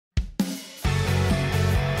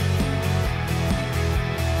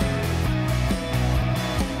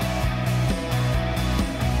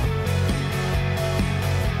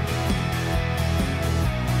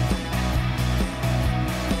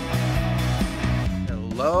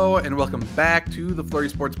Hello and welcome back to the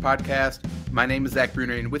FlurrySports Podcast. My name is Zach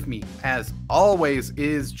Bruner and with me, as always,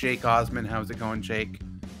 is Jake Osman. How's it going, Jake?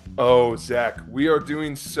 Oh, Zach, we are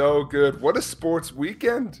doing so good. What a sports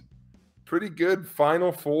weekend. Pretty good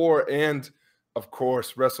Final Four and, of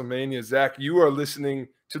course, WrestleMania. Zach, you are listening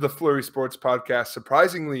to the FlurrySports Podcast.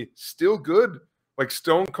 Surprisingly, still good, like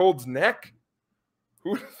Stone Cold's neck.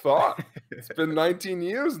 Who would have thought? It's been 19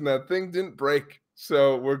 years and that thing didn't break.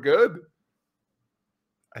 So we're good.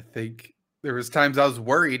 I think there was times I was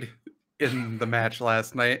worried in the match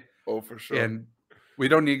last night. Oh, for sure. And we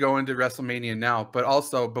don't need to go into WrestleMania now, but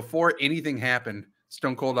also before anything happened,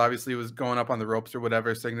 Stone Cold obviously was going up on the ropes or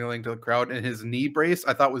whatever, signaling to the crowd, and his knee brace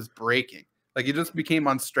I thought was breaking. Like he just became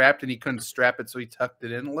unstrapped and he couldn't strap it, so he tucked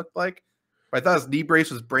it in, it looked like. But I thought his knee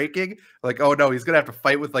brace was breaking. Like, oh no, he's going to have to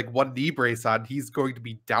fight with like one knee brace on. He's going to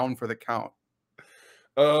be down for the count.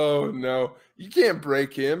 Oh, no. You can't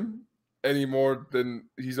break him any more than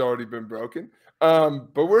he's already been broken.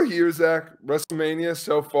 But we're here, Zach. WrestleMania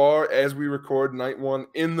so far, as we record, night one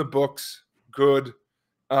in the books. Good.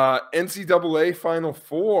 NCAA Final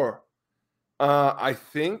Four, I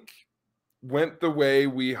think, went the way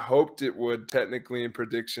we hoped it would, technically, in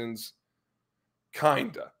predictions.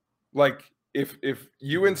 Kinda. Like, if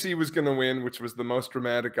UNC was going to win, which was the most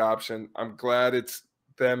dramatic option, I'm glad it's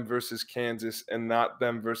them versus Kansas and not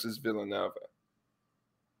them versus Villanova.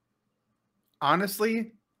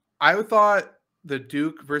 Honestly, I thought the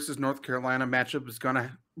Duke versus North Carolina matchup was going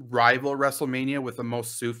to rival WrestleMania with the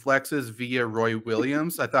most suplexes via Roy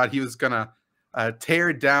Williams. I thought he was going to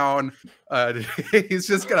tear down. He's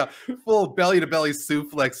just going to full belly-to-belly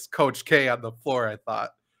suplex Coach K on the floor, I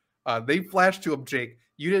thought. They flashed to him, Jake.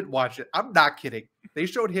 You didn't watch it. I'm not kidding. They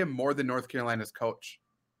showed him more than North Carolina's coach.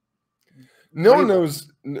 No one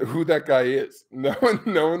knows who that guy is. No one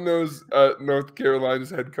knows North Carolina's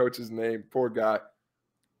head coach's name. Poor guy.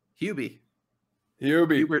 Hubie.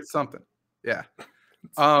 Hubert something. Yeah.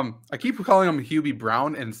 I keep calling him Hubie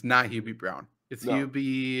Brown, and it's not Hubie Brown. It's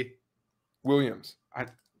Hubie Williams,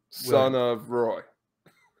 son of Roy.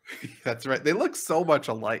 That's right. They look so much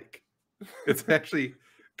alike. It's actually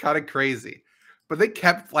kind of crazy. But they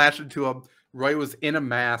kept flashing to him. Roy was in a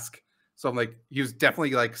mask. So I'm like, he was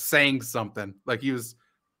definitely like saying something. Like he was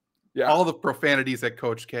all the profanities at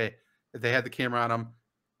Coach K. They had the camera on him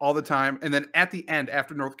all the time. And then at the end,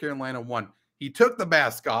 after North Carolina won, he took the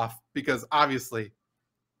mask off because obviously,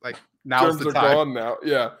 like, now's the time. Gone now.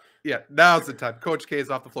 Yeah. Yeah, now's the time. Coach K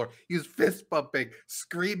is off the floor. He was fist bumping,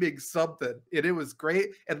 screaming something. And it was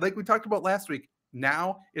great. And like we talked about last week,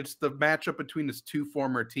 now it's the matchup between his two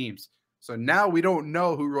former teams. So now we don't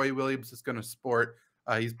know who Roy Williams is going to sport.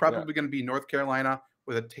 He's probably going to be North Carolina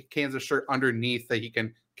with a Kansas shirt underneath that he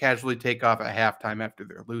can casually take off at halftime after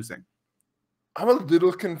they're losing. I'm a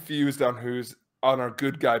little confused on who's on our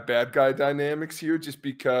good guy, bad guy dynamics here, just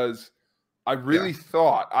because I really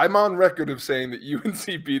thought I'm on record of saying that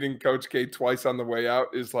UNC beating Coach K twice on the way out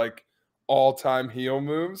is like all-time heel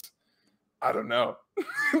moves. I don't know.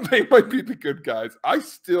 They might be the good guys. I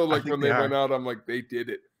still like when they went out, I'm like, they did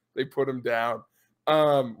it. They put him down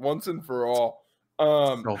once and for all.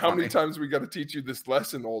 How many times we got to teach you this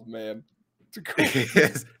lesson, old man? To go.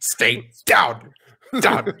 Stay down.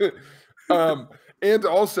 And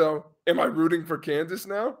also, am I rooting for Kansas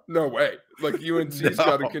now? No way. Like UNC's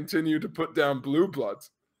got to continue to put down blue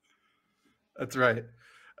bloods. That's right.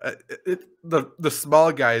 The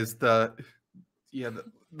small guys, the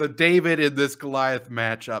David in this Goliath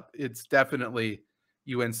matchup, it's definitely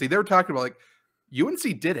UNC. They were talking about like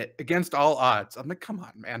UNC did it against all odds. I'm like, come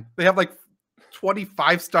on, man. They have like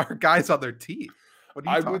 25-star guys on their team. What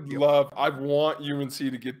are you I want UNC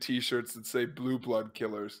to get T-shirts that say Blue Blood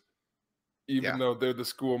Killers, even though they're the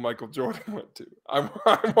school Michael Jordan went to. I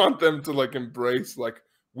want them to like embrace like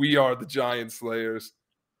we are the Giant Slayers.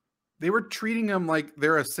 They were treating them like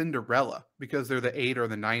they're a Cinderella because they're the 8 or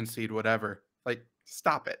the 9 seed, whatever. Like,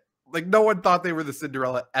 stop it. Like no one thought they were the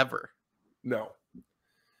Cinderella ever. No,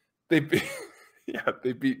 they beat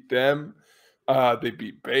them. They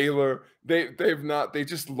beat Baylor. They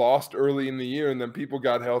just lost early in the year, and then people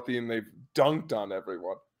got healthy and they've dunked on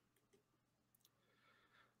everyone.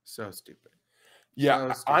 So stupid.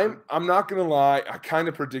 Yeah, so stupid. I'm not gonna lie. I kind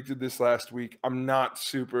of predicted this last week. I'm not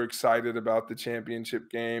super excited about the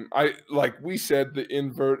championship game. We said the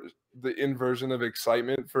inversion of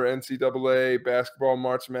excitement for NCAA basketball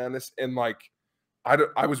March Madness, and like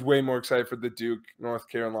I was way more excited for the Duke North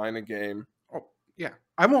Carolina game. Oh yeah,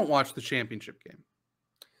 I won't watch the championship game.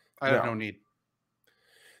 I have no need.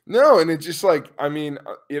 No, and it's just like, I mean,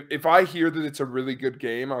 if I hear that it's a really good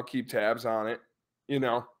game, I'll keep tabs on it, and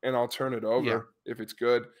I'll turn it over if it's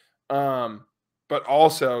good. But But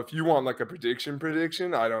also, if you want like a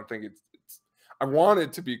prediction, I don't think it's I want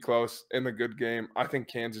it to be close in a good game. I think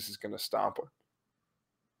Kansas is going to stomp them.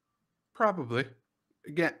 Probably.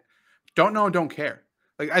 Again, don't know, don't care.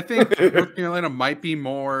 Like, I think North Carolina might be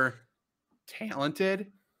more talented,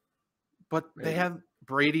 but they have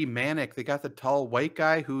Brady Manick. They got the tall white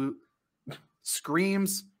guy who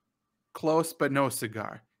screams close but no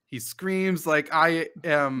cigar. He screams like, I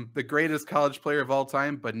am the greatest college player of all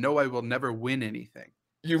time, but no, I will never win anything.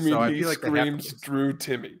 You mean so he screams Drew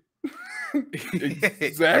Timmy.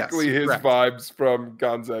 Exactly yes, his correct. Vibes from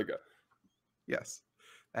Gonzaga. Yes,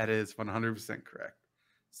 that is 100% correct.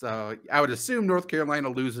 So I would assume North Carolina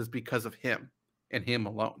loses because of him and him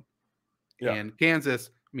alone. Yeah. And Kansas,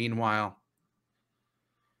 meanwhile,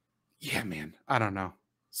 yeah, man, I don't know.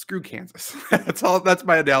 Screw Kansas. That's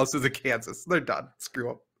my analysis of Kansas. They're done. Screw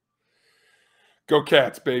them. Go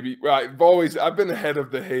Cats, baby. I've been ahead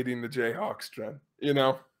of the hating the Jayhawks trend. You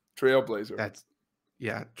know, trailblazer. That's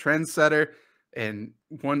trendsetter. And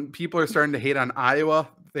when people are starting to hate on Iowa,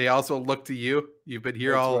 they also look to you. You've been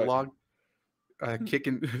here all along,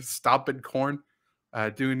 kicking, stomping corn,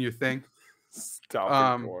 doing your thing.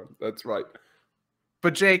 Stomping corn. That's right.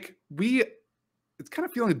 But Jake, it's kind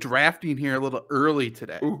of feeling drafting here a little early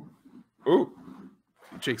today. Ooh.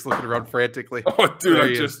 Jake's looking around frantically. Oh, dude,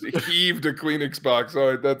 I just heaved a Kleenex box.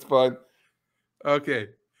 All right, that's fine. Okay.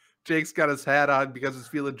 Jake's got his hat on because it's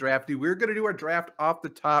feeling drafty. We're going to do our draft off the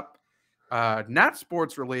top, not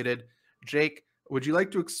sports related. Jake, would you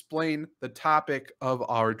like to explain the topic of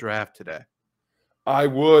our draft today? I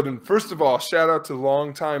would. And first of all, shout out to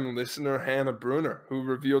longtime listener Hannah Bruner, who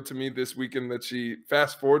revealed to me this weekend that she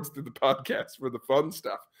fast forwards through the podcast for the fun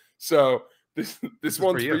stuff. So this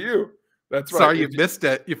one's for you. That's right. Sorry, you missed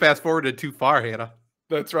it. You fast forwarded too far, Hannah.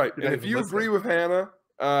 That's right. And if you agree with Hannah,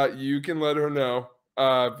 you can let her know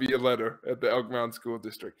via letter at the Elk Mountain School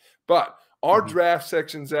District. But our draft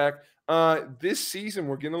section, Zach, this season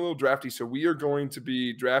we're getting a little drafty. So we are going to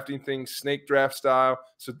be drafting things snake draft style.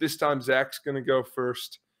 So this time Zach's going to go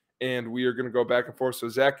first, and we are going to go back and forth. So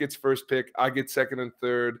Zach gets first pick, I get second and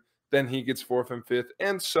third, then he gets fourth and fifth,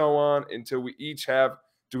 and so on until we each have.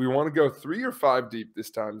 Do we want to go 3 or 5 deep this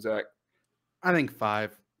time, Zach? I think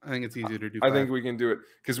 5. I think it's easier to do 5. I think we can do it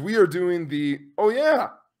because we are doing the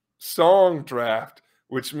song draft,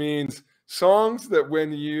 which means songs that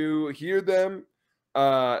when you hear them,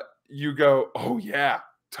 you go, oh yeah,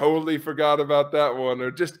 totally forgot about that one.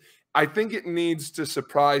 Or just, I think it needs to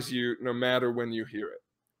surprise you no matter when you hear it.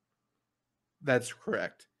 That's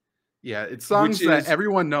correct. Yeah, it's songs that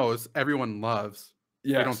everyone knows, everyone loves.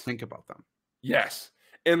 Yes. They don't think about them. Yes.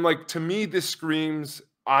 And like, to me, this screams,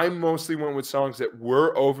 I mostly went with songs that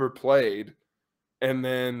were overplayed and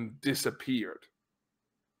then disappeared.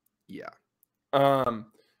 Yeah.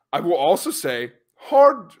 I will also say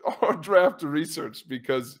hard draft to research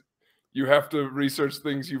because you have to research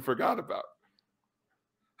things you forgot about.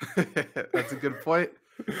 That's a good point.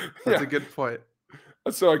 That's a good point.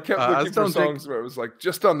 So I kept looking for songs where it was like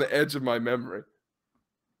just on the edge of my memory.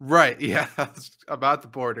 Right. Yeah. About the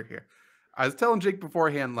border here. I was telling Jake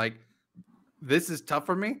beforehand, like, this is tough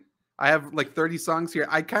for me. I have like 30 songs here.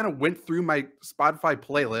 I kind of went through my Spotify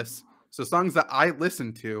playlists. So songs that I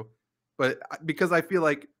listen to, but because I feel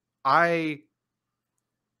like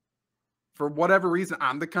for whatever reason,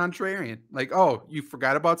 I'm the contrarian. Like, oh, you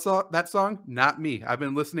forgot about that song? Not me. I've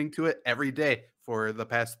been listening to it every day for the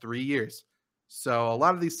past 3 years. So a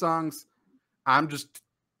lot of these songs, I'm just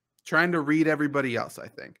trying to read everybody else, I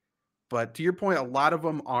think. But to your point, a lot of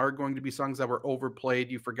them are going to be songs that were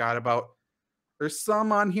overplayed. You forgot about. There's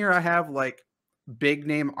some on here I have like big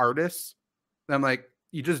name artists. And I'm like,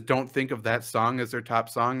 you just don't think of that song as their top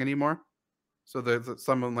song anymore. So there's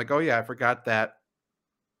some of them like, oh yeah, I forgot that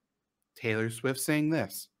Taylor Swift sang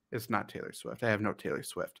this. It's not Taylor Swift. I have no Taylor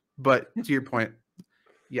Swift. But to your point,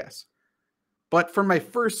 yes. But for my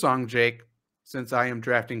first song, Jake, since I am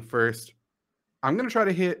drafting first, I'm going to try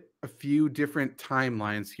to hit a few different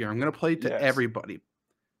timelines here. I'm going to play to everybody.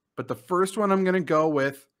 But the first one I'm going to go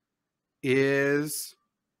with is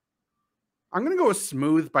I'm going to go with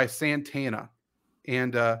Smooth by Santana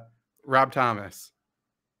and Rob Thomas.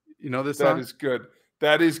 You know this song? That is good.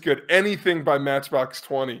 That is good. Anything by Matchbox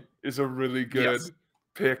 20 is a really good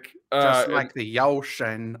pick. Just like the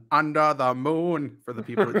ocean under the moon for the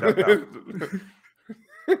people who don't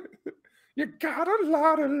know. You got a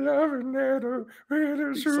lot of love in there to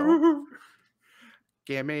really true.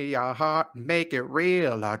 Give me your heart, make it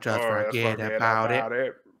real, or just forget about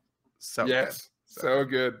it. So yes, good. So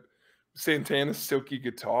good. Santana's silky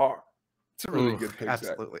guitar. It's a really good pick.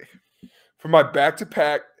 Absolutely. For my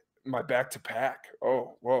back-to-back My back-to-back.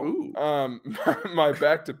 Oh, whoa. Ooh. My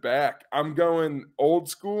back-to-back. I'm going old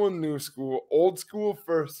school and new school. Old school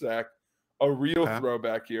first, Zach. A real Okay.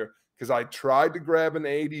 throwback here, because I tried to grab an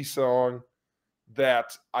 80s song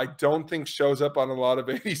that I don't think shows up on a lot of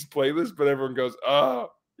 80s playlists, but everyone goes,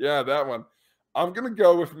 oh, yeah, that one. I'm going to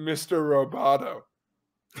go with Mr. Roboto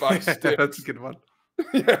by Styx. That's a good one.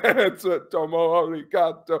 Yeah, it's a Tomo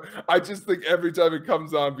Arigato. I just think every time it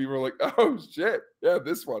comes on, people are like, oh, shit. Yeah,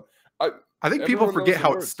 this one. I think people Everyone knows forget the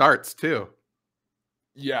how it words. starts too.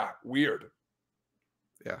 Yeah, weird.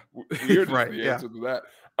 Yeah. Weird Right, is the yeah. answer to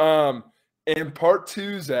that. And part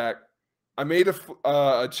two, Zach, I made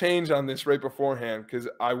a change on this right beforehand because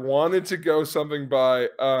I wanted to go something by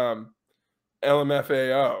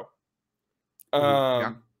LMFAO.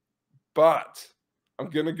 Yeah. But I'm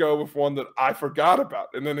going to go with one that I forgot about,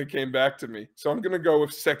 and then it came back to me. So I'm going to go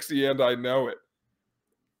with Sexy and I Know It.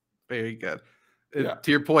 Very good. Yeah.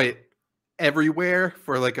 To your point, everywhere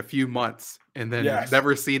for like a few months and then Yes.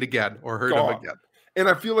 never seen again or heard Gone. of again. And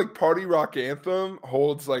I feel like Party Rock Anthem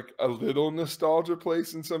holds like a little nostalgia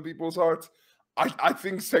place in some people's hearts. I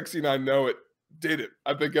think Sexy and I Know It did it.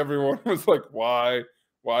 I think everyone was like, why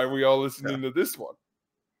are we all listening to this one?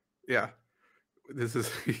 Yeah. This is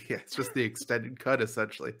it's just the extended cut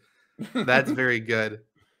essentially. That's very good.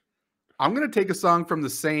 I'm going to take a song from the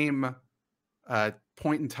same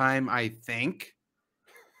point in time, I think.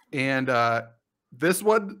 And this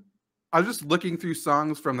one, I was just looking through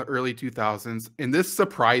songs from the early 2000s, and this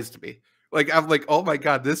surprised me. Like, I'm like, oh my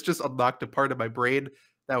God, this just unlocked a part of my brain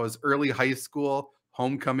that was early high school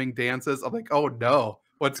homecoming dances. I'm like, oh no,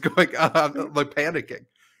 what's going on? I'm like panicking.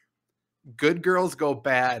 Good Girls Go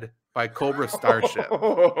Bad by Cobra Starship.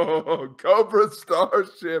 Oh, Cobra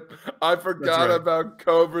Starship. I forgot right. about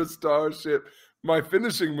Cobra Starship. My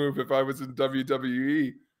finishing move, if I was in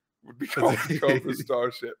WWE, would be called Cobra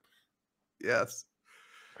Starship. Yes.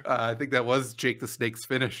 I think that was Jake the Snake's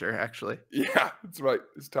finisher, actually. Yeah, that's right.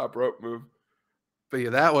 His top rope move. But yeah,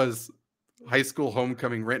 that was high school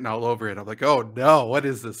homecoming written all over it. I'm like, oh no, what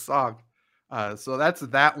is this song? So that's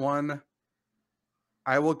that one.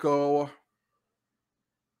 I will go.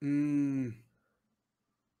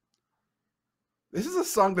 This is a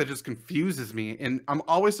song that just confuses me, and I'm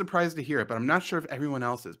always surprised to hear it, but I'm not sure if everyone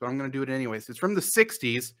else is, but I'm going to do it anyways. It's from the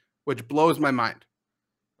 60s, which blows my mind.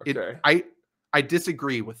 Okay. I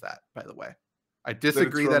disagree with that, by the way. I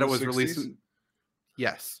disagree that it was released.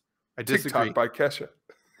 Yes, I disagree. TikTok by Kesha.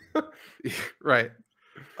 Right.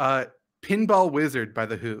 Pinball Wizard by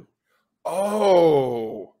The Who.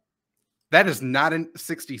 Oh. That is not a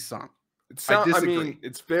 60s song. I disagree. I mean,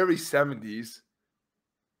 it's very 70s.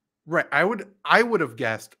 Right. I would have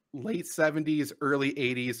guessed late 70s, early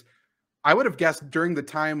 80s. I would have guessed during the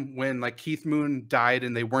time when like Keith Moon died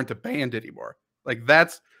and they weren't a band anymore. Like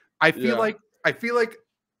that's I feel like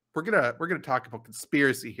we're gonna talk about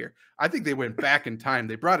conspiracy here. I think they went back in time.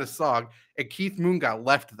 They brought a song and Keith Moon got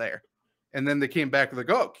left there. And then they came back like,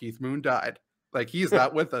 oh, Keith Moon died. Like he's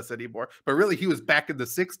not with us anymore. But really he was back in the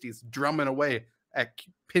 60s drumming away at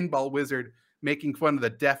Pinball Wizard, making fun of the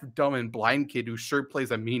deaf, dumb, and blind kid who sure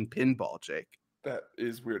plays a mean pinball, Jake. That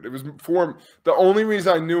is weird. It was the only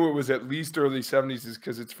reason I knew it was at least early 70s is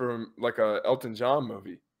because it's from like a Elton John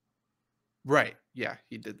movie. Right. Yeah,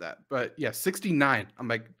 he did that. But yeah, 69. I'm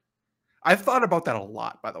like, I've thought about that a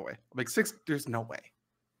lot, by the way. I'm like, there's no way.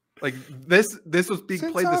 Like this was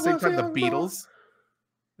being played the same time the Beatles.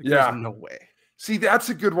 Like, yeah. There's no way. See, that's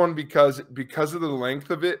a good one because of the length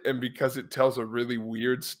of it and because it tells a really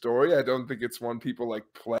weird story. I don't think it's one people like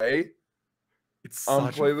play. It's on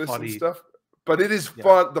such playlists funny, and stuff. But it is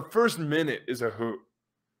fun. The first minute is a hoot.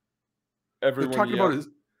 Everyone they're talking about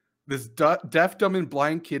this deaf, dumb, and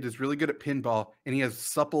blind kid is really good at pinball, and he has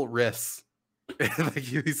supple wrists. Like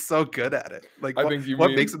he's so good at it. Like I think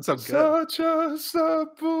what makes him so good? Such a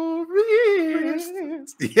supple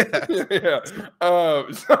wrist. Yeah, yeah.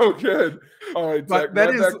 So good. All right, but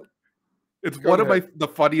Zach, it's one of the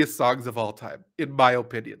funniest songs of all time, in my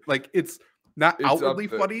opinion. Like it's not outwardly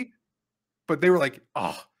funny, but they were like,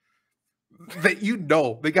 oh, that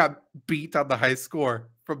they got beat on the high score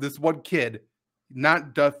from this one kid,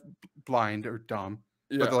 not deaf, blind, or dumb,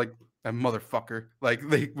 but they're like, that motherfucker. Like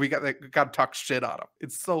we got to talk shit on him.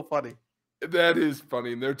 It's so funny. That is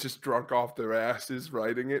funny, and they're just drunk off their asses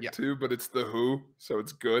writing it too. But it's the Who, so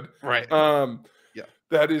it's good. Right. Yeah,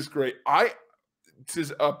 that is great.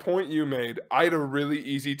 To a point you made, I had a really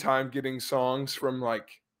easy time getting songs from like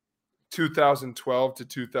 2012 to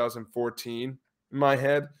 2014 in my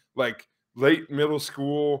head, like late middle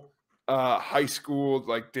school, high school,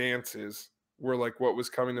 like dances were like what was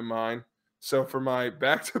coming to mind. So for my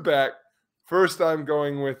back-to-back, first I'm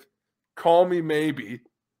going with Call Me Maybe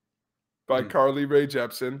by Carly Rae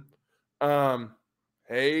Jepsen.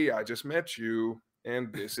 Hey, I just met you,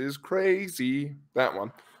 and this is crazy. That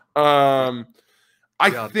one.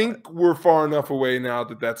 I think we're far enough away now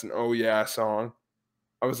that that's an oh yeah song.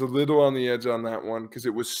 I was a little on the edge on that one because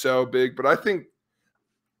it was so big, but I think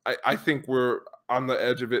we're on the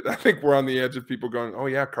edge of it. I think we're on the edge of people going, oh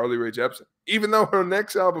yeah, Carly Rae Jepsen. Even though her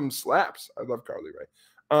next album slaps. I love Carly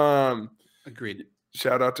Rae. Agreed.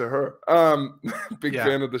 Shout out to her. Big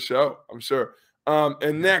fan of the show, I'm sure.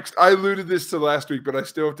 And next, I alluded this to last week, but I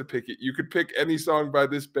still have to pick it. You could pick any song by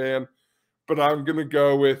this band, but I'm going to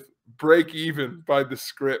go with Break Even by The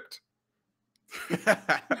Script.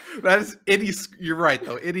 That is you're right,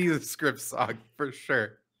 though. Any Script song, for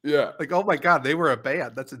sure. Yeah. Like, oh my God, they were a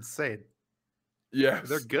band. That's insane. Yes.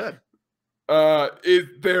 They're good.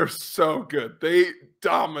 They're so good. They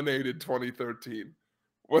dominated 2013.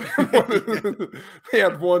 They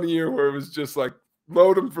had 1 year where it was just like,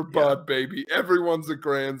 load them for Bud, baby. Everyone's a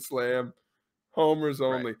grand slam. Homers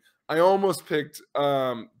only. Right. I almost picked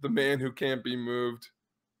The Man Who Can't Be Moved,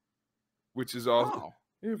 which is also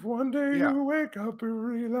if one day you wake up and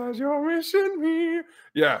realize you're missing me.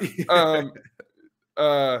 Yeah.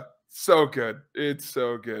 So good. It's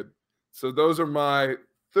so good. So those are my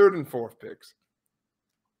third and fourth picks.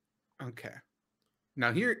 Okay.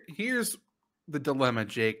 Now here's the dilemma,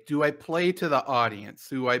 Jake. Do I play to the audience,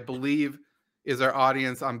 who I believe is our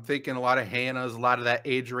audience? I'm thinking a lot of Hannah's, a lot of that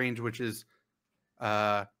age range, which is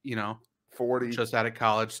 40, just out of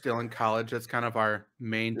college, still in college. That's kind of our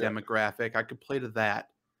main demographic. I could play to that.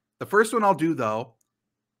 The first one I'll do, though,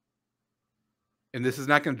 and this is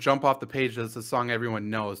not going to jump off the page as a song everyone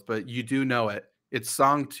knows, but you do know it. It's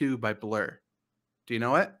Song 2 by Blur. Do you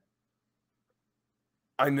know it?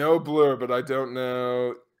 I know Blur, but I don't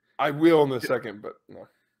know. I will in a second, but no.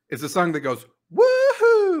 It's a song that goes,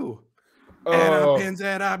 woohoo! And our pins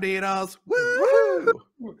and our needles,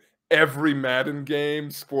 woohoo! Every Madden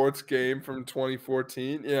game, sports game from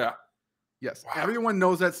 2014. Yeah. Yes. Wow. Everyone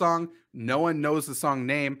knows that song. No one knows the song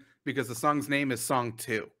name because the song's name is Song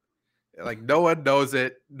 2. Like, no one knows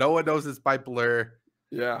it. No one knows it's by Blur.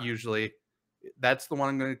 Yeah. Usually. That's the one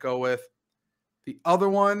I'm going to go with. The other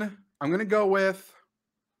one, I'm going to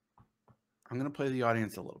play the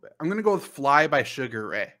audience a little bit. I'm going to go with Fly by Sugar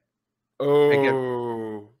Ray.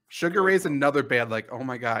 Oh. Sugar Ray's another band. Like, oh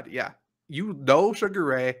my God. Yeah. You know Sugar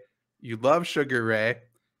Ray. You love Sugar Ray.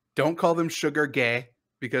 Don't call them Sugar Gay,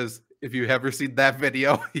 because if you ever seen that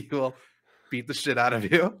video, he will beat the shit out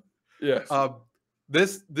of you. Yes.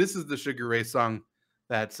 This is the Sugar Ray song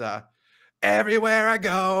that's everywhere I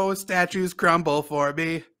go, statues crumble for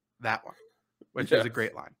me. That one, which is a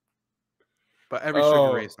great line. But every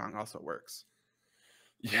Sugar Ray song also works.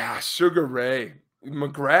 Yeah, Sugar Ray.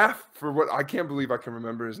 McGrath, for what I can't believe I can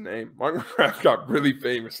remember his name. Mark McGrath got really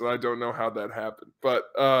famous, and I don't know how that happened. But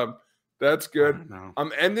that's good.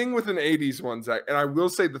 I'm ending with an 80s one, Zach. And I will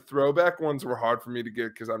say the throwback ones were hard for me to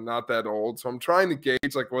get because I'm not that old. So I'm trying to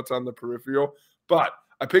gauge like what's on the peripheral. But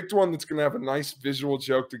I picked one that's going to have a nice visual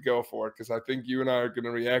joke to go for, because I think you and I are going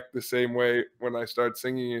to react the same way when I start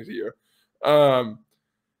singing it here. And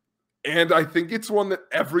I think it's one that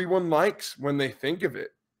everyone likes when they think of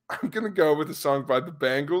it. I'm going to go with a song by the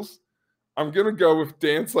Bangles. I'm going to go with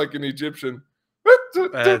Dance Like an Egyptian.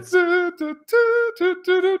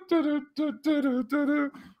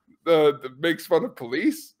 Makes fun of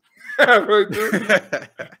police. At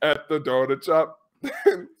the donut shop.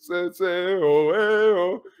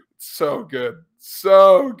 So good.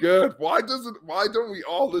 So good. Why don't we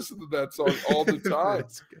all listen to that song all the time?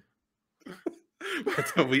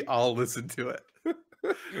 That's how we all listen to it.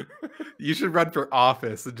 You should run for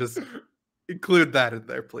office and just include that in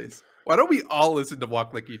there, please. Why don't we all listen to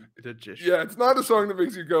Walk Like an Egyptian? Yeah, it's not a song that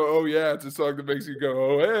makes you go, oh yeah. It's a song that makes you go,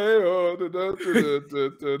 oh hey, oh da, da, da,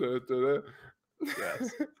 da, da, da.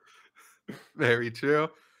 Yes. Very true.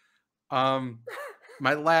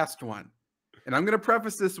 My last one, and I'm going to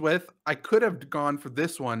preface this with, I could have gone for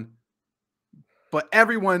this one, but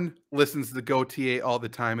everyone listens to the Go TA all the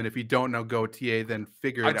time, and if you don't know Go TA, then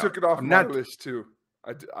figure it out. I took it off my list too.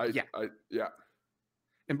 Yeah.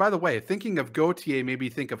 And by the way, thinking of Go TA made me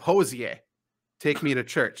think of Hosier, Take Me to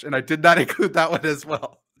Church, and I did not include that one as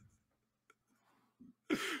well.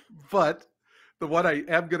 But the one I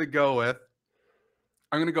am going to go with,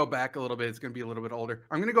 I'm going to go back a little bit. It's going to be a little bit older.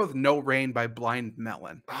 I'm going to go with No Rain by Blind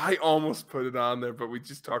Melon. I almost put it on there, but we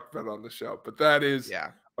just talked about it on the show. But that is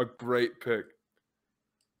a great pick.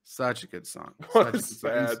 Such a good song. What Such a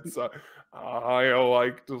sad song. I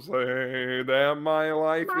like to say that my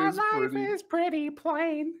life is pretty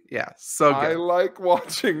plain. Yeah, so good. I like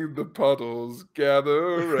watching the puddles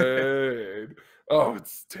gather rain. Oh,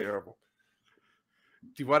 it's terrible.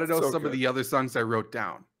 Do you want to know So some of good. the other songs I wrote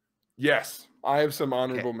down? Yes, I have some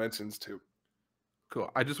honorable mentions too.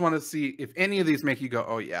 Cool. I just want to see if any of these make you go,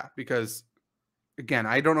 oh yeah, because again,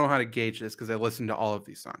 I don't know how to gauge this because I listen to all of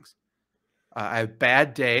these songs. I have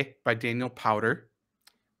Bad Day by Daniel Powter.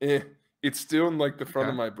 It's still in like the front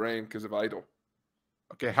of my brain because of Idol.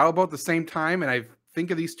 Okay, how about The Same Time? And I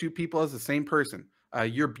think of these two people as the same person.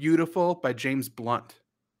 You're Beautiful by James Blunt.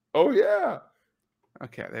 Oh yeah.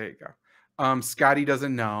 Okay, there you go. Scotty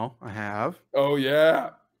Doesn't Know. I have. Oh yeah.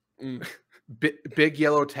 Big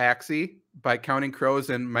Yellow Taxi by Counting Crows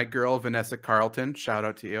and my girl Vanessa Carlton. Shout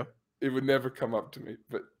out to you. It would never come up to me,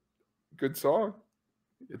 but good song.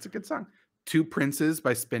 It's a good song. Two Princes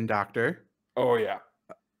by Spin Doctor. Oh yeah.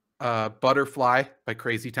 Butterfly by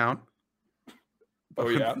Crazy Town. Oh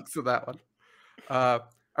yeah. So that one. I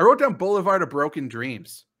wrote down Boulevard of Broken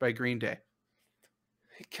Dreams by Green Day.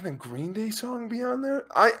 Hey, can a Green Day song be on there?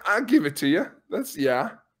 I'll give it to you. That's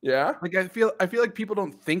yeah. Like I feel like people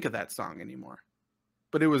don't think of that song anymore.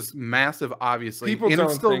 But it was massive, obviously. People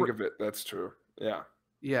don't think of it. That's true. Yeah.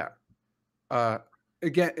 Yeah.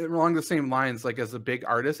 Again, along the same lines, like as a big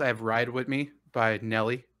artist, I have Ride With Me by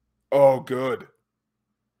Nelly. Oh, good.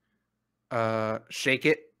 Shake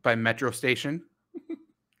It by Metro Station.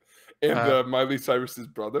 And Miley Cyrus's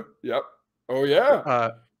brother. Yep. Oh, yeah.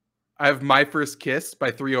 I have My First Kiss by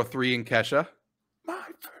 303 and Kesha. My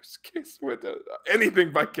First Kiss with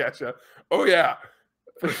anything by Kesha. Oh, yeah.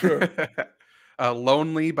 For sure.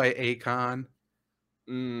 Lonely by Akon.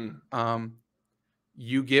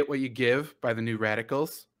 You Get What You Give by the New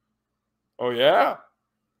Radicals. Oh, yeah.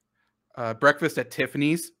 Breakfast at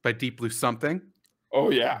Tiffany's by Deep Blue Something. Oh,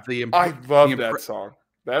 yeah. I love that song.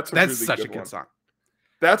 That's really such a good one. song.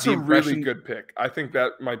 That's a really good pick. I think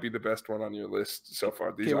that might be the best one on your list so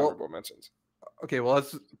far. These honorable mentions. Okay, well,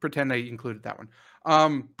 let's pretend I included that one.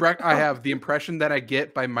 I have The Impression That I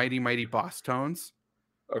Get by Mighty Mighty Boss Tones.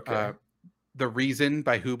 Okay. The Reason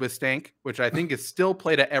by Hoobastank, which I think is still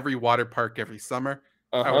played at every water park every summer,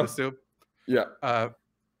 I would assume. Yeah.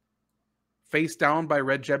 Face Down by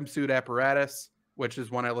Red Jumpsuit Apparatus, which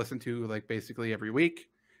is one I listen to like basically every week.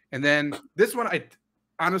 And then this one, I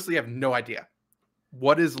honestly have no idea.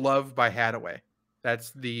 What Is Love by Hathaway.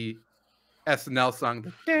 That's the SNL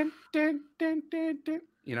song. Dun, dun, dun, dun, dun,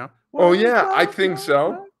 you know? Oh, yeah. I think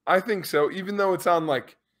so. Even though it's on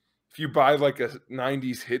like, if you buy like a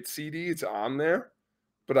 90s hit CD, it's on there.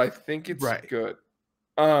 But I think it's good.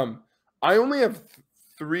 I only have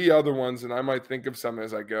 3 other ones, and I might think of some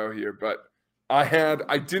as I go here. But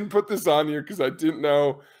I didn't put this on here because I didn't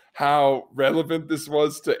know how relevant this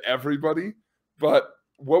was to everybody. But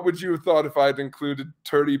what would you have thought if I'd included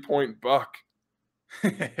 30 Point Buck?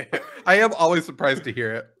 I am always surprised to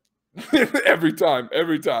hear it. every time.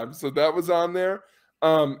 So that was on there.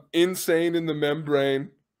 Insane in the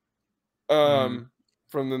Membrane. From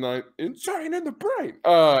the night. Insane in the Brain.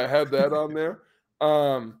 I had that on there.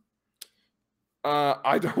 I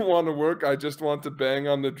Don't Want to Work. I Just Want to Bang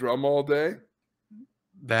on the Drum All Day.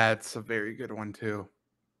 That's a very good one too.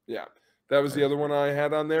 Yeah. That was the other one I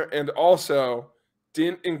had on there. And also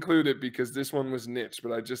didn't include it because this one was niche,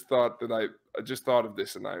 but I just thought that I just thought of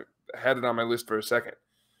this and I had it on my list for a second.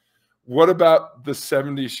 What about the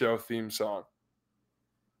 70s Show theme song?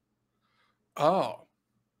 Oh.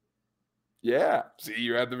 Yeah. See,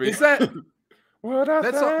 you had the Is that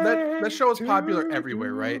that show is popular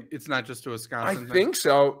everywhere, right? It's not just a Wisconsin thing? I think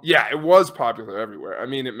so. Yeah, it was popular everywhere. I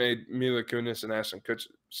mean, it made Mila Kunis and Ashton Kutcher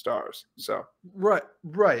stars. So right.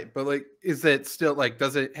 But like, is it still like?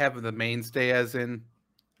 Does it have the mainstay as in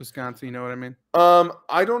Wisconsin? You know what I mean?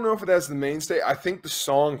 I don't know if it has the mainstay. I think the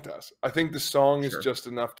song does. I think the song is just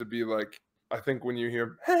enough to be like. I think when you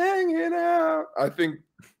hear "Hanging Out," I think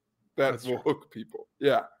that will hook people.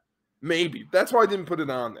 Yeah, maybe that's why I didn't put it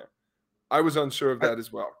on there. I was unsure of that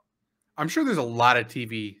as well. I'm sure there's a lot of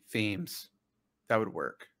TV themes that would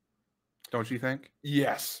work. Don't you think?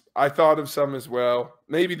 Yes. I thought of some as well.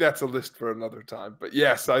 Maybe that's a list for another time. But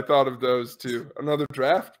yes, I thought of those too. Another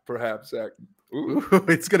draft, perhaps, Zach. Ooh,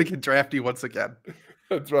 it's going to get drafty once again.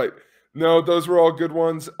 That's right. No, those were all good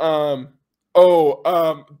ones.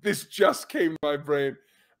 This just came to my brain.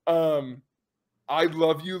 I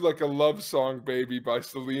Love You Like a Love Song, Baby by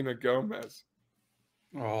Selena Gomez.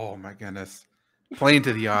 Oh my goodness. Playing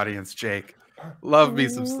to the audience, Jake. Love me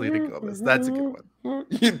some Selena Gomez. That's a good one.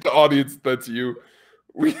 The audience, that's you.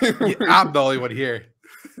 I'm the only one here.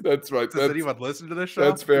 That's right. Does anyone listen to this show?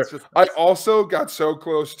 That's fair. Just I also got so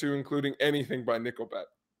close to including anything by Nickelback.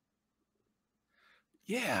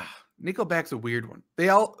 Yeah, Nickelback's a weird one.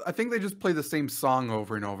 I think they just play the same song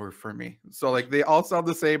over and over for me. So like they all sound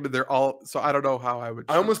the same, but they're all. So I don't know how I would.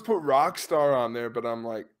 I almost put Rockstar on there, but I'm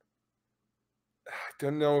like, I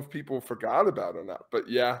don't know if people forgot about it or not. But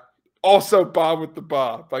yeah. Also, Bob with the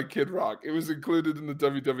Bob by Kid Rock. It was included in the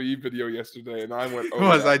WWE video yesterday, and I went, oh,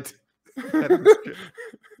 Was yeah.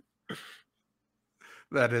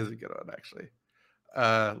 That is a good one, actually.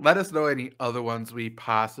 Let us know any other ones we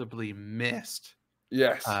possibly missed.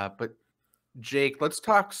 Yes. But Jake, let's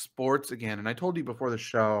talk sports again. And I told you before the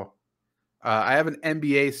show, I have an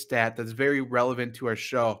NBA stat that's very relevant to our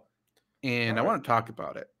show, and I want to talk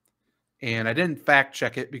about it. And I didn't fact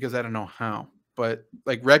check it because I don't know how, but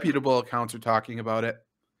like reputable accounts are talking about it.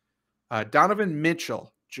 Donovan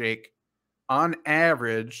Mitchell, Jake, on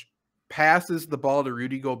average, passes the ball to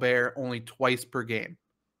Rudy Gobert only twice per game.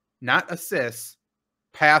 Not assists,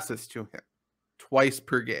 passes to him twice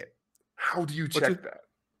per game. How do you check that?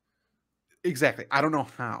 Exactly. I don't know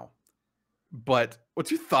how. But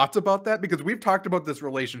what's your thoughts about that? Because we've talked about this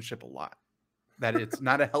relationship a lot, that it's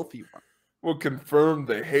not a healthy one. Well, confirmed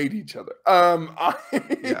they hate each other.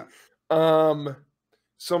 Yeah.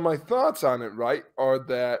 So my thoughts on it, right, are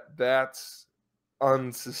that that's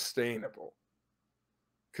unsustainable.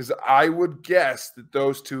 Because I would guess that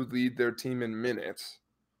those two lead their team in minutes.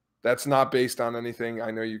 That's not based on anything. I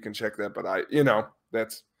know you can check that, but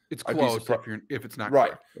that's it's close if it's not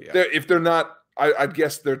right. Yeah. If they're not, I'd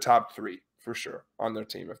guess they're top 3 for sure on their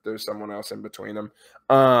team. If there's someone else in between them,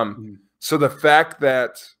 so the fact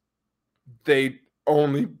that they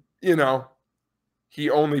only, he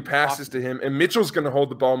only passes to him, and Mitchell's going to hold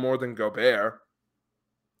the ball more than Gobert.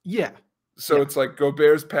 Yeah. So it's like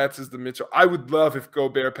Gobert's passes the Mitchell. I would love if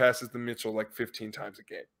Gobert passes the Mitchell like 15 times a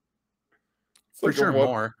game. It's for like sure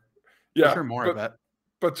more. Yeah. For sure more, I bet.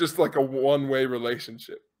 But just like a one-way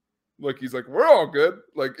relationship. Like he's like, we're all good.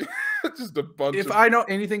 Like just a bunch If I know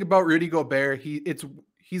anything about Rudy Gobert,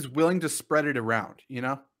 he's willing to spread it around,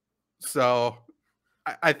 So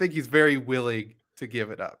I think he's very willing to give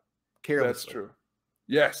it up. Carelessly. That's true.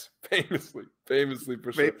 Yes, famously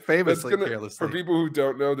for sure. Famously carelessly. For people who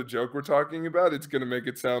don't know the joke we're talking about, it's going to make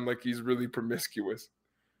it sound like he's really promiscuous.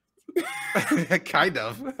 Kind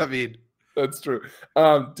of. I mean, that's true.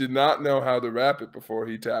 Did not know how to rap it before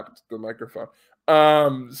he tapped the microphone.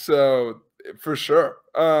 So for sure.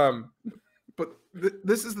 But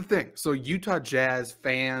this is the thing. So Utah Jazz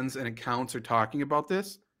fans and accounts are talking about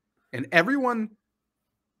this, and everyone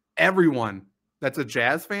that's a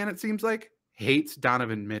Jazz fan, it seems like, hates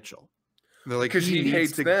Donovan Mitchell. They're like, because he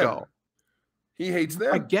hates them. Go. He hates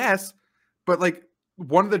them, I guess. But like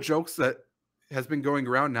one of the jokes that has been going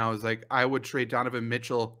around now is like, I would trade Donovan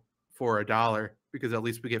Mitchell for $1 because at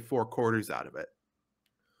least we get 4 quarters out of it.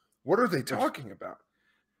 What are they talking about?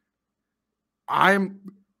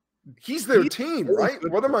 He's their team, right?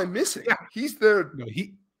 What am I missing? Yeah. He's their. No,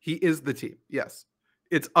 he is the team. Yes.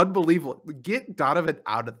 It's unbelievable. Get Donovan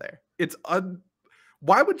out of there.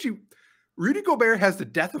 Why would you? Rudy Gobert has the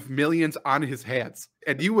death of millions on his hands,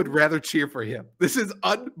 and you would rather cheer for him. This is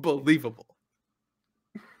unbelievable.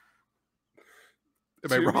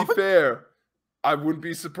 Am I wrong? To be fair, I wouldn't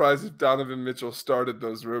be surprised if Donovan Mitchell started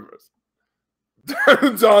those rumors.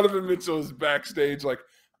 Donovan Mitchell is backstage like,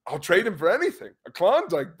 I'll trade him for anything. A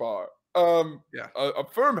Klondike bar. A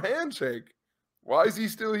firm handshake. Why is he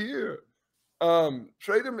still here?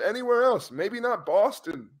 Trade him anywhere else. Maybe not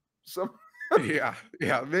Boston.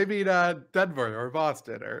 Maybe Denver or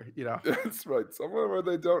Boston or That's right. Somewhere where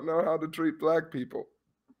they don't know how to treat black people.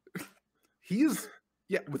 He's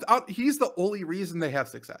the only reason they have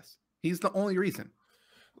success. He's the only reason.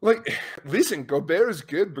 Like, listen, Gobert is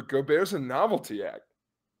good, but Gobert's a novelty act.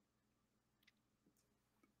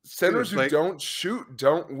 Centers who don't shoot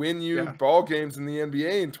don't win you ball games in the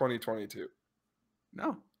NBA in 2022.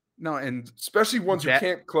 No, and especially ones who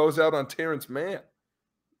can't close out on Terrence Mann.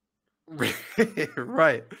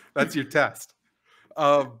 Right. That's your test.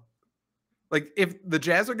 Like if the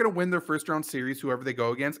Jazz are going to win their first round series, whoever they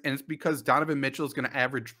go against, and it's because Donovan Mitchell is going to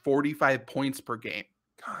average 45 points per game.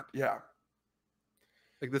 God, yeah.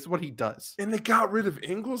 Like this is what he does. And they got rid of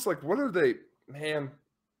Ingles. Like, what are they, man?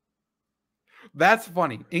 That's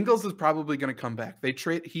funny. Ingles is probably going to come back.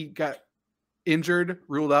 He got injured,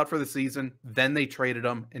 ruled out for the season. Then they traded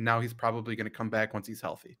him, and now he's probably going to come back once he's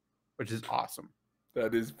healthy, which is awesome.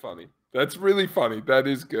 That is funny. That's really funny. That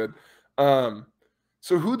is good.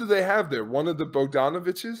 So who do they have there? One of the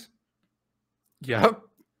Bogdanoviches? Yep.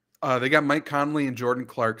 They got Mike Conley and Jordan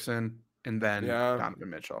Clarkson, and then Donovan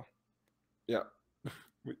Mitchell. Yeah.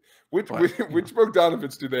 Which But, which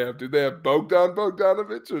Bogdanovich do they have? Do they have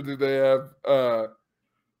Bogdanovich or do they have the other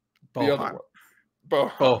Bohan. one?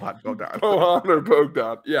 Bohan. Bohan or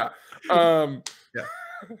Bogdan. Yeah. Yeah.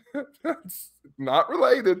 That's not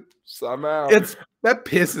related somehow. That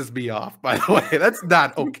pisses me off, by the way. That's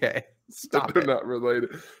not okay. Stop They're it. not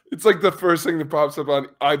related. It's like the first thing that pops up on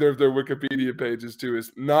either of their Wikipedia pages too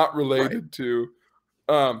is not related to.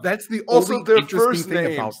 That's the Also, only their interesting first thing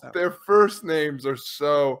names. about them. Their first names are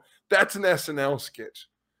so. That's an SNL sketch.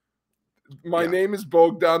 My name is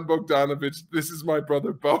Bogdan Bogdanovich. This is my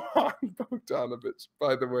brother Bohan Bogdanovich.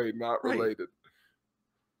 By the way, not related.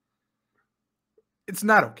 It's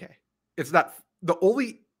not okay. It's not the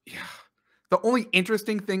only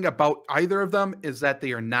interesting thing about either of them is that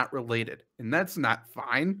they are not related, and that's not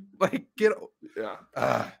fine. Like,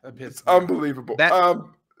 it's unbelievable. Not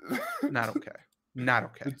okay. Not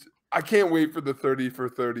okay. I can't wait for the 30 for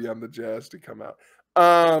 30 on the Jazz to come out.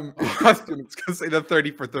 I was gonna say the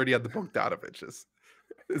 30 for 30 on the Bogdanoviches.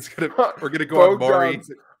 We're gonna go on Maury.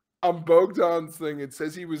 On Bogdan's thing, it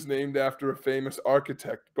says he was named after a famous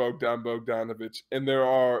architect, Bogdan Bogdanovich, and there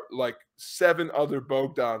are like 7 other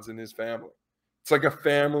Bogdans in his family. It's like a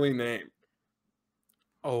family name.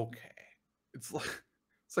 Okay, it's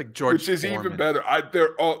like George, which is Foreman. Even better.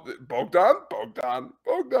 They're all Bogdan,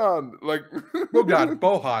 like Bogdan,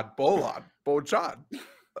 Bohan, Bojan.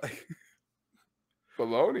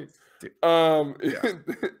 Baloney.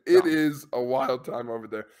 It is a wild time over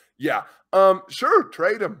there. Yeah. Sure,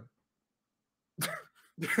 trade him.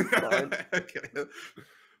 Okay.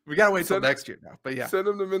 We gotta wait till next year now. But yeah, send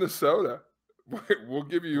him to Minnesota. We'll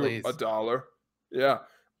give you $1. Yeah.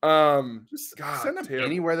 Just send him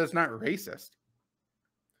anywhere that's not racist.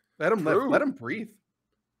 Let him live. Let him breathe.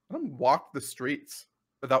 Let him walk the streets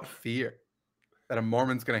without fear that a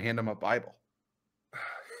Mormon's gonna hand him a Bible.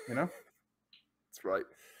 You know? That's right.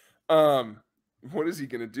 What is he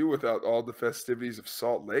going to do without all the festivities of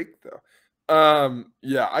Salt Lake, though?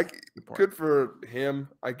 Good for him,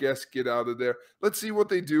 I guess. Get out of there. Let's see what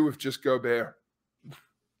they do with just Gobert.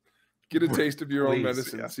 Get a taste of your own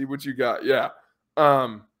medicine. Yeah. See what you got. Yeah.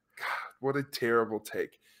 God, what a terrible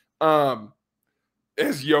take. As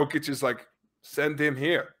Jokic is like, send him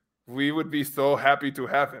here. We would be so happy to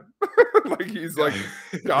have him. Like he's like,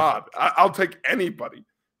 God, I'll take anybody.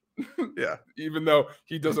 Yeah, even though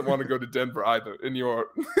he doesn't want to go to Denver either. In your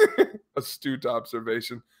astute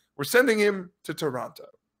observation, we're sending him to Toronto.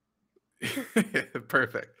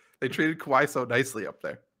 Perfect. They treated Kawhi so nicely up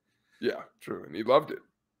there. Yeah, true, and he loved it.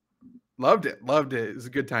 Loved it. It was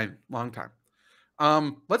a good time, long time.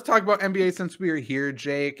 Let's talk about NBA since we are here,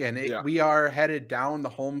 Jake, and we are headed down the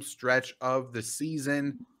home stretch of the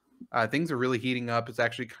season. Things are really heating up. It's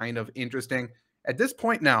actually kind of interesting at this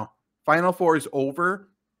point now. Final Four is over.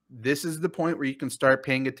 This is the point where you can start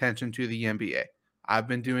paying attention to the NBA. I've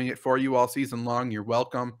been doing it for you all season long. You're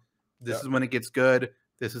welcome. This is when it gets good.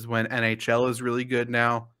 This is when NHL is really good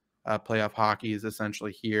now. Playoff hockey is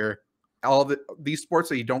essentially here. All these sports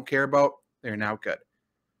that you don't care about, they're now good.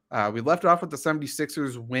 We left off with the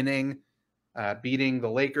 76ers winning, beating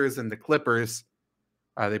the Lakers and the Clippers.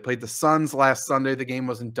 They played the Suns last Sunday. The game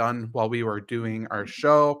wasn't done while we were doing our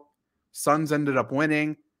show. Suns ended up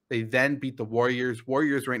winning. They then beat the Warriors.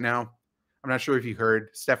 Warriors right now, I'm not sure if you heard,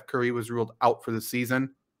 Steph Curry was ruled out for the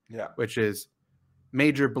season. Yeah. Which is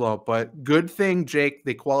major blow. But good thing, Jake,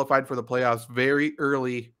 they qualified for the playoffs very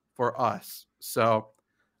early for us. So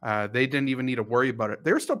they didn't even need to worry about it.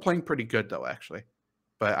 They were still playing pretty good, though, actually.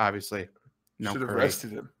 But obviously, no should have Curry.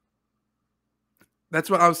 rested him. That's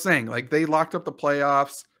what I was saying. Like, they locked up the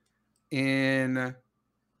playoffs in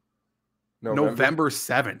November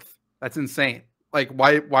 7th. That's insane. Like,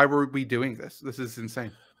 why were we doing this? This is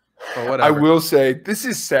insane. But whatever. I will say, this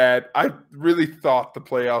is sad. I really thought the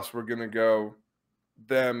playoffs were going to go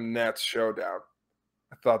them Nets showdown.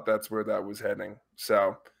 I thought that's where that was heading.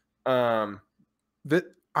 So, I'm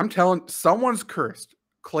telling, someone's cursed.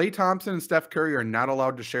 Klay Thompson and Steph Curry are not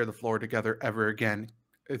allowed to share the floor together ever again.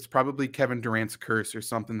 It's probably Kevin Durant's curse or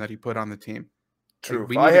something that he put on the team. True.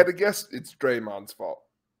 If I had to guess, it's Draymond's fault.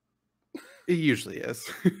 It usually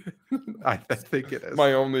is. I think it is.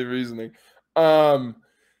 My only reasoning.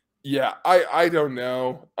 Yeah, I don't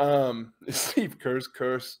know. Steve Kerr's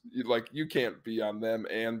curse. You can't be on them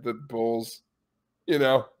and the Bulls. You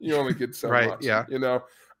know, you only get so right, much. Yeah. You know.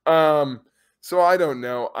 So I don't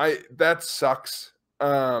know. That sucks.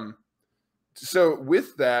 So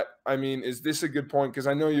with that, I mean, is this a good point? Because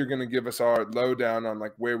I know you're going to give us our lowdown on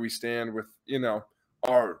like where we stand with, you know,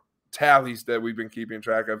 our tallies that we've been keeping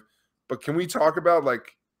track of. But can we talk about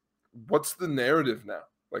like what's the narrative now?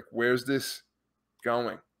 Like, where's this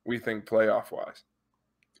going? We think playoff wise.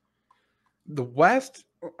 The West,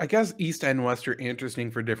 I guess East and West are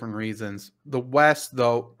interesting for different reasons. The West,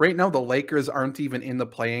 though, right now the Lakers aren't even in the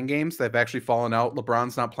play-in games. They've actually fallen out.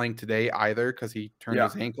 LeBron's not playing today either because he turned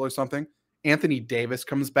his ankle or something. Anthony Davis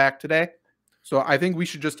comes back today. So I think we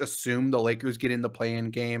should just assume the Lakers get in the play-in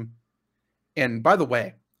game. And by the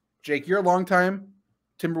way, Jake, you're a longtime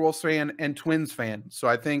Timberwolves fan and Twins fan. So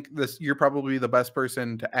I think you're probably the best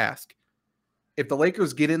person to ask. If the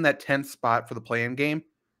Lakers get in that 10th spot for the play-in game,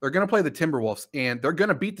 they're going to play the Timberwolves, and they're going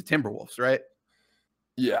to beat the Timberwolves, right?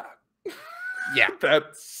 Yeah. Yeah.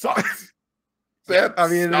 That sucks. It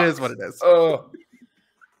is what it is.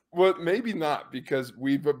 Well, maybe not, because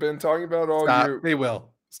we've been talking about all year. They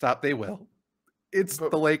will. They will. It's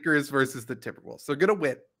the Lakers versus the Timberwolves. They're going to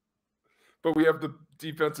win. But we have the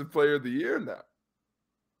defensive player of the year now.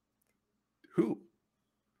 Who?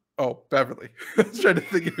 Oh, Beverly. I was trying to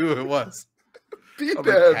think of who it was.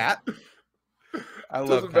 Pat. I love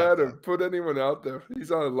Doesn't matter. Put anyone out there.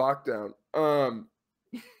 He's on a lockdown.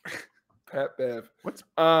 Pat Bev. What's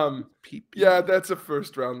PP? Yeah, that's a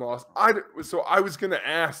first round loss. So I was gonna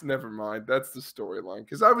ask. Never mind. That's the storyline.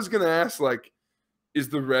 Because I was gonna ask, like, is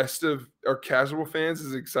the rest of our casual fans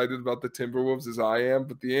as excited about the Timberwolves as I am?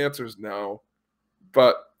 But the answer is no.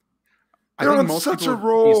 But they're on such a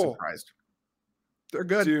roll. They're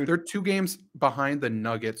good. Dude. They're 2 games behind the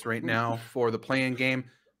Nuggets right now for the play-in game.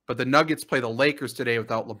 But the Nuggets play the Lakers today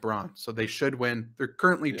without LeBron, so they should win. They're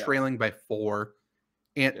currently trailing by 4.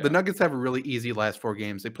 And the Nuggets have a really easy last 4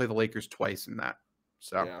 games. They play the Lakers twice in that.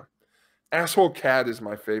 So, Asshole Cat is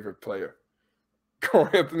my favorite player. Karl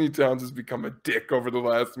Anthony Towns has become a dick over the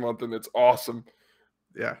last month, and it's awesome.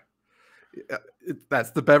 Yeah.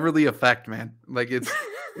 That's the Beverly effect, man. Like, it's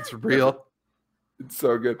real. It's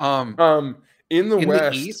so good. In the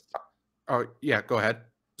West. The East, oh, yeah, go ahead.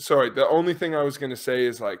 Sorry, the only thing I was going to say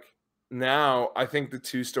is, like, now I think the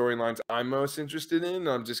 2 storylines I'm most interested in,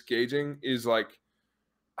 I'm just gauging, is, like,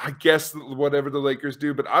 I guess whatever the Lakers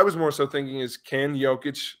do, but I was more so thinking is, can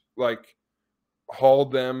Jokic, like, haul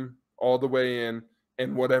them all the way in,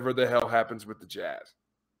 and whatever the hell happens with the Jazz?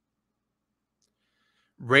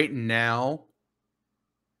 Right now,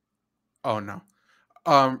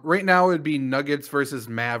 right now it would be Nuggets versus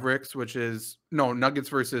Mavericks, Nuggets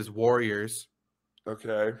versus Warriors.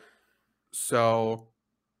 Okay. So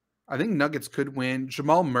I think Nuggets could win.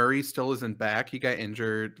 Jamal Murray still isn't back. He got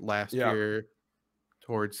injured last year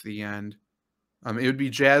towards the end. It would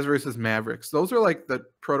be Jazz versus Mavericks. Those are like the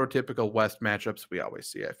prototypical West matchups we always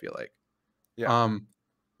see, I feel like. Yeah.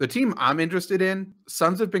 The team I'm interested in,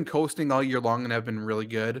 Suns have been coasting all year long and have been really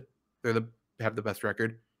good. Have the best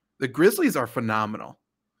record. The Grizzlies are phenomenal.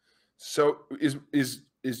 So is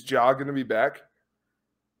Ja going to be back?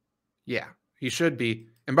 Yeah. He should be.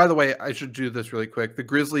 And by the way, I should do this really quick. The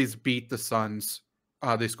Grizzlies beat the Suns.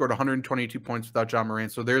 They scored 122 points without Ja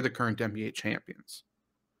Morant, so they're the current NBA champions.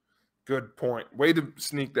 Good point. Way to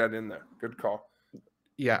sneak that in there. Good call.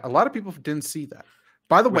 Yeah, a lot of people didn't see that.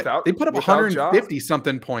 By the way, they put up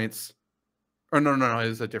 150-something points. Oh, no. It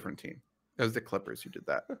was a different team. It was the Clippers who did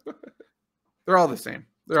that. They're all the same.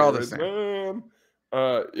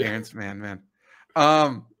 Terrence Mann, man.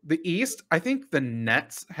 The East, I think the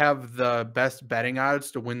Nets have the best betting odds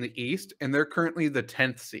to win the East, and they're currently the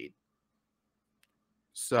 10th seed.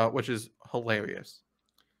 So, which is hilarious.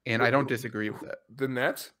 And I don't disagree with it. The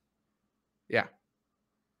Nets? Yeah.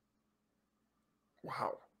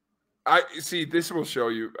 Wow. I see, this will show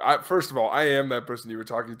you. First of all, I am that person you were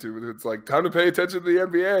talking to. It's like, time to pay attention to the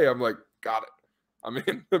NBA. I'm like, got it. I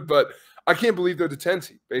mean, but I can't believe they're the 10th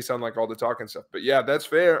seed based on like all the talk and stuff. But yeah, that's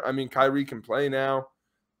fair. I mean, Kyrie can play now.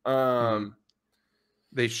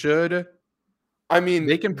 They should. I mean,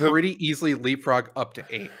 they can pretty easily leapfrog up to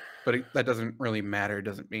 8, but that doesn't really matter. It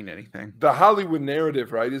doesn't mean anything. The Hollywood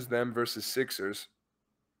narrative, right, is them versus Sixers.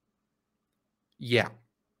 Yeah.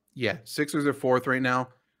 Sixers are 4th right now.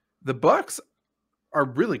 The Bucks are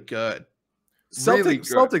really good.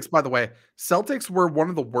 Celtics, by the way, Celtics were one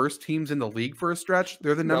of the worst teams in the league for a stretch.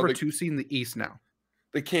 They're the number 2 seed in the East now.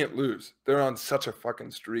 They can't lose. They're on such a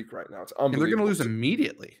fucking streak right now. It's unbelievable. And they're going to lose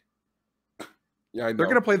immediately. Yeah, I know. They're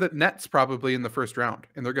going to play the Nets probably in the first round,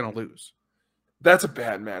 and they're going to lose. That's a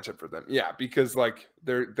bad matchup for them. Yeah, because like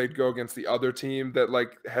they'd go against the other team that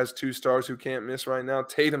like has 2 stars who can't miss right now.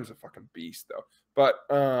 Tatum's a fucking beast though. But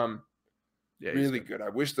really good. I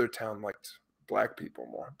wish their town liked black people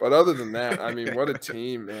more. But other than that, I mean, what a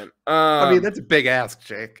team, man. I mean, that's a big ask,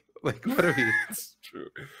 Jake. Like, what are we? It's true.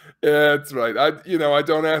 Yeah, that's right. I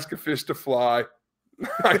don't ask a fish to fly.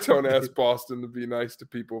 I don't ask Boston to be nice to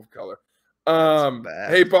people of color.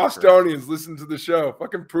 Hey, Bostonians, listen to the show.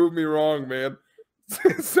 Fucking prove me wrong, man.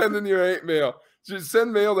 Send in your hate mail. Just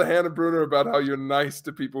send mail to Hannah Brunner about how you're nice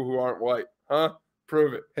to people who aren't white. Huh?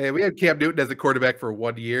 Prove it. Hey, we had Cam Newton as a quarterback for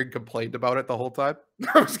 1 year and complained about it the whole time.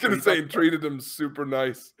 I was going to say, treated him super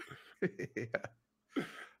nice.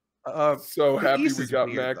 Yeah. So happy we got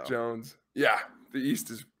weird, Mac though. Jones. Yeah, the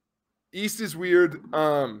East is weird.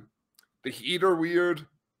 The Heat are weird.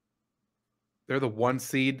 They're the 1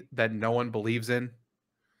 seed that no one believes in.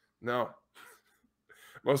 No.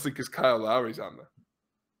 Mostly because Kyle Lowry's on there.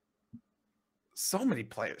 So many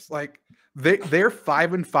players. Like they're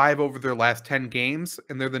 5-5 over their last 10 games,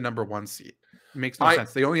 and they're the number 1 seed. It makes no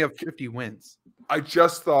sense. They only have 50 wins. I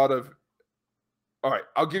just thought of, all right,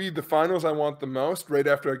 I'll give you the finals I want the most right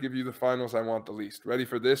after I give you the finals I want the least. Ready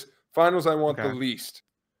for this? Finals I want the least.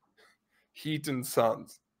 Heat and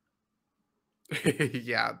Suns.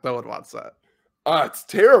 Yeah, no one wants that. It's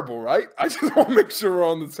terrible, right? I just want to make sure we're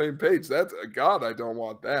on the same page. God, I don't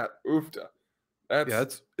want that. Oofta.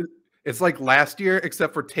 It's like last year,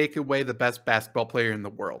 except for take away the best basketball player in the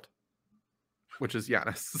world, which is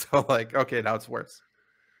Giannis. So, like, okay, now it's worse.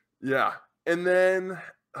 Yeah. And then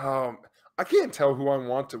I can't tell who I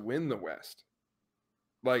want to win the West.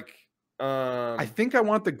 Like, I think I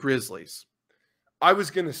want the Grizzlies. I was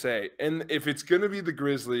going to say, and if it's going to be the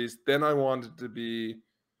Grizzlies, then I want it to be,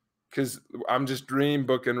 because I'm just dream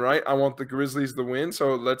booking, right? I want the Grizzlies to win.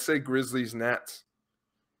 So let's say Grizzlies Nets.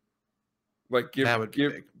 Like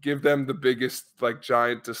give them the biggest like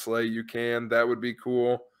giant to slay you can. That would be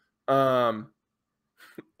cool. Or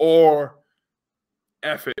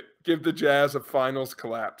F it. Give the Jazz a finals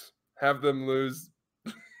collapse. Have them lose.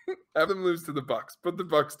 Have them lose to the Bucks. Put the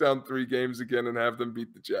Bucks down 3 games again and have them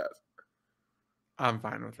beat the Jazz. I'm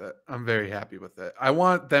fine with it. I'm very happy with it. I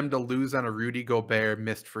want them to lose on a Rudy Gobert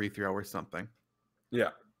missed free throw or something. Yeah.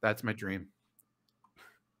 That's my dream.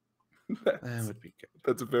 That would be good.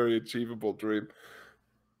 That's a very achievable dream.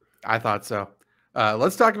 I thought so.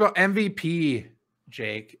 Let's talk about MVP,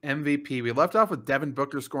 Jake. MVP. We left off with Devin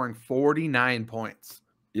Booker scoring 49 points.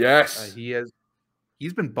 Yes.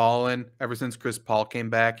 He's been balling ever since Chris Paul came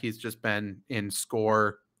back. He's just been in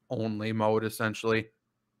score-only mode, essentially.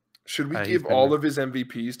 Should we give all of his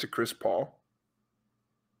MVPs to Chris Paul?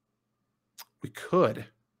 We could,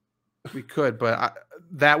 but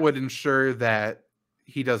that would ensure that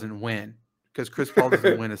he doesn't win because Chris Paul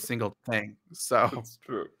doesn't win a single thing. So that's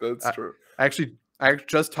true. That's true. Actually, I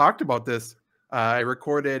just talked about this. I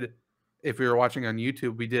recorded, if we were watching on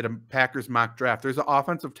YouTube, we did a Packers mock draft. There's an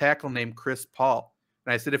offensive tackle named Chris Paul.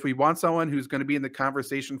 And I said, if we want someone who's going to be in the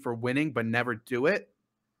conversation for winning but never do it,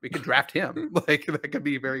 we could draft him. Like, that could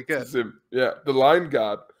be very good. Yeah, the line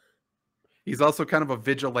god. He's also kind of a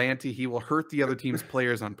vigilante. He will hurt the other team's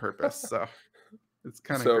players on purpose. So it's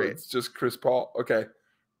kind of great. So it's just Chris Paul. Okay.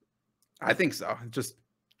 I think so. Just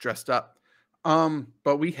dressed up.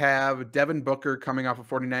 But we have Devin Booker coming off a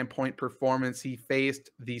 49-point performance. He faced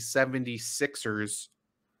the 76ers,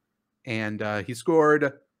 and he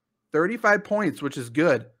scored 35 points, which is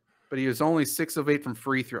good, but he was only 6 of 8 from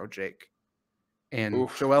free throw, Jake. And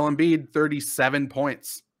Joel Embiid, 37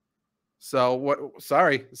 points. So what?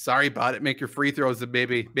 Sorry about it. Make your free throws, and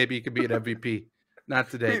maybe you could be an MVP.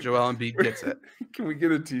 Not today. Joel Embiid gets it. Can we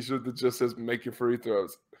get a T-shirt that just says "Make your free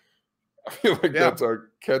throws"? I feel like that's our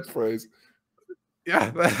catchphrase.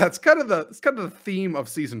 Yeah, that's kind of the theme of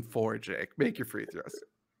season 4, Jake. Make your free throws.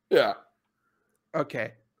 Yeah.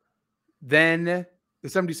 Okay. Then the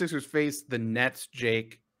 76ers face the Nets,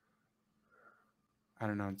 Jake. I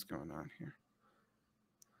don't know what's going on here.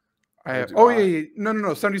 Yeah. No.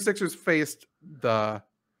 76ers faced the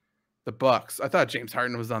Bucks. I thought James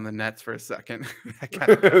Harden was on the Nets for a second. I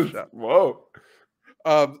kind of Whoa.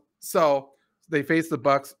 So they faced the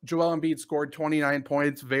Bucks. Joel Embiid scored 29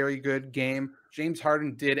 points. Very good game. James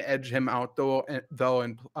Harden did edge him out though, and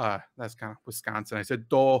that's kind of Wisconsin. I said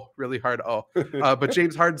though really hard. But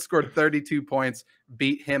James Harden scored 32 points,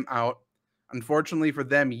 beat him out. Unfortunately for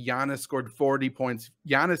them, Giannis scored 40 points.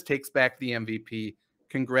 Giannis takes back the MVP.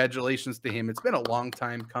 Congratulations to him. It's been a long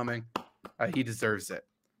time coming. He deserves it.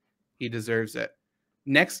 He deserves it.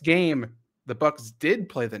 Next game, the Bucks did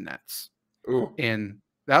play the Nets. Ooh. And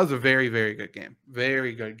that was a very, very good game.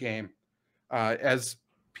 Very good game. As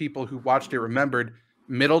people who watched it remembered,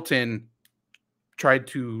 Middleton tried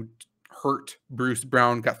to hurt Bruce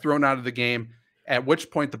Brown, got thrown out of the game, at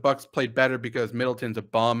which point the Bucks played better because Middleton's a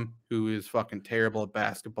bum who is fucking terrible at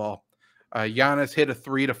basketball. Giannis hit a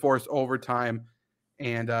 3 to force overtime,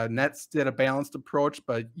 and Nets did a balanced approach,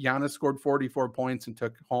 but Giannis scored 44 points and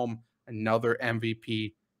took home another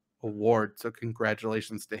MVP award. So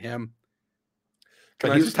congratulations to him.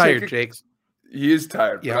 But he was tired, Jake. He is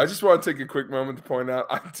tired, Yeah. but I just want to take a quick moment to point out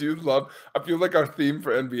I feel like our theme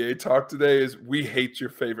for NBA talk today is we hate your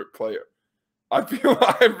favorite player. I feel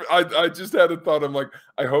I just had a thought. I'm like,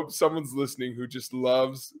 I hope someone's listening who just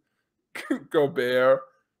loves Gobert,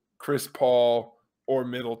 Chris Paul, or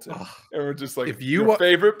Middleton. And we're just like, if your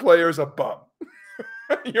favorite player is a bum.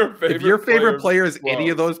 If your favorite player is any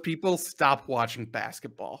of those people, stop watching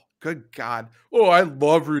basketball. Good God. Oh, I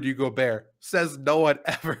love Rudy Gobert. Says no one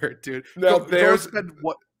ever, dude. Now, there's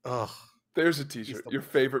a t-shirt. Your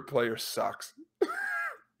favorite player sucks.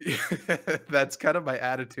 That's kind of my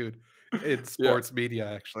attitude in sports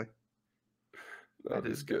media, actually. That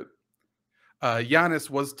is good. Giannis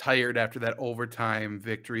was tired after that overtime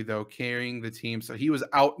victory, though, carrying the team. So he was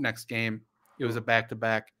out next game. It was a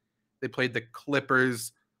back-to-back. They played the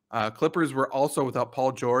Clippers. Clippers were also without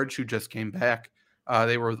Paul George, who just came back.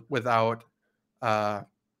 They were without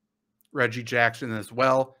Reggie Jackson as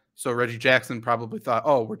well. So Reggie Jackson probably thought,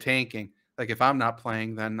 oh, we're tanking. Like, if I'm not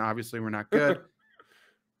playing, then obviously we're not good.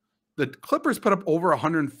 The Clippers put up over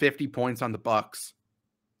 150 points on the Bucks.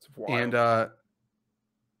 And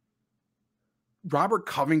Robert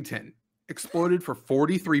Covington exploded for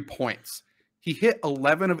 43 points. He hit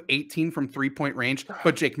 11 of 18 from three-point range.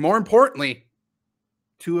 But, Jake, more importantly,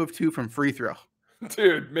 2 of 2 from free throw.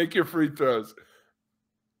 Dude, make your free throws.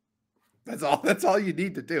 That's all you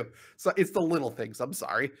need to do. So it's the little things. I'm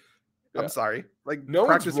sorry. Yeah. I'm sorry. Like, no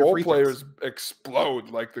one's role players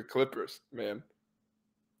explode like the Clippers, man.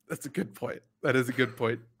 That's a good point. That is a good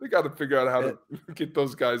point. They got to figure out how to get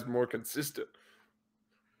those guys more consistent.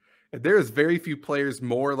 And there is very few players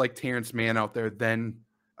more like Terrence Mann out there than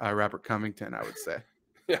Robert Covington, I would say.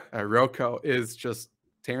 Yeah. Rocco is just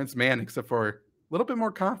Terrence Mann, except for a little bit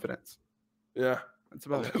more confidence. Yeah. That's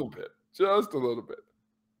about a little bit. Just a little bit.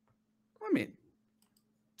 I mean,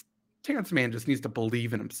 Terrence Mann just needs to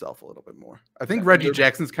believe in himself a little bit more. I think Reggie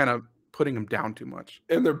Jackson's kind of putting him down too much.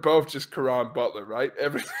 And they're both just Caron Butler, right?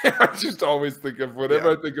 Everything I just always think of,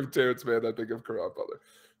 whenever I think of Terrence Mann, I think of Caron Butler.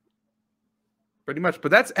 Pretty much.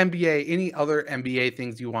 But that's NBA. Any other NBA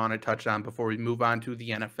things you want to touch on before we move on to the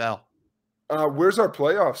NFL? Where's our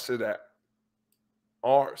playoffs sit at?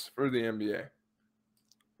 Ours for the NBA.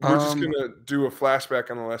 We're just going to do a flashback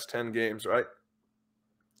on the last 10 games, right?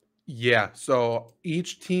 Yeah. So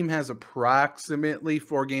each team has approximately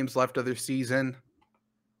 4 games left of their season.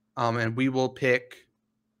 And we will pick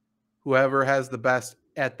whoever has the best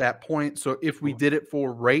at that point. So if we did it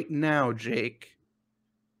for right now, Jake,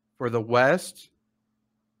 for the West,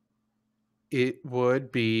 it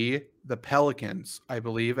would be the Pelicans, I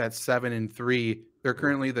believe, at 7-3. They're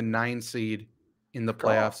currently the 9 seed in the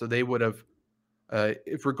playoffs. So they would have,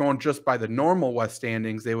 if we're going just by the normal West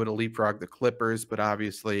standings, they would have leapfrogged the Clippers. But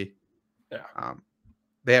obviously,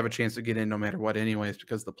 they have a chance to get in no matter what anyways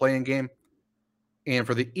because of the play-in game. And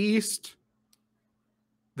for the East,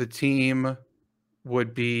 the team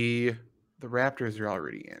would be the Raptors are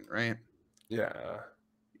already in, right? Yeah.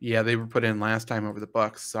 Yeah, they were put in last time over the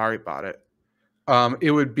Bucks. Sorry about it.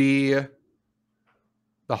 It would be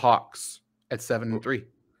the Hawks at 7-3.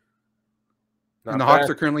 And the Hawks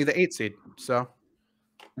are currently the 8 seed. So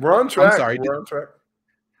we're on track. I'm sorry. We're on track.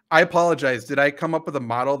 I apologize. Did I come up with a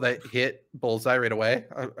model that hit bullseye right away?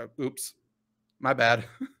 Oops. My bad.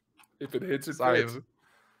 If it hits, it sorry. Fits.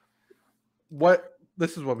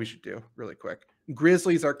 This is what we should do really quick.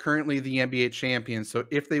 Grizzlies are currently the NBA champions. So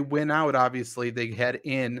if they win out, obviously they head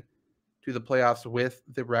in to the playoffs with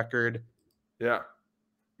the record. Yeah.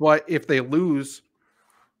 But if they lose,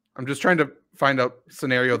 I'm just trying to find a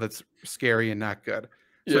scenario that's scary and not good.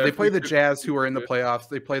 So they play the Jazz, who are in the playoffs.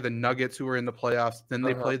 They play the Nuggets, who are in the playoffs. Then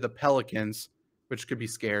they play the Pelicans, which could be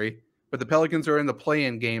scary. But the Pelicans are in the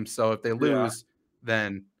play-in game. So if they lose,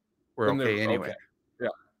 then we're okay anyway. Okay. Yeah.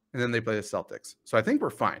 And then they play the Celtics. So I think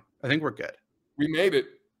we're fine. I think we're good. We made it.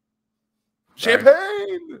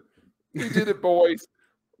 Champagne! We did it, boys.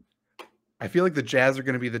 I feel like the Jazz are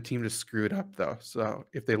going to be the team to screw it up, though. So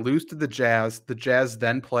if they lose to the Jazz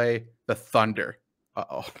then play the Thunder.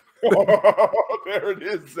 Uh-oh. Oh, there it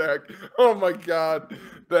is, Zach. Oh, my God.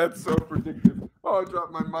 That's so predictive. Oh, I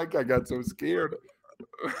dropped my mic. I got so scared.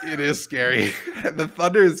 It is scary. The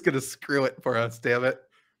Thunder is going to screw it for us, damn it.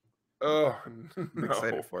 Oh, no. I'm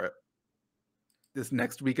excited for it. This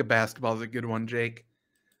next week of basketball is a good one, Jake.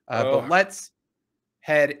 But let's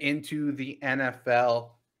head into the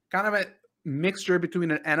NFL. Kind of a mixture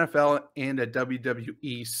between an NFL and a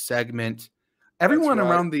WWE segment. Everyone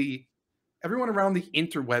around the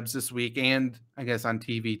interwebs this week, and I guess on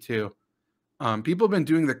TV too, people have been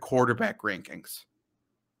doing the quarterback rankings.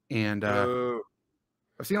 And I've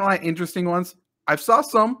seen a lot of interesting ones. I've saw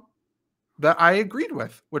some that I agreed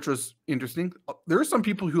with, which was interesting. There are some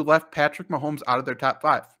people who left Patrick Mahomes out of their top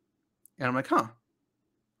 5. And I'm like, huh,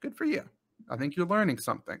 good for you. I think you're learning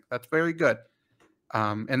something. That's very good.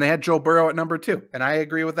 And they had Joe Burrow at number 2. And I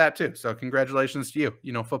agree with that too. So congratulations to you.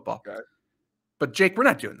 You know football. Okay. But Jake, we're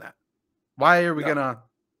not doing that. Why are we going to,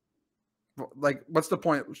 like, what's the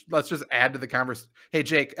point? Let's just add to the conversation. Hey,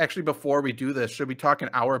 Jake, actually, before we do this, should we talk an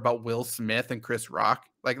hour about Will Smith and Chris Rock?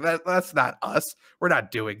 Like, that's not us. We're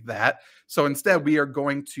not doing that. So instead, we are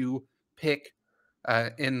going to pick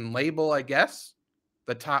in label, I guess,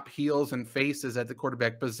 the top heels and faces at the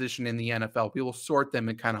quarterback position in the NFL. We will sort them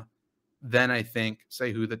and kind of then, I think,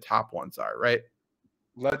 say who the top ones are, right?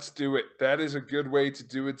 Let's do it. That is a good way to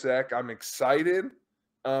do it, Zach. I'm excited.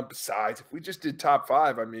 Besides, if we just did top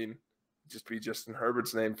 5, I mean, just be Justin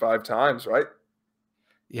Herbert's name 5 times, right?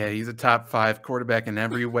 Yeah, he's a top 5 quarterback in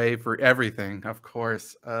every way for everything. Of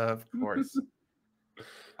course. A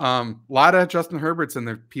lot of Justin Herbert's in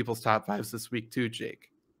their people's top 5s this week too,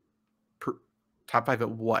 Jake. Top 5 at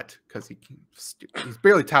what? Because he's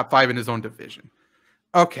barely top 5 in his own division.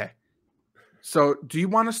 Okay. So do you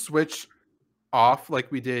want to switch off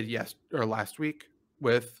like we did last week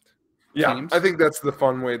with teams? I think that's the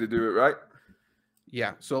fun way to do it, right?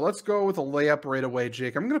 Yeah, so let's go with a layup right away,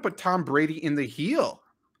 Jake. I'm going to put Tom Brady in the heel.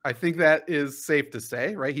 I think that is safe to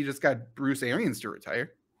say, right? He just got Bruce Arians to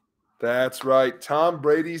retire. That's right. Tom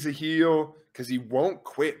Brady's a heel because he won't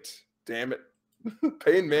quit. Damn it.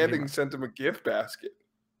 Peyton Manning sent him a gift basket.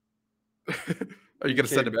 Are you going to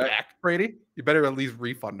send him back, Brady? You better at least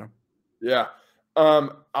refund him. Yeah.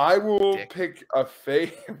 I will pick a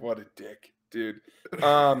face. What a dick, dude.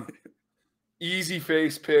 Easy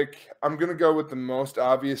face pick. I'm going to go with the most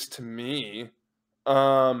obvious to me.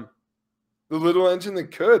 The little engine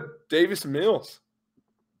that could. Davis Mills.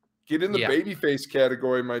 Get in the babyface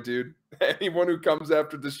category, my dude. Anyone who comes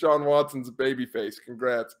after Deshaun Watson's a babyface.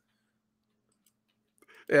 Congrats.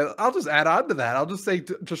 Yeah, I'll just add on to that. I'll just say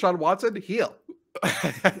Deshaun Watson, heel. I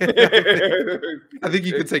think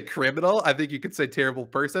you could say criminal. I think you could say terrible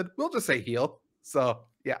person. We'll just say heel. So,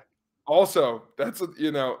 yeah. Also,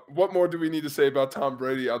 what more do we need to say about Tom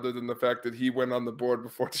Brady other than the fact that he went on the board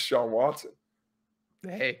before Deshaun Watson?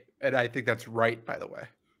 Hey, and I think that's right, by the way.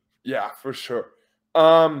 Yeah, for sure.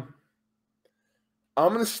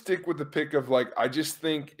 I'm going to stick with the pick of, I just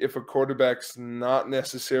think if a quarterback's not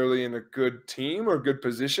necessarily in a good team or good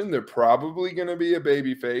position, they're probably going to be a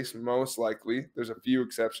babyface, most likely. There's a few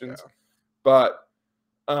exceptions. Yeah. But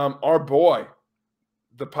our boy,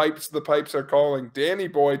 the pipes are calling. Danny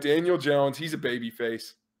boy, Daniel Jones, he's a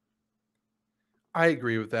babyface. I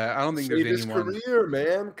agree with that. I don't think there's anyone. His career,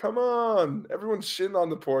 man. Come on. Everyone's shitting on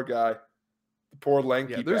the poor guy. The poor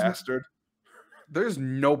lanky bastard. There's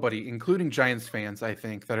nobody, including Giants fans, I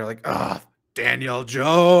think, that are like, Daniel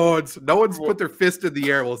Jones. No one's put their fist in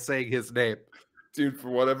the air while saying his name. Dude, for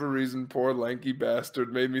whatever reason, poor lanky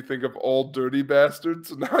bastard made me think of Old Dirty Bastard.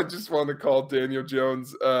 So now I just want to call Daniel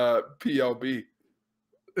Jones PLB.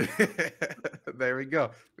 There we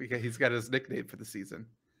go. He's got his nickname for the season.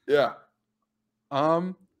 Yeah.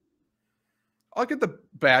 I'll get the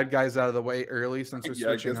bad guys out of the way early since we're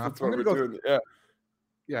switching off. I'm going to go.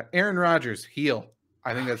 Yeah, Aaron Rodgers, heel.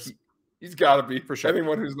 I think that's he's got to be for sure.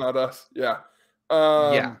 Anyone who's not us, yeah.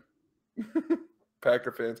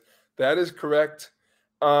 Packer fans, that is correct.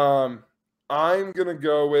 I'm gonna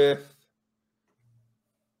go with.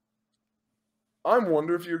 I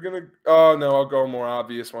wonder if you're gonna. Oh no, I'll go a more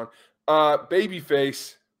obvious one.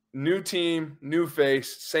 Babyface, new team, new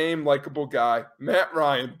face, same likable guy. Matt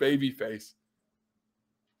Ryan, babyface.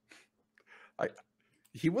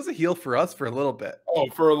 He was a heel for us for a little bit. Oh,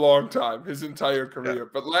 for a long time, his entire career. Yeah.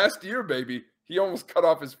 But last year, baby, he almost cut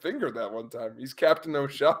off his finger that one time. He's Captain No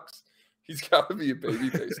Shucks. He's got to be a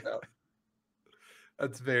babyface now.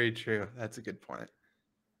 That's very true. That's a good point.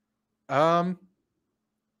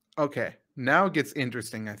 Okay, now it gets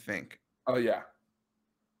interesting, I think. Oh, yeah.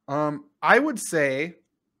 I would say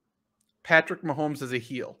Patrick Mahomes is a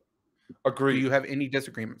heel. Agree. Do you have any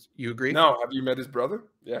disagreements? You agree? No. Have you met his brother?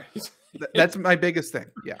 Yeah. That's my biggest thing.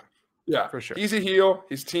 Yeah. Yeah, for sure. He's a heel.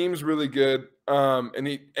 His team's really good.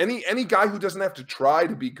 And any guy who doesn't have to try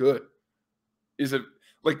to be good is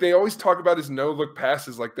they always talk about his no-look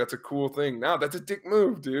passes like that's a cool thing. No, that's a dick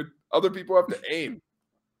move, dude. Other people have to aim.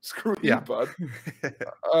 Screw you, bud.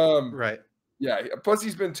 Right. Yeah. Plus,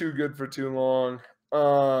 he's been too good for too long.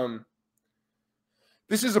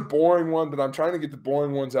 This is a boring one, but I'm trying to get the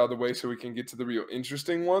boring ones out of the way so we can get to the real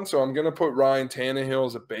interesting one. So I'm going to put Ryan Tannehill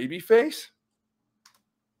as a babyface.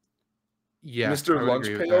 Yeah. Mr. Lunch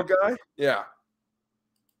Pail guy. Yeah.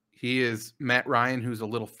 He is Matt Ryan, who's a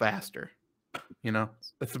little faster.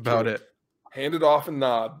 That's about it. Hand it off and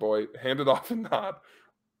nod, boy. Hand it off and nod.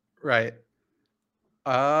 Right.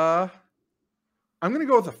 I'm gonna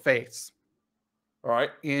go with a face. All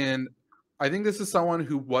right. And I think this is someone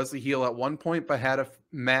who was a heel at one point, but had a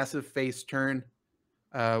massive face turn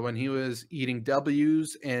when he was eating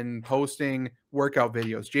W's and posting workout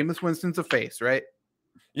videos. Jameis Winston's a face, right?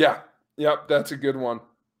 Yeah. Yep. That's a good one.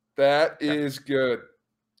 That is good.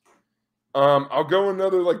 I'll go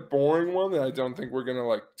another like boring one that I don't think we're gonna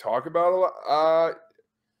like talk about a lot. I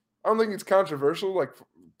don't think it's controversial. Like,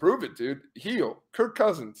 prove it, dude. Heel. Kirk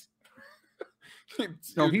Cousins.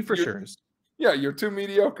 No, he for sure is. Yeah, you're too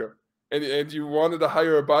mediocre, and you wanted to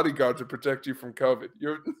hire a bodyguard to protect you from COVID.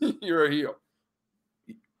 You're a heel.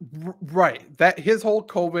 Right. That his whole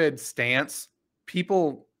COVID stance,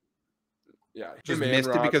 people just missed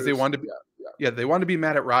it because they wanted to be they wanted to be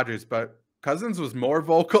mad at Rodgers, but Cousins was more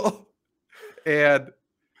vocal and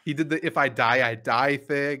he did the if I die, I die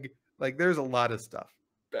thing. Like there's a lot of stuff.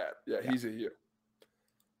 Bad. Yeah, he's a heel.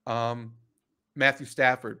 Matthew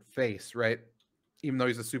Stafford, face, right? Even though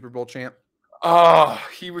he's a Super Bowl champ.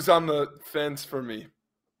 He was on the fence for me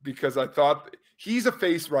because I thought he's a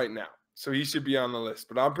face right now. So he should be on the list,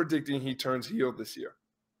 but I'm predicting he turns heel this year.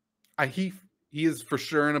 He is for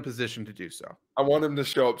sure in a position to do so. I want him to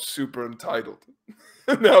show up super entitled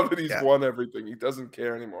now that he's won everything. He doesn't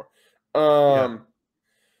care anymore. I'm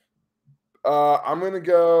going to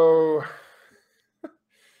go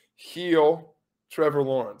heel Trevor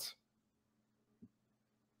Lawrence.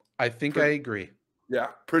 I think I agree. Yeah,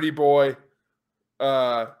 pretty boy.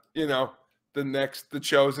 The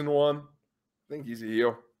chosen one. I think he's a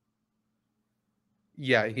heel.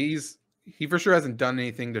 Yeah, he for sure hasn't done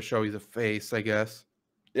anything to show he's a face, I guess.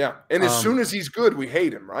 Yeah, and as soon as he's good, we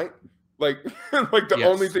hate him, right? Like the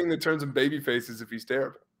only thing that turns him babyface is if he's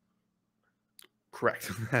terrible. Correct.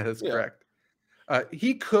 That is correct.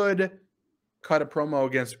 He could cut a promo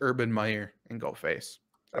against Urban Meyer and go face.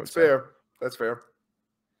 That's fair. That's fair.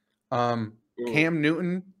 Cam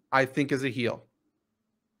Newton, I think, is a heel.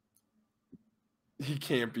 He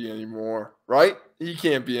can't be anymore, right? He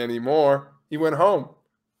can't be anymore. He went home.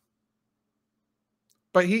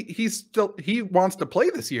 But he wants to play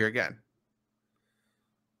this year again.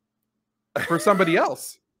 For somebody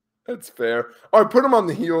else. That's fair. All right, put him on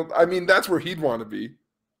the heel. I mean, that's where he'd want to be,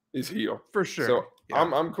 is heel. For sure. So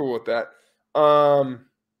I'm cool with that.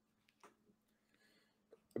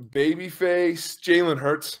 Babyface, Jalen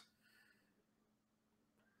Hurts.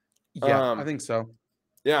 Yeah, I think so.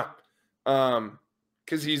 Yeah.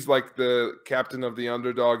 Because he's like the captain of the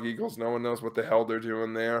underdog Eagles. No one knows what the hell they're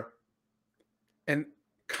doing there. And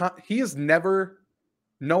he has never,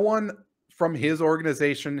 no one from his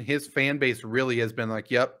organization, his fan base really has been like,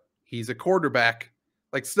 yep, he's a quarterback.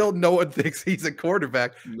 Like still no one thinks he's a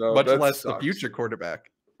quarterback, much less the future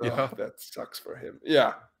quarterback. That sucks for him.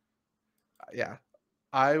 Yeah. Yeah.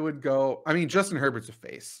 I would go, I mean, Justin Herbert's a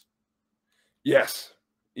face. Yes.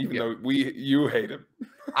 Even though you hate him.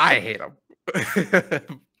 I hate him.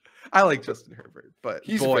 I like Justin Herbert, but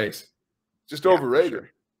he's a face. Just overrated. Sure.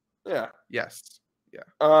 Yeah. Yes. Yeah.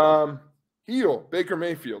 Heel, Baker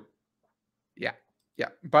Mayfield. Yeah. Yeah.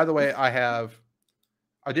 By the way, I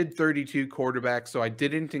did 32 quarterbacks, so I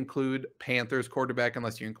didn't include Panthers quarterback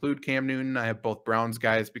unless you include Cam Newton. I have both Browns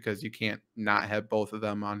guys because you can't not have both of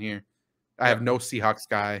them on here. I have no Seahawks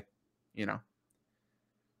guy, Good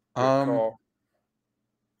call.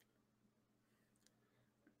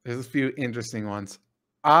 There's a few interesting ones.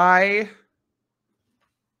 Trying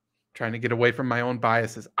to get away from my own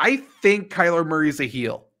biases. I think Kyler Murray's a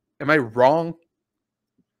heel. Am I wrong?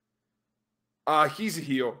 He's a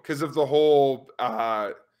heel because of the whole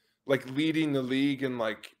like leading the league and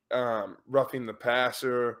like roughing the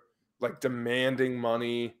passer, like demanding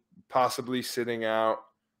money, possibly sitting out.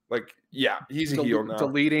 Like, yeah, he's a heel now.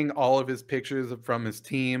 Deleting all of his pictures from his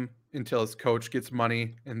team until his coach gets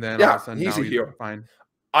money, and then all of a sudden he's a heel. Fine.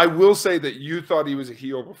 I will say that you thought he was a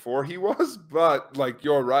heel before he was, but like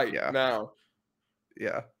you're right now.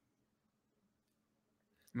 Yeah.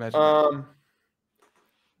 Imagine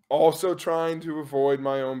also trying to avoid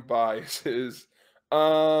my own biases.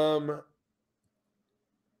 Oh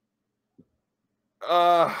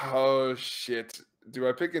shit. Do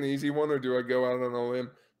I pick an easy one or do I go out on a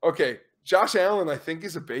limb? Okay, Josh Allen, I think,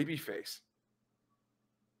 is a babyface.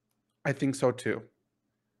 I think so too.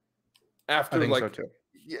 So too.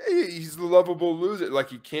 Yeah, he's the lovable loser. Like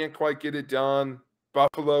he can't quite get it done.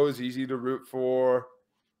 Buffalo is easy to root for.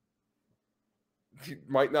 He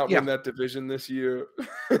might not win that division this year.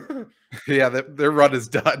 Yeah, their run is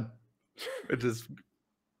done. It is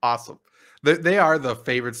awesome. They are the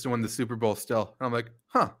favorites to win the Super Bowl still. And I'm like,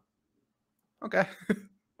 huh. Okay.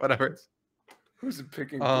 Whatever. Who's it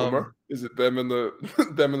picking? Um, Boomer? Is it them and the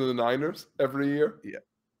them and the Niners every year? yeah,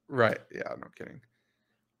 right. Yeah, no kidding.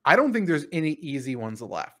 I don't think there's any easy ones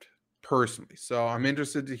left, personally. So I'm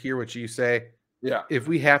interested to hear what you say. Yeah. If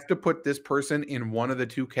we have to put this person in one of the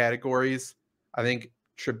two categories, I think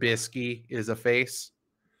Trubisky is a face.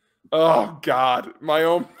 Oh God,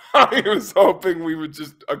 I was hoping we would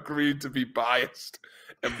just agree to be biased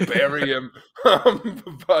and bury him.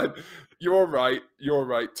 But you're right. You're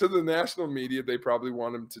right. To the national media, they probably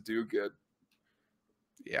want him to do good.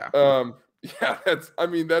 Yeah. Yeah, that's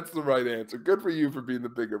the right answer. Good for you for being the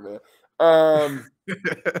bigger man.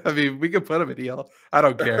 I mean, we could put him in heel. I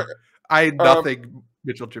don't care. Nothing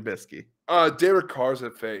Mitchell Trubisky. Derek Carr's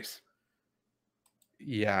at face.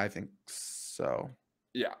 Yeah, I think so.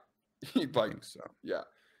 Yeah. I think so. Yeah.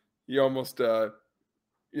 He almost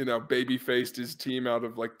baby faced his team out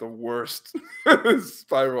of like the worst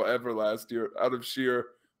spiral ever last year out of sheer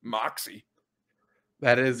moxie.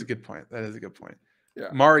 That is a good point. Yeah.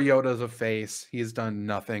 Mariota's a face. He's done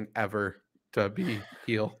nothing ever to be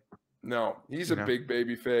heel. No, he's a big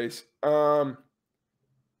baby face. Let's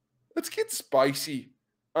get spicy.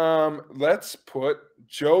 Let's put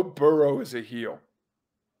Joe Burrow as a heel.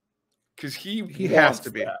 Because he has to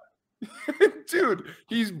be. Dude,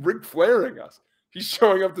 he's Ric Flairing us. He's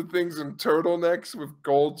showing up to things in turtlenecks with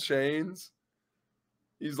gold chains.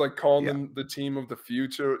 He's like calling them the team of the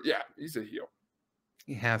future. Yeah, he's a heel.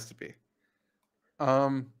 He has to be.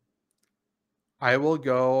 I will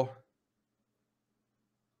go.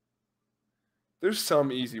 There's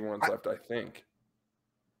some easy ones left, I think.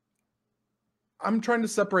 I'm trying to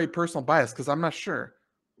separate personal bias because I'm not sure.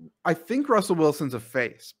 I think Russell Wilson's a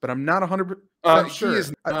face, but I'm not 100% sure. He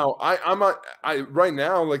is now. Right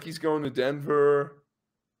now, like he's going to Denver.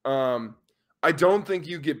 I don't think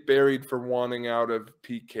you get buried for wanting out of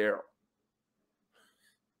Pete Carroll.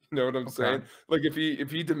 You know what I'm saying? Like if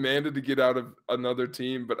he demanded to get out of another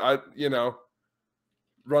team, but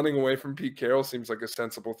running away from Pete Carroll seems like a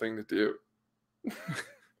sensible thing to do.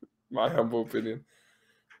 My humble opinion.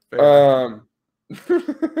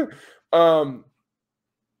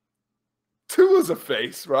 Tua's a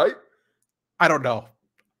face, right? I don't know.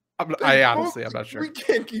 I'm not sure. We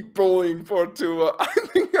can't keep bullying for Tua. I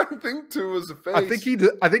think Tua's a face.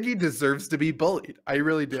 I think he deserves to be bullied. I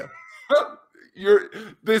really do.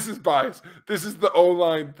 This is bias. This is the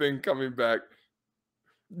O-line thing coming back.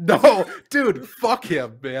 No, dude, fuck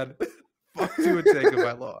him, man. Fuck Tua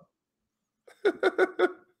Tagovailoa.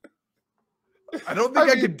 I don't think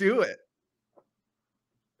I could do it.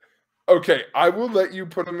 Okay, I will let you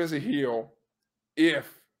put him as a heel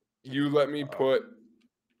if you let me put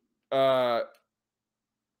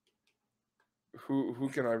who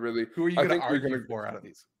can I really who are you gonna argue for out of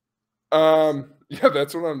these? Yeah,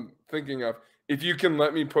 that's what I'm thinking of. If you can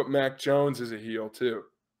let me put Mac Jones as a heel too.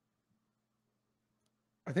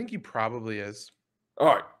 I think he probably is. All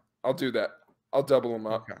right, I'll do that. I'll double him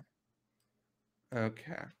up.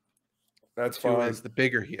 Okay. That's fine. Tua is the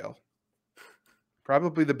bigger heel.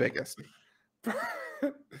 Probably the biggest.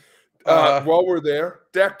 While we're there,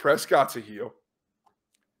 Dak Prescott's a heel.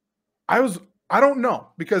 I don't know,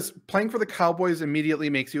 because playing for the Cowboys immediately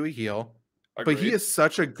makes you a heel. Agreed. But he is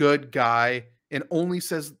such a good guy and only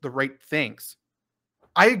says the right things.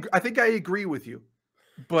 I think I agree with you.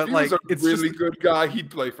 But if he was a really good guy,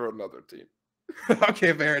 he'd play for another team.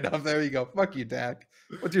 Okay, fair enough. There you go. Fuck you, Dak.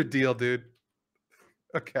 What's your deal, dude?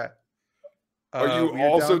 Okay. Are you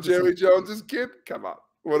also Jerry Jones's kid? Come on.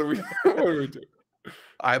 What do we do?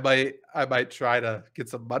 I might try to get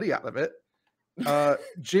some money out of it.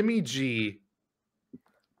 Jimmy G.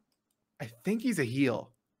 I think he's a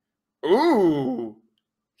heel. Ooh.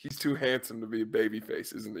 He's too handsome to be a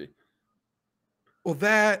babyface, isn't he? Well,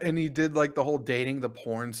 that, and he did like the whole dating the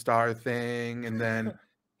porn star thing, and then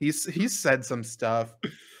he's said some stuff.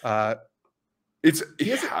 The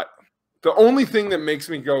only thing that makes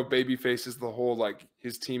me go babyface is the whole like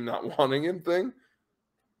his team not wanting him thing.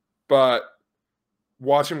 But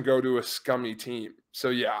watch him go to a scummy team. So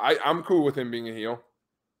yeah, I'm cool with him being a heel.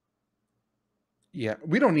 Yeah,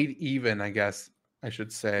 we don't need even, I guess I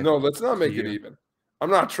should say. No, let's not make it even.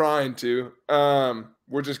 I'm not trying to.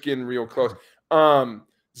 We're just getting real close.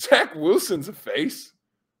 Zach Wilson's a face.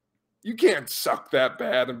 You can't suck that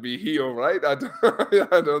bad and be heel, right? I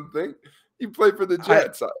don't think. You play for the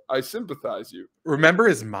Jets. I sympathize you. Remember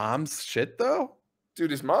his mom's shit, though? Dude,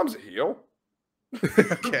 his mom's a heel.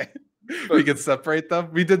 Okay. We can separate them.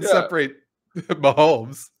 We did separate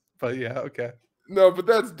Mahomes, but yeah, okay. No, but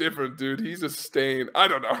that's different, dude. He's a stain. I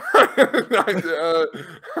don't know.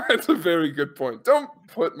 That's a very good point. Don't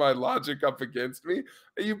put my logic up against me.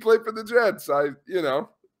 You play for the Jets.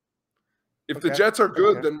 If the Jets are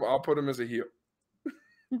good, then I'll put him as a heel.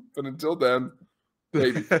 But until then,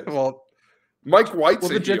 maybe. Well, Mike White's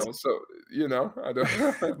a Jets, heel, so I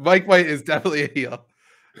don't. Mike White is definitely a heel.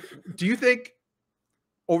 Do you think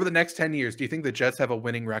over the next 10 years, do you think the Jets have a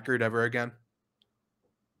winning record ever again?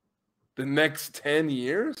 The next 10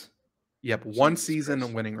 years? Yep, one season, a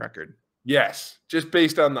winning record. Yes, just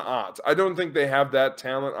based on the odds. I don't think they have that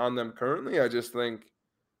talent on them currently. I just think,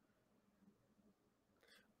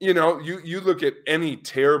 you look at any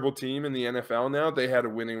terrible team in the NFL now, they had a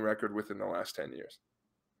winning record within the last 10 years.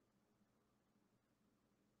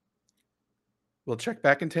 We'll check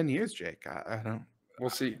back in 10 years, Jake. I don't. We'll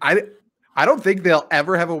see. I don't think they'll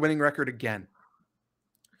ever have a winning record again.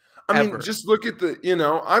 I mean, just look at the,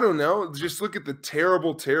 I don't know. Just look at the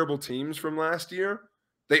terrible, terrible teams from last year.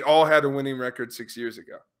 They all had a winning record 6 years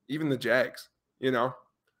ago. Even the Jags, Did the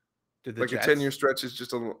like Jets? a 10-year stretch is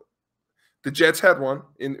just a little. The Jets had one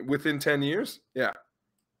within 10 years. Yeah.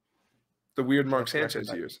 The weird Mark Sanchez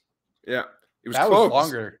years. Yeah. It was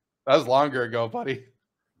close. That was longer ago, buddy.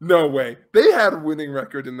 No way. They had a winning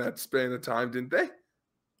record in that span of time, didn't they?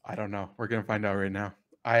 I don't know. We're going to find out right now.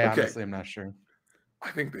 I honestly am not sure. I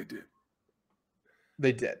think they did.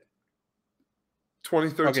 They did.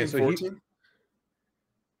 2013, 14?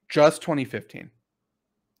 Just 2015.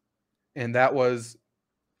 And that was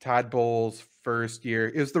Todd Bowles' first year.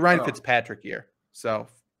 It was the Ryan Fitzpatrick year. So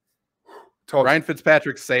Ryan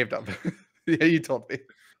Fitzpatrick saved him. Yeah, you told me.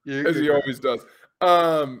 As he always does.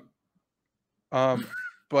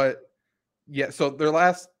 But yeah, so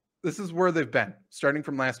this is where they've been, starting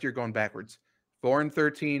from last year, going backwards.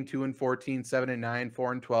 4-13, 2-14, 7-9,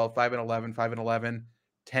 4-12, 5-11, 5-11,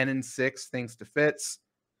 10-6, thanks to Fitz.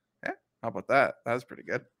 Yeah, how about that? That was pretty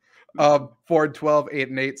good. 4-12, 8-8,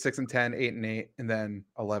 6-10, 8-8, and then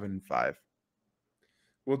 11-5.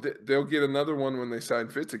 Well, they'll get another one when they sign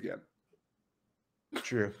Fitz again.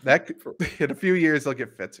 True. In a few years, they'll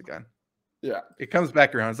get Fitz again. Yeah, it comes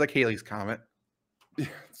back around. It's like Haley's Comet. Yeah,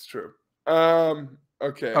 it's true.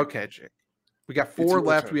 Okay. Okay, Jake. We got 4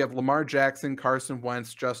 left. Turn. We have Lamar Jackson, Carson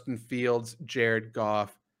Wentz, Justin Fields, Jared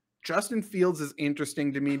Goff. Justin Fields is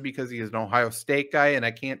interesting to me because he is an Ohio State guy, and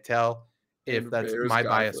I can't tell if that's my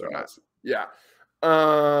bias or not. Yeah.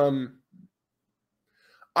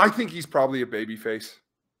 I think he's probably a babyface.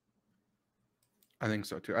 I think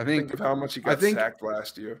so too. Think of how much he got sacked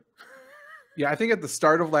last year. Yeah, I think at the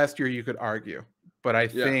start of last year you could argue, but I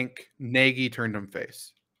think Nagy turned him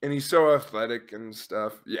face. And he's so athletic and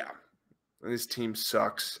stuff. Yeah. And his team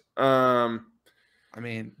sucks. I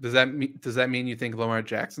mean, does that mean you think Lamar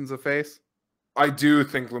Jackson's a face? I do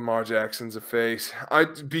think Lamar Jackson's a face.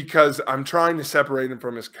 Because I'm trying to separate him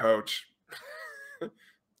from his coach.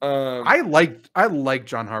 I like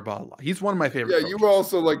John Harbaugh a lot. He's one of my favorite. Yeah, coaches. You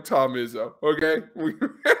also like Tom Izzo. Okay,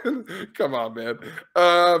 come on, man.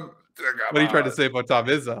 What are you trying to say about Tom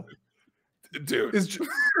Izzo, dude? Is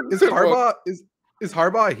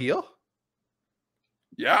Harbaugh a heel?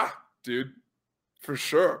 Yeah, dude, for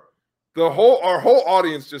sure. Our whole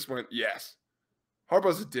audience just went yes.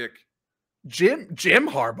 Harbaugh's a dick. Jim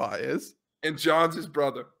Harbaugh is, and John's his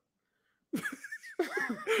brother.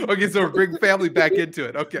 Okay, so we're bringing family back into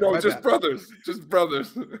it. Okay, no, just brothers.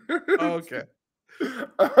 Okay.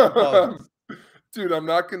 Dude, I'm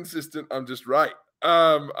not consistent. I'm just right.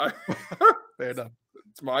 Fair enough.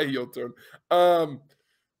 It's my heel turn.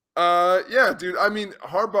 Yeah, dude. I mean,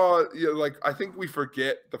 Harbaugh. I think we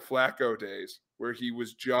forget the Flacco days where he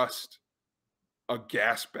was just a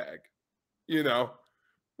gas bag.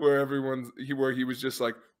 Where he was just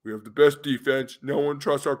like, we have the best defense. No one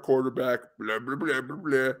trusts our quarterback. Blah, blah, blah, blah,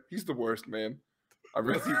 blah. He's the worst, man.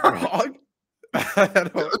 Was he wrong?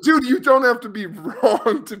 Dude, you don't have to be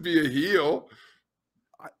wrong to be a heel.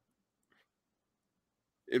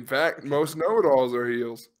 In fact, most know-it-alls are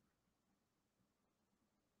heels.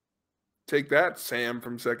 Take that, Sam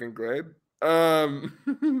from second grade. Okay.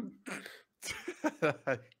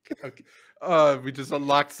 We just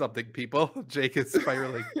unlocked something, people. Jake is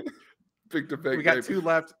spiraling. We got 2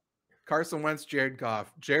 left. Carson Wentz, Jared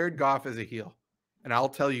Goff. Jared Goff is a heel, and I'll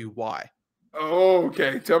tell you why. Oh,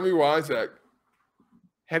 okay. Tell me why, Zach.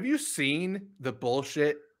 Have you seen the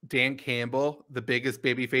bullshit Dan Campbell, the biggest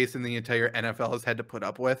babyface in the entire NFL, has had to put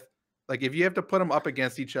up with? Like, if you have to put them up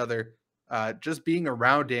against each other, just being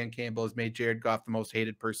around Dan Campbell has made Jared Goff the most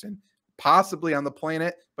hated person possibly on the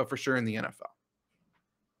planet, but for sure in the NFL.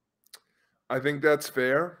 I think that's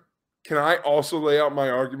fair. Can I also lay out my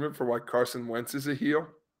argument for why Carson Wentz is a heel?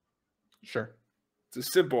 Sure. It's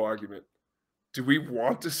a simple argument. Do we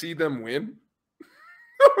want to see them win?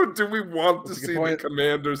 Or do we want to see the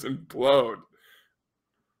Commanders implode?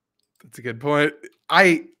 That's a good point.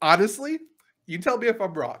 I honestly, You tell me if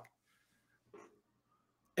I'm wrong.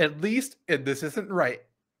 At least, and this isn't right,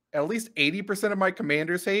 at least 80% of my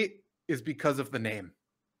Commanders hate is because of the name.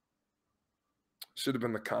 Should have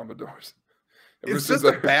been the Commodores. It's just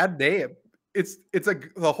a bad name. It's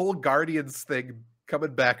the whole Guardians thing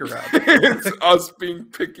coming back around. It's us being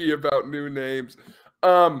picky about new names.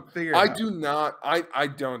 I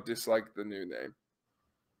don't dislike the new name.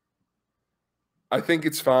 I think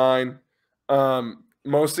it's fine.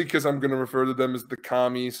 Mostly because I'm going to refer to them as the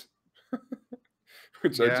commies,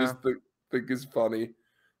 which I just think is funny.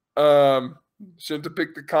 Shouldn't have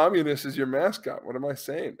picked the communists as your mascot. What am I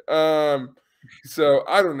saying? So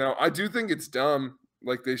I don't know. I do think it's dumb.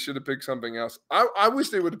 Like they should have picked something else. I wish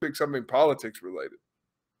they would have picked something politics related.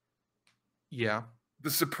 Yeah. The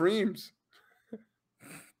Supremes.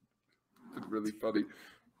 Really funny.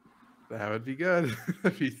 That would be good.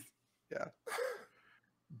 Yeah.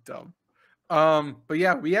 Dumb. But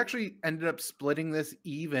yeah, we actually ended up splitting this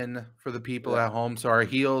even for the people at home. So our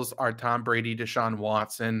heels are Tom Brady, Deshaun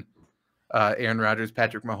Watson, Aaron Rodgers,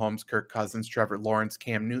 Patrick Mahomes, Kirk Cousins, Trevor Lawrence,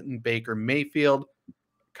 Cam Newton, Baker Mayfield,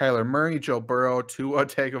 Kyler Murray, Joe Burrow, Tua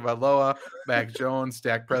Tagovailoa, Mac Jones,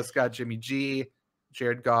 Dak Prescott, Jimmy G,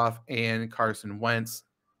 Jared Goff, and Carson Wentz.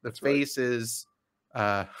 The faces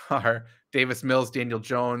are Davis Mills, Daniel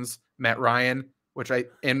Jones, Matt Ryan,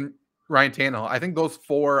 and Ryan Tannehill. I think those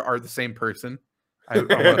four are the same person. I want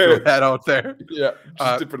to throw that out there. Yeah,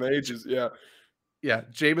 just different ages. Yeah. Yeah.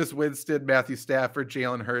 Jameis Winston, Matthew Stafford,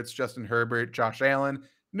 Jalen Hurts, Justin Herbert, Josh Allen,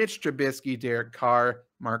 Mitch Trubisky, Derek Carr,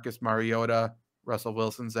 Marcus Mariota, Russell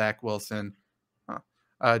Wilson, Zach Wilson,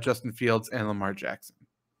 Justin Fields, and Lamar Jackson.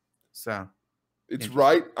 So it's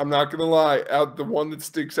right. I'm not going to lie. The one that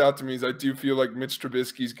sticks out to me is I do feel like Mitch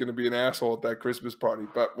Trubisky is going to be an asshole at that Christmas party.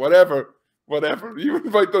 But whatever. You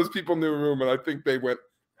invite those people in the room, and I think they went,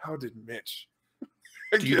 how did Mitch?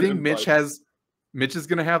 Do you think Mitch is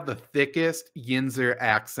going to have the thickest Yinzer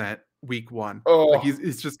accent week one? Oh, like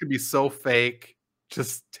it's just going to be so fake,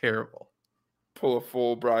 just terrible. Pull a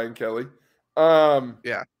full Brian Kelly.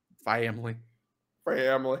 Yeah, family.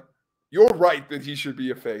 You're right that he should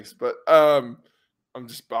be a face, but I'm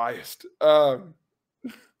just biased.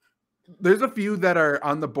 There's a few that are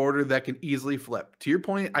on the border that can easily flip. To your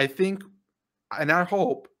point, I think, and I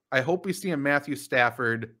hope we see a Matthew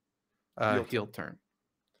Stafford heel turn.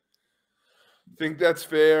 I think that's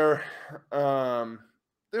fair.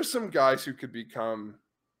 There's some guys who could become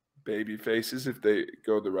baby faces if they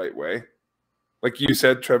go the right way. Like you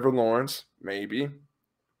said, Trevor Lawrence, maybe.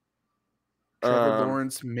 Trevor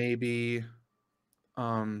Lawrence, maybe.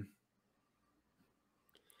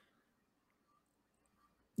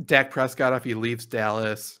 Dak Prescott if he leaves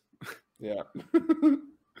Dallas. Yeah.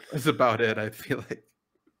 That's about it, I feel like.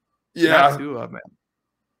 Yeah. Not Tua, man.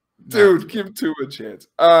 Dude, give Tua a chance.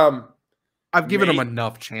 I've given him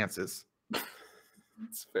enough chances.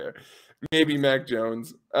 It's fair. Maybe Mac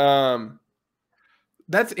Jones.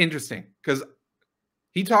 That's interesting because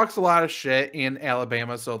he talks a lot of shit in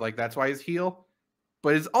Alabama, so like that's why he's heel.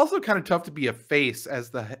 But it's also kind of tough to be a face as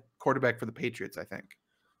the quarterback for the Patriots, I think.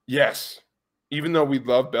 Yes. Even though we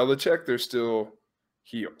love Belichick, they're still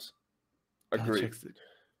heels. Agreed. Belichick's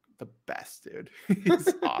the best, dude.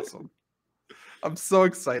 He's awesome. I'm so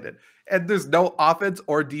excited. And there's no offense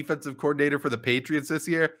or defensive coordinator for the Patriots this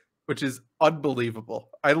year, which is unbelievable.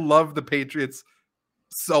 I love the Patriots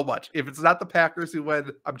so much. If it's not the Packers who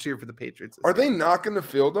win, I'm cheering for the Patriots. Are they not going to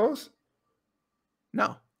fill those?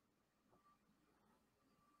 No.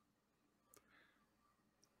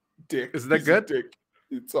 Dick. Isn't that good? Dick.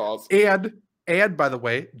 It's awesome. And by the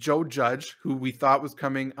way, Joe Judge, who we thought was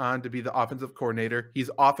coming on to be the offensive coordinator, he's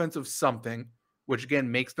offensive something, which again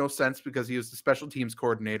makes no sense because he was the special teams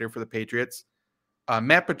coordinator for the Patriots.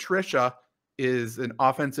 Matt Patricia is an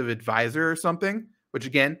offensive advisor or something, which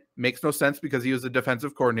again makes no sense because he was a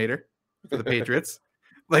defensive coordinator for the Patriots.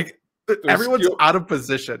 Like everyone's out of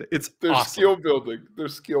position. They're awesome. They're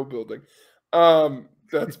skill building.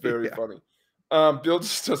 That's very funny. Bill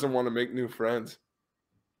just doesn't want to make new friends.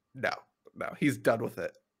 No, he's done with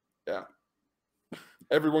it. Yeah.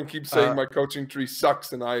 Everyone keeps saying my coaching tree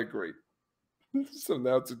sucks, and I agree. So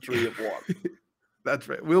now it's a tree of one. That's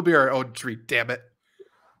right. We'll be our own tree, damn it.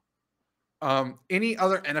 Any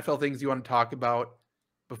other NFL things you want to talk about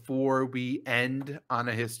before we end on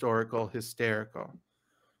a hysterical?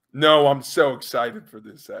 No, I'm so excited for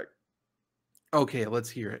this, Zach. Okay, let's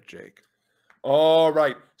hear it, Jake. All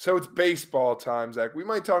right. So it's baseball time, Zach. We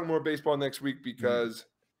might talk more baseball next week because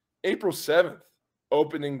April 7th,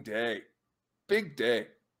 opening day. Big day.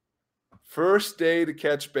 First day to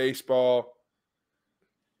catch baseball.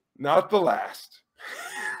 Not the last.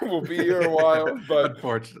 will be here a while. But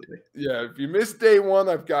unfortunately, yeah, if you missed day one,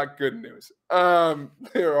 I've got good news.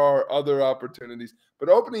 There are other opportunities. But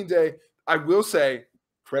opening day, I will say,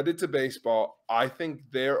 credit to baseball. I think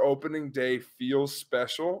their opening day feels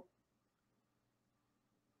special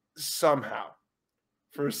somehow.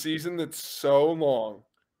 For a season that's so long,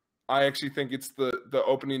 I actually think it's the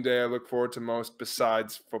opening day I look forward to most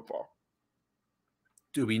besides football.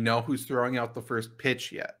 do we know who's throwing out the first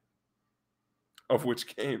pitch yet? Of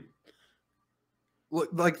which game?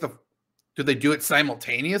 Like do they do it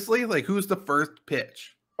simultaneously? Like, who's the first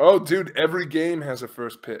pitch? Oh, dude, every game has a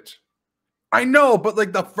first pitch. I know, but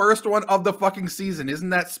like the first one of the fucking season, isn't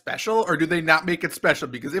that special? Or do they not make it special?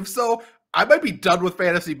 Because if so, I might be done with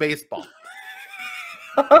fantasy baseball.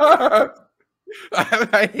 I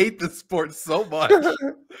hate this sport so much.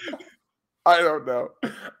 I don't know.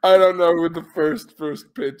 I don't know who the first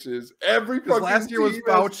pitch is. Because last year was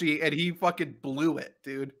Fauci, and he fucking blew it,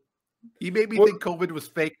 dude. He made me think COVID was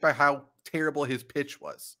fake by how terrible his pitch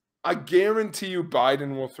was. I guarantee you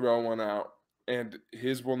Biden will throw one out, and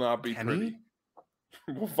his will not be Can pretty.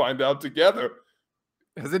 We'll find out together.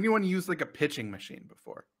 Has anyone used like a pitching machine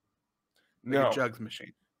before? Like No. a jugs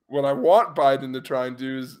machine. What I want Biden to try and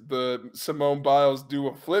do is the Simone Biles do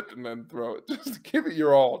a flip and then throw it. Just give it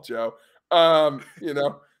your all, Joe.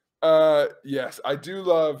 Yes, I do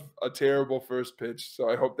love a terrible first pitch, so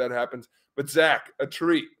I hope that happens. But Zach, a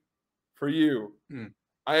treat for you.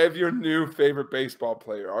 I have your new favorite baseball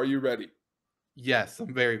player. Are you ready? Yes,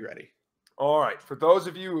 I'm very ready. All right. For those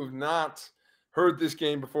of you who have not heard this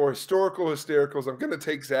game before, Hystericals, I'm going to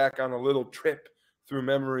take Zach on a little trip through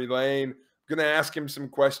memory lane. I'm going to ask him some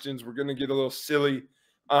questions. We're going to get a little silly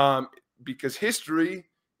because history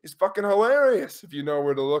is fucking hilarious if you know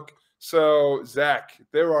where to look. So, Zach,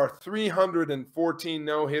 there are 314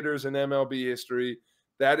 no-hitters in MLB history.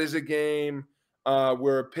 That is a game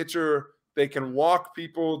where a pitcher, they can walk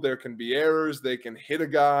people, there can be errors, they can hit a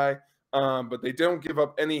guy, but they don't give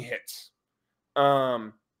up any hits.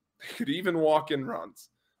 They could even walk in runs,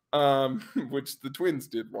 which the Twins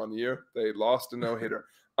did one year. They lost a no-hitter.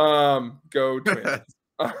 Go Twins.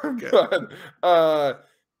 But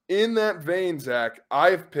in that vein, Zach,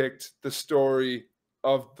 I've picked the story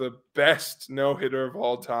of the best no-hitter of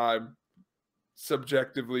all time,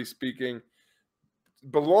 subjectively speaking,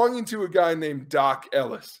 belonging to a guy named Doc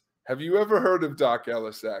Ellis. Have you ever heard of Doc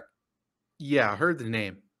Ellis, Zach? Yeah, I heard the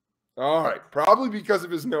name. All right, probably because of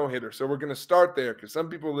his no-hitter. So we're going to start there because some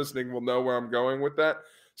people listening will know where I'm going with that.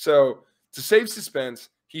 So to save suspense,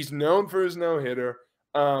 he's known for his no-hitter,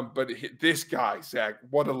 but this guy, Zach,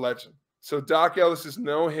 what a legend. So Doc Ellis's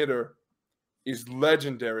no-hitter is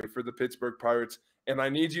legendary for the Pittsburgh Pirates, and I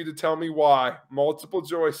need you to tell me why. Multiple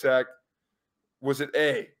choice, Zach. Was it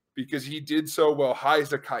A, because he did so well high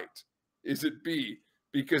as a kite? Is it B,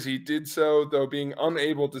 because he did so though being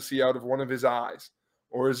unable to see out of one of his eyes?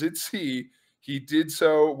 Or is it C, he did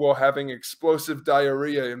so while having explosive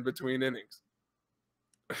diarrhea in between innings?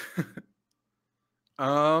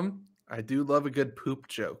 I do love a good poop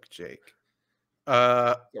joke, Jake.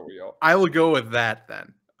 So we all. I will go with that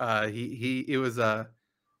then. It was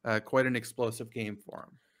quite an explosive game for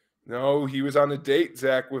him. No, he was on a date,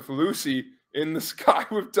 Zach, with Lucy in the sky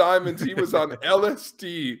with diamonds. He was on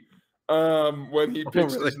LSD when he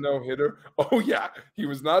pitched his no-hitter. Oh, yeah. He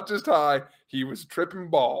was not just high. He was tripping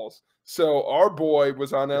balls. So our boy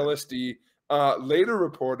was on LSD. Later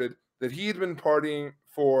reported that he had been partying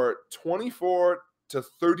for 24 to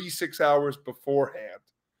 36 hours beforehand.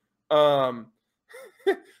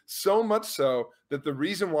 So much so that the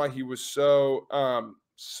reason why he was so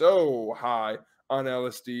high on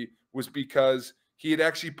LSD was because he had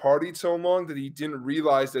actually partied so long that he didn't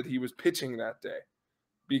realize that he was pitching that day,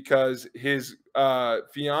 because his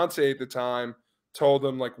fiance at the time told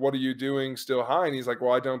him, like, what are you doing still high? And he's like,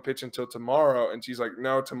 well, I don't pitch until tomorrow. And she's like,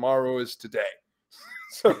 no, tomorrow is today.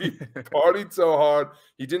 So he partied so hard.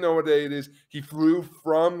 He didn't know what day it is. He flew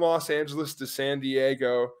from Los Angeles to San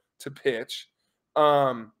Diego to pitch.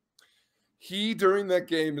 He, during that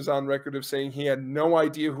game, is on record of saying he had no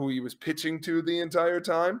idea who he was pitching to the entire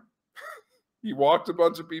time. He walked a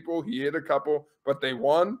bunch of people. He hit a couple, but they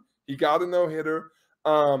won. He got a no-hitter.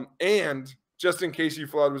 And just in case you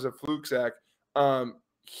thought it was a fluke, Zach,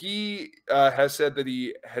 he has said that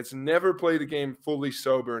he has never played a game fully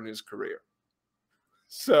sober in his career.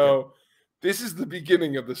 So this is the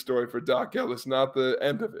beginning of the story for Doc Ellis, not the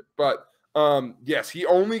end of it. But yes, he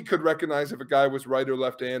only could recognize if a guy was right or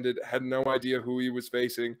left-handed, had no idea who he was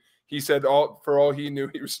facing. He said for all he knew,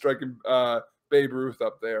 he was striking Babe Ruth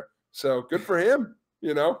up there. So good for him,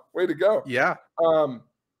 way to go. Yeah.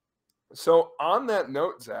 So on that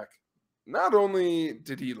note, Zach, not only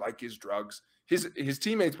did he like his drugs, his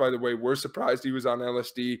teammates, by the way, were surprised he was on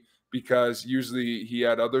LSD because usually he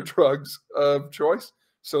had other drugs of choice.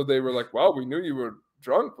 So they were like, well, we knew you were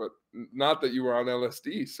drunk, but not that you were on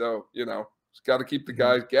LSD. So, just got to keep the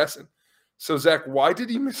guys guessing. So, Zach, why did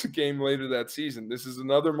he miss a game later that season? This is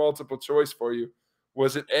another multiple choice for you.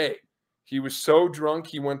 Was it A, he was so drunk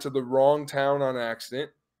he went to the wrong town on accident?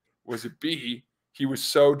 Was it B, he was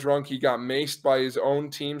so drunk he got maced by his own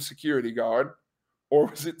team security guard? Or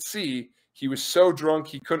was it C, he was so drunk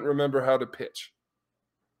he couldn't remember how to pitch?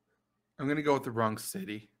 I'm going to go with the wrong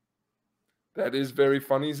city. That is very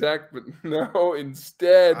funny, Zach, but no,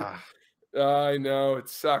 instead, I know, it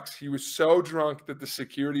sucks. He was so drunk that the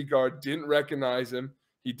security guard didn't recognize him.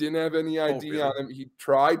 He didn't have any ID on him. He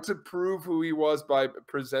tried to prove who he was by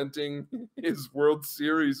presenting his World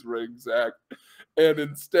Series ring, Zach. And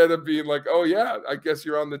instead of being like, oh, yeah, I guess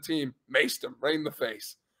you're on the team, maced him right in the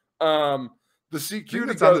face. The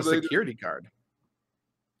security guard.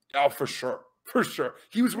 Oh, for sure. For sure.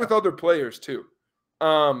 He was with other players, too.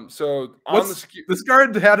 This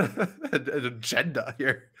guard had an agenda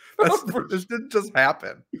here. This didn't just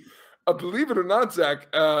happen. Believe it or not,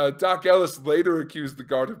 Zach, Doc Ellis later accused the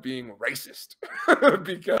guard of being racist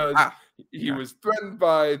because he was threatened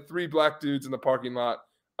by 3 black dudes in the parking lot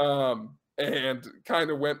and kind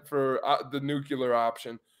of went for the nuclear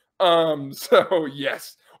option. So,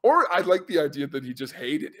 yes. Or I like the idea that he just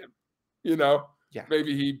hated him, Yeah.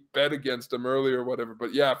 Maybe he bet against him earlier or whatever.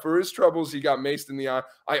 But, yeah, for his troubles, he got maced in the eye.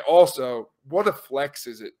 What a flex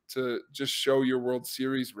is it to just show your World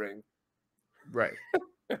Series ring? Right.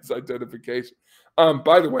 As identification.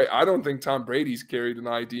 By the way, I don't think Tom Brady's carried an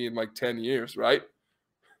ID in like 10 years, right?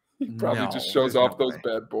 He probably just shows off those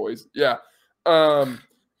bad boys. Yeah. That's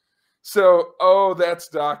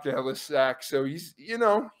Doc Ellis, Zach. So he's,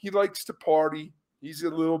 he likes to party. He's a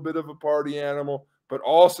little bit of a party animal, but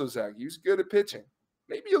also, Zach, he was good at pitching.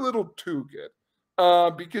 Maybe a little too good.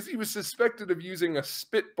 Because he was suspected of using a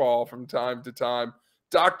spitball from time to time,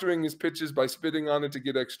 doctoring his pitches by spitting on it to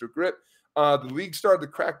get extra grip. The league started to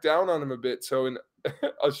crack down on him a bit. So in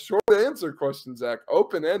a short answer question, Zach,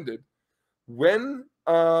 open-ended, when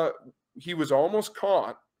he was almost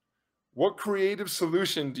caught, what creative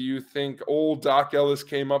solution do you think old Doc Ellis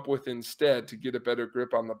came up with instead to get a better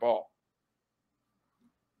grip on the ball?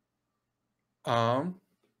 I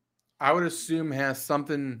would assume has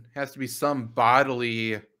to be some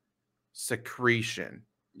bodily secretion.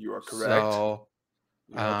 You are correct. So,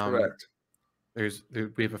 you are correct.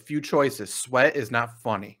 We have a few choices. Sweat is not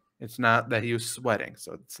funny. It's not that he was sweating,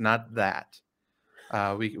 so it's not that.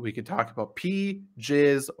 We could talk about pee,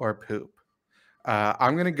 jizz, or poop.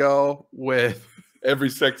 I'm gonna go with every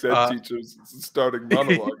sex ed teacher's starting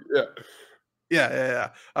monologue. Yeah.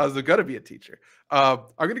 I was gonna be a teacher. I'm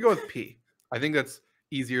gonna go with pee. I think that's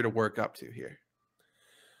easier to work up to here.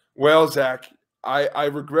 Well, Zach, I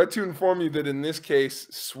regret to inform you that in this case,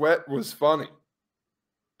 sweat was funny.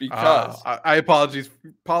 Because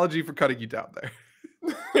apology for cutting you down there.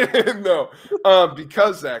 No,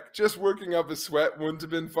 because Zach, just working up his sweat wouldn't have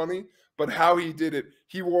been funny, but how he did it,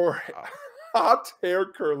 he wore hot hair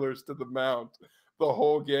curlers to the mound the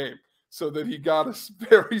whole game so that he got a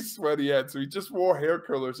very sweaty head. So he just wore hair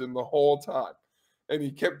curlers in the whole time, and he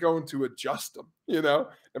kept going to adjust them,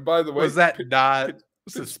 And by the way, was that not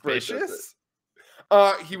suspicious?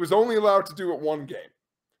 He was only allowed to do it one game.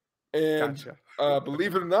 And gotcha.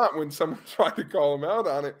 Believe it or not, when someone tried to call him out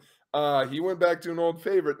on it, he went back to an old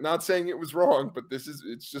favorite. Not saying it was wrong, but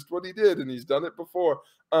it's just what he did, and he's done it before.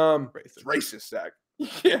 Racist, Zach.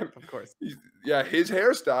 Yeah, of course. His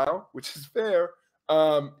hairstyle, which is fair.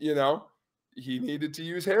 He needed to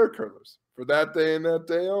use hair curlers for that day and that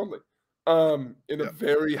day only. In a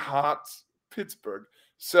very hot Pittsburgh.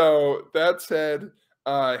 So that said,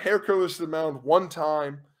 hair curlers to the mound one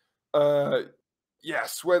time.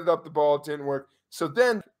 Sweated up the ball. It didn't work. So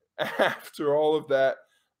then after all of that,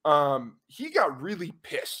 he got really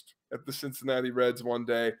pissed at the Cincinnati Reds one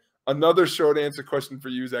day. Another short answer question for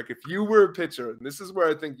you, Zach. If you were a pitcher, and this is where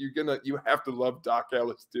I think you have to love Doc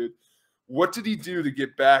Ellis, dude. What did he do to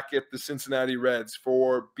get back at the Cincinnati Reds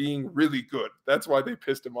for being really good? That's why they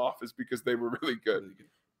pissed him off, is because they were really good.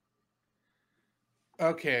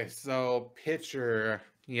 Okay, so pitcher,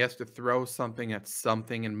 he has to throw something at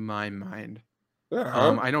something in my mind.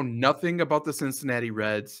 I know nothing about the Cincinnati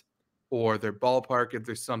Reds or their ballpark if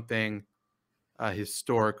there's something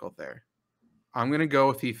historical there. I'm going to go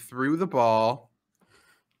with he threw the ball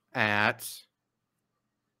at...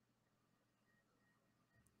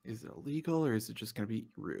 Is it illegal or is it just going to be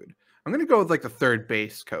rude? I'm going to go with like the third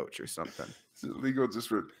base coach or something. Is it illegal or just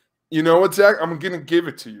rude? You know what, Zach? I'm going to give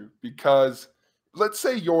it to you because let's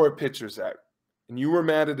say you're a pitcher, Zach, and you were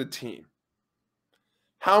mad at a team.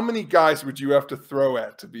 How many guys would you have to throw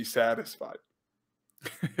at to be satisfied?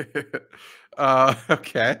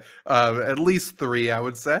 Okay. At least 3, I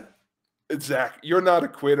would say. Zach, you're not a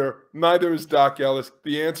quitter. Neither is Doc Ellis.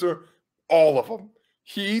 The answer, all of them.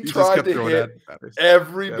 He tried to hit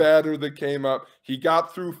every batter that came up. He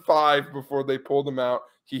got through 5 before they pulled him out.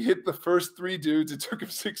 He hit the first 3 dudes. It took him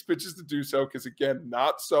 6 pitches to do so because, again,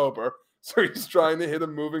 not sober. So he's trying to hit a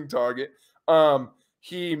moving target.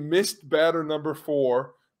 He missed batter number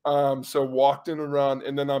 4, so walked in a run.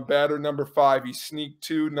 And then on batter number 5, he sneaked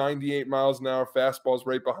 2 98 miles an hour fastballs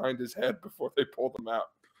right behind his head before they pulled him out.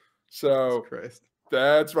 So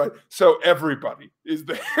that's right. So everybody is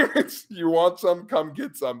there. You want some, come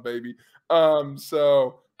get some, baby.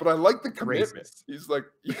 But I like the commitment. Racist. He's like,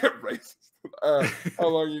 yeah, racist. How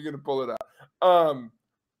long are you going to pull it out?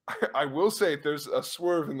 I will say there's a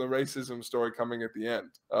swerve in the racism story coming at the end.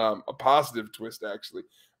 A positive twist, actually.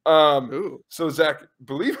 So, Zach,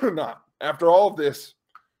 believe it or not, after all of this,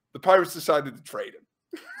 the Pirates decided to trade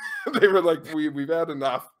him. They were like, we've had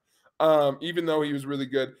enough. Even though he was really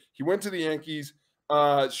good. He went to the Yankees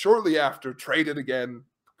shortly after, traded again.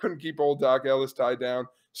 Couldn't keep old Doc Ellis tied down.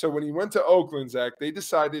 So when he went to Oakland, Zach, they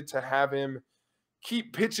decided to have him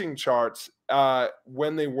keep pitching charts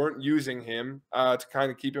when they weren't using him to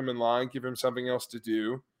kind of keep him in line, give him something else to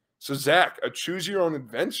do. So, Zach, a choose-your-own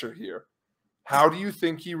adventure here. How do you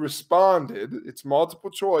think he responded? It's multiple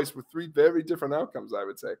choice with 3 very different outcomes, I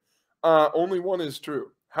would say. Only one is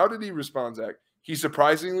true. How did he respond, Zach? He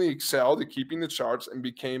surprisingly excelled at keeping the charts and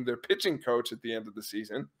became their pitching coach at the end of the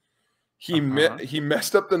season. He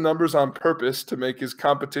messed up the numbers on purpose to make his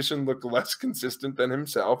competition look less consistent than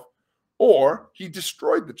himself, or he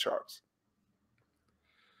destroyed the charts.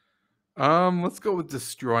 Let's go with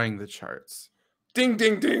destroying the charts. Ding,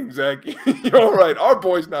 ding, ding, Zach. You're right. Our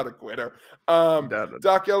boy's not a quitter.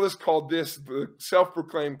 Doc Ellis called this the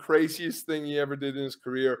self-proclaimed craziest thing he ever did in his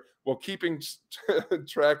career. While keeping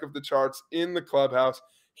track of the charts in the clubhouse,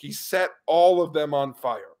 he set all of them on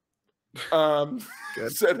fire,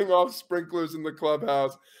 setting off sprinklers in the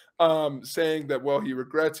clubhouse, saying that, well, he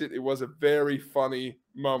regrets it. It was a very funny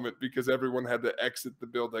moment because everyone had to exit the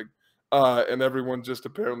building, and everyone just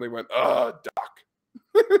apparently went, Doc.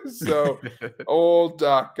 So old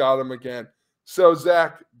Doc got him again. So,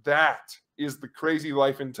 Zach, that is the crazy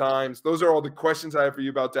life and times. Those are all the questions I have for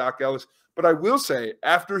you about Doc Ellis. But I will say,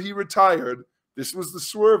 after he retired, this was the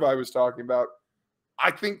swerve I was talking about. I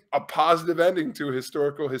think a positive ending to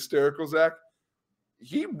Hysterical, Zach.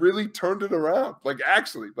 He really turned it around.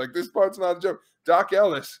 Actually, this part's not a joke. Doc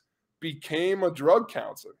Ellis became a drug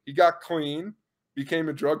counselor. He got clean, became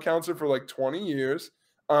a drug counselor for 20 years.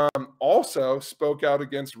 Also spoke out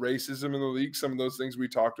against racism in the league, some of those things we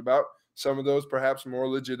talked about, some of those perhaps more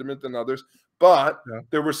legitimate than others. But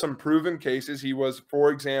there were some proven cases. He was, for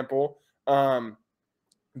example,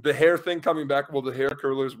 the hair thing coming back. Well, the hair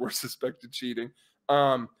curlers were suspected cheating.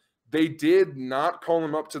 They did not call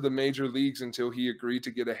him up to the major leagues until he agreed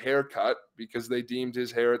to get a haircut because they deemed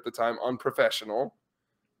his hair at the time unprofessional,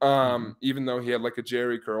 even though he had a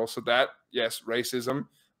jerry curl. So that, yes, racism.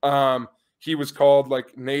 He was called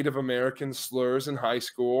Native American slurs in high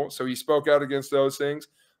school. So he spoke out against those things.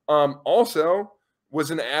 Also was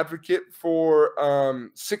an advocate for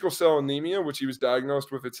sickle cell anemia, which he was diagnosed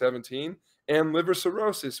with at 17, and liver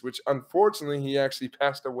cirrhosis, which unfortunately he actually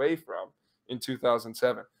passed away from in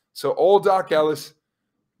 2007. So old Doc Ellis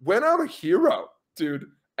went out a hero, dude,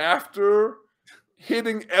 after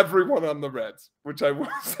hitting everyone on the Reds, which I will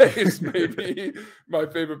say is maybe my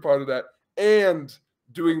favorite part of that, and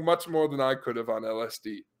doing much more than I could have on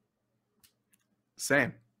LSD.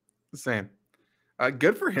 Same.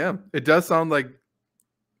 Good for him. It does sound like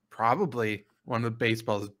probably one of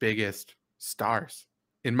baseball's biggest stars,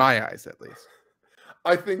 in my eyes, at least.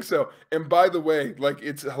 I think so. And by the way,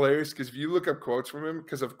 it's hilarious because if you look up quotes from him,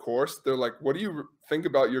 because of course they're like, what do you think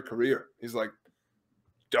about your career? He's like,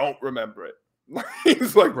 don't remember it.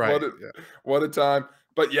 He's like, right, what a time.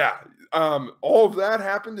 But yeah, all of that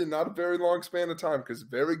happened in not a very long span of time because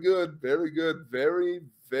very good, very,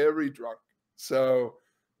 very drunk. So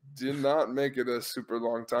did not make it a super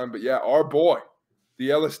long time. But yeah, our boy, the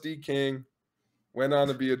LSD king, went on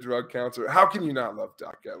to be a drug counselor. How can you not love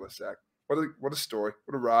Doc Ellis, Zach? What a story.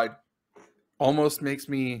 What a ride. Almost makes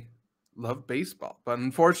me love baseball. But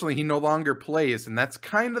unfortunately, he no longer plays. And that's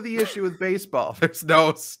kind of the issue with baseball. There's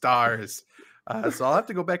no stars. So I'll have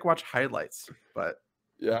to go back and watch highlights. But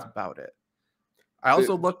that's about it. I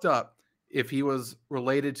also looked up if he was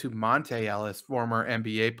related to Monte Ellis, former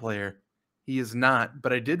NBA player. He is not.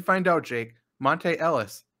 But I did find out, Jake, Monte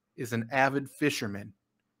Ellis is an avid fisherman,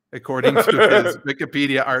 according to his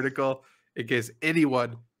Wikipedia article, in case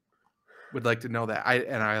anyone would like to know that.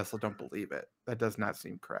 I also don't believe it. That does not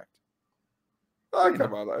seem correct. Oh,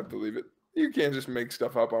 come on, I believe it. You can't just make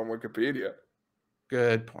stuff up on Wikipedia.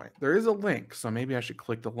 Good point. There is a link, so maybe I should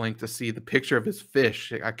click the link to see the picture of his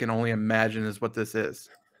fish. I can only imagine is what this is.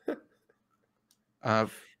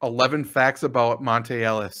 11 facts about Monte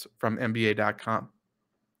Ellis from NBA.com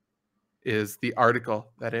is the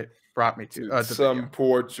article that it brought me to. Dude, some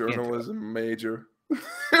poor journalism major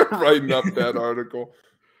writing up that article.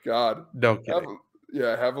 God. No kidding.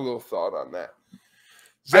 Have a little thought on that.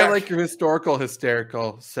 Zach, I like your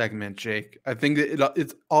hysterical segment, Jake. I think that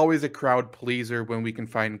it's always a crowd pleaser when we can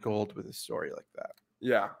find gold with a story like that.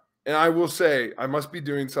 Yeah. And I will say, I must be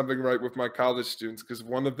doing something right with my college students because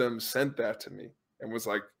one of them sent that to me and was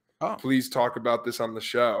like, please talk about this on the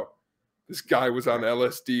show. This guy was on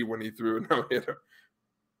LSD when he threw a no-hitter.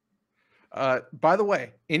 By the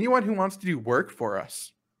way, anyone who wants to do work for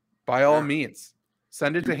us, by all means,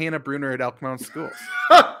 send it to Hannah Bruner at Elk Mountain Schools.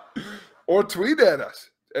 Or tweet at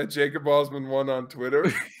us at Jacob Osmond 1 on Twitter.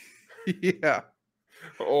 Yeah.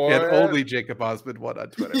 Or and only Jacob Osmond 1 on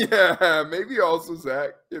Twitter. Yeah, maybe also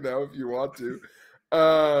Zach, if you want to.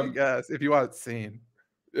 Yes, if you want it seen.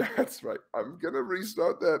 Yeah, that's right. I'm going to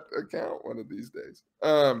restart that account one of these days.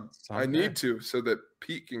 I need to so that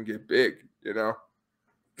Pete can get big, I don't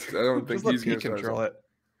think he's going to control it.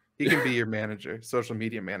 He can be your manager, social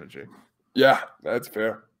media manager. Yeah, that's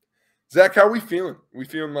fair. Zach, how are we feeling? We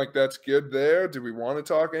feeling like that's good there? Do we want to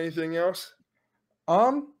talk anything else?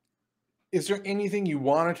 Is there anything you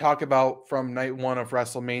want to talk about from night 1 of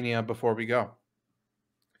WrestleMania before we go?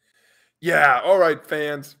 Yeah, all right,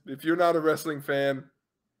 fans. If you're not a wrestling fan,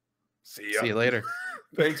 see you later.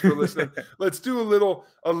 Thanks for listening. Let's do a little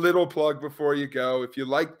plug before you go. If you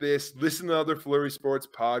like this, listen to other Flurry Sports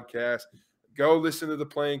podcasts. Go listen to the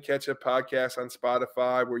Playing Catch Up podcast on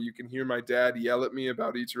Spotify where you can hear my dad yell at me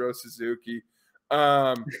about Ichiro Suzuki.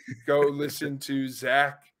 Go listen to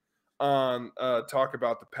Zach on talk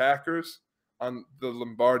about the Packers on the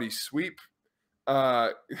Lombardi sweep.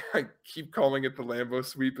 I keep calling it the Lambeau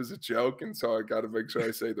sweep as a joke, and so I got to make sure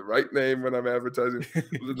I say the right name when I'm advertising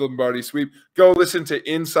the Lombardi sweep. Go listen to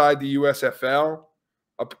Inside the USFL,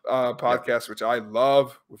 a podcast which I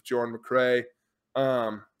love with Jordan McRae.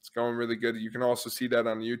 It's going really good. You can also see that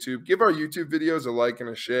on YouTube. Give our YouTube videos a like and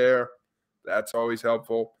a share. That's always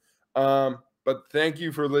helpful. But thank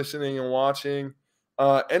you for listening and watching.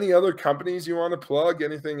 Any other companies you want to plug?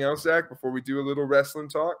 Anything else, Zach, before we do a little wrestling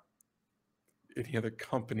talk? Any other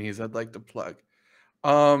companies I'd like to plug?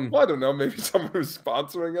 Well, I don't know. Maybe someone who's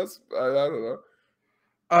sponsoring us. I don't know.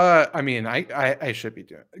 I mean, I should be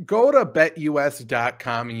doing it. Go to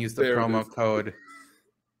betus.com and use the promo code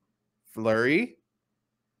Flurry.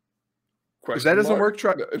 If that doesn't work,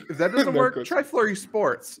 try Flurry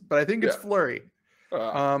Sports. But I think it's Flurry.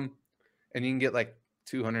 And you can get like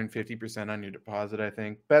 250% on your deposit, I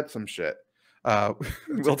think. Bet some shit.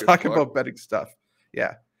 We'll talk about betting stuff.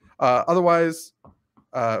 Yeah. Otherwise,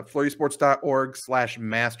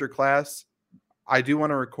 FlurrySports.org/masterclass. I do want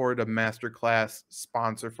to record a masterclass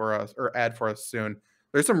sponsor for us or ad for us soon.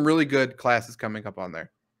 There's some really good classes coming up on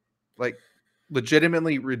there. Like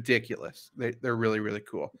legitimately ridiculous. They're really, really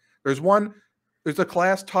cool. There's a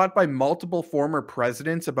class taught by multiple former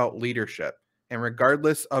presidents about leadership. And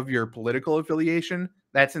regardless of your political affiliation,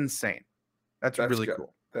 that's insane. That's really good.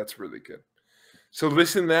 Cool. That's really good. So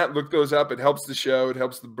listen to that. Look those up. It helps the show. It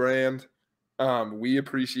helps the brand. We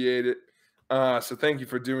appreciate it. So thank you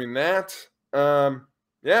for doing that. In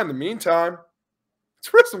the meantime, it's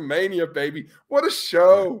WrestleMania, baby. What a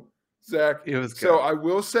show, Zach. It was good. So I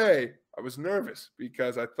will say, I was nervous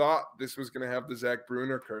because I thought this was going to have the Zach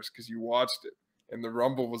Bruner curse because you watched it, and the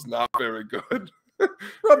Rumble was not very good.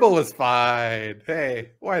 Rumble was fine.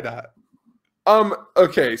 Hey, why not?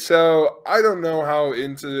 Okay, so I don't know how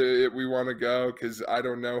into it we want to go because I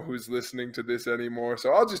don't know who's listening to this anymore.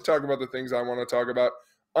 So I'll just talk about the things I want to talk about.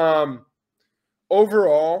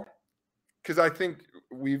 Overall, because I think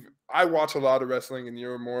I watch a lot of wrestling and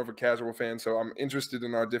you're more of a casual fan, so I'm interested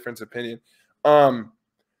in our different opinion.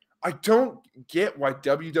 I don't get why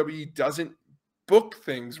WWE doesn't book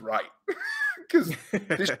things right. Because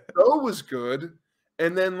this show was good,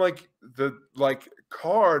 and then the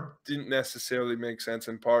card didn't necessarily make sense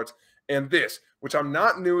in parts. And this, which I'm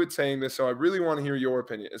not new at saying this, so I really want to hear your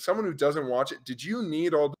opinion. As someone who doesn't watch it, did you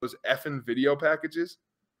need all those effing video packages?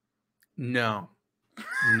 No.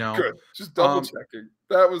 Good. Just double checking.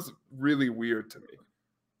 That was really weird to me.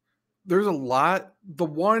 There's a lot. The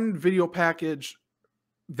one video package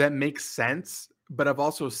that makes sense, but I've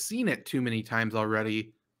also seen it too many times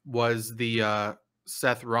already, was the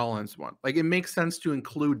Seth Rollins one. Like, it makes sense to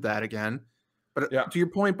include that again. But Yeah. to your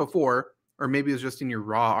point before, or maybe it's just in your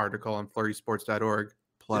Raw article on FlurrySports.org,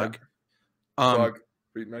 plug. Plug.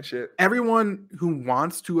 Read my shit. Everyone who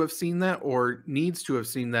wants to have seen that or needs to have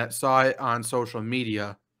seen that saw it on social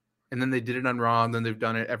media, and then they did it on Raw, and then they've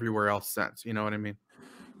done it everywhere else since. You know what I mean?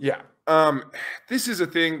 Yeah. This is a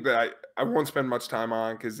thing that I won't spend much time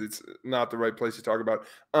on because it's not the right place to talk about.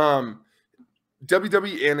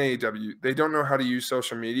 WWE and AEW, they don't know how to use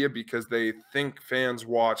social media because they think fans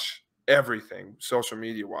watch everything social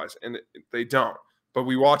media wise, and they don't. But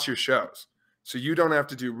we watch your shows. So you don't have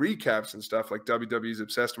to do recaps and stuff like WWE is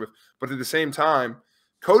obsessed with. But at the same time,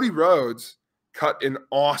 Cody Rhodes cut an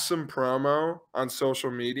awesome promo on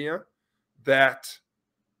social media that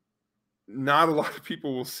not a lot of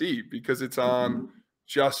people will see because it's on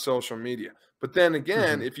just social media. But then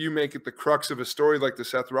again, if you make it the crux of a story like the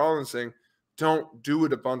Seth Rollins thing, don't do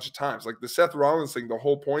it a bunch of times. Like the Seth Rollins thing, the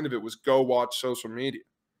whole point of it was go watch social media.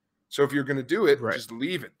 So if you're going to do it, just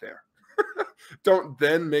leave it there. Don't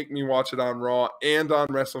then make me watch it on Raw and on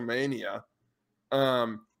WrestleMania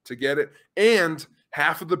to get it. And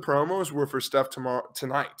half of the promos were for stuff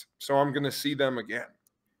tonight. So I'm going to see them again.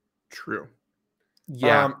 True.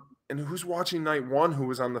 Yeah. And who's watching night one who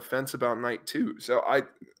was on the fence about night two? So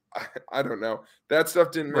I don't know. That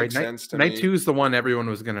stuff didn't make sense to me. Night two is the one everyone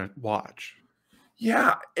was going to watch.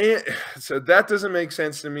 Yeah. And so that doesn't make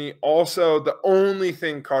sense to me. Also, the only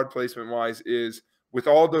thing card placement wise is with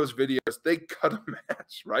all those videos, they cut a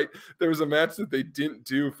match, right? There was a match that they didn't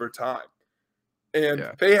do for time.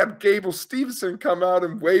 And they had Gable Steveson come out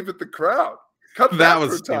and wave at the crowd. Cut that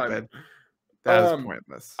was stupid. That is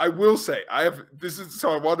pointless. I will say, I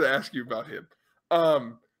wanted to ask you about him.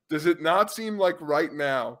 Does it not seem like right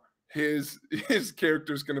now his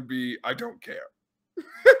character is going to be, I don't care?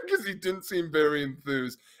 Because he didn't seem very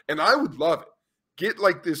enthused. And I would love it. Get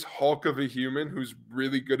like this Hulk of a human who's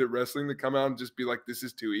really good at wrestling to come out and just be like, this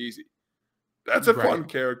is too easy. That's a fun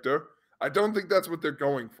character. I don't think that's what they're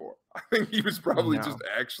going for. I think he was probably just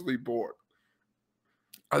actually bored.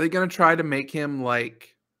 Are they going to try to make him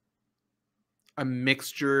like a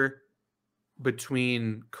mixture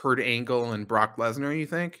between Kurt Angle and Brock Lesnar, you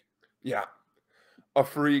think? Yeah. A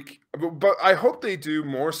freak. But I hope they do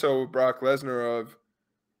more so with Brock Lesnar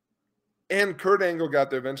and Kurt Angle got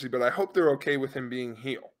there eventually, but I hope they're okay with him being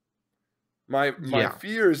heel. My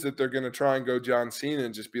fear is that they're going to try and go John Cena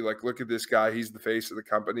and just be like, look at this guy. He's the face of the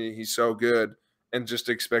company. He's so good, and just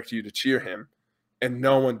expect you to cheer him. And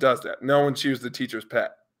no one does that. No one cheers the teacher's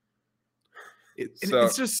pet.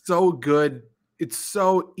 It's just so good. It's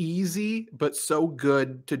so easy, but so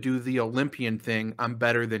good to do the Olympian thing. I'm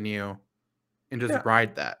better than you, and just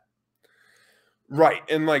ride that. Right.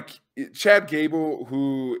 And like Chad Gable,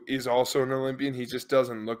 who is also an Olympian, he just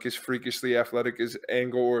doesn't look as freakishly athletic as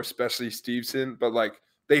Angle or especially Stevenson. But like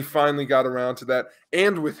they finally got around to that.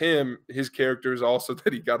 And with him, his character is also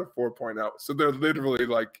that he got a 4.0. So they're literally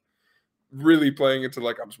like really playing into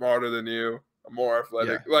like, I'm smarter than you. I'm more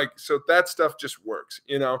athletic. Yeah. Like, so that stuff just works,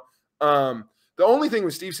 you know? The only thing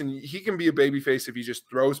with Stevenson, he can be a babyface if he just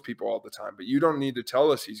throws people all the time, but you don't need to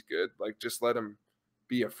tell us he's good. Like, just let him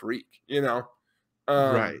be a freak, you know?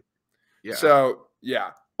 Right. Yeah. So,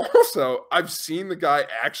 yeah. Also, I've seen the guy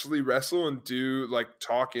actually wrestle and do, like,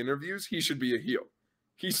 talk interviews. He should be a heel.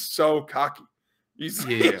 He's so cocky. He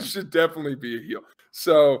should definitely be a heel.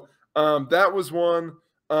 So, that was one.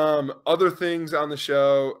 Other things on the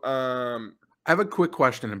show. I have a quick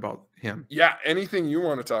question about him. Yeah, anything you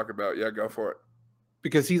want to talk about. Yeah, go for it.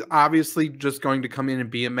 Because he's obviously just going to come in and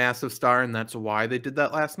be a massive star, and that's why they did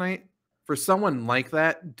that last night. For someone like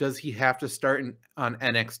that, does he have to start on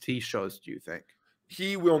NXT shows, do you think?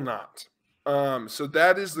 He will not. So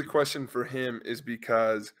that is the question for him, is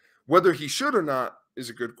because whether he should or not is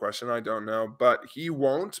a good question. I don't know. But he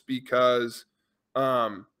won't because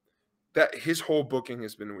that his whole booking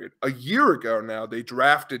has been weird. A year ago now, they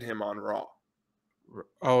drafted him on Raw.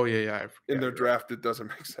 Oh, yeah. In their draft, it doesn't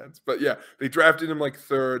make sense. But yeah, they drafted him like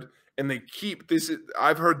third, and they keep this.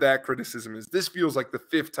 I've heard that criticism is this feels like the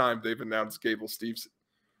fifth time they've announced Gable Steveson.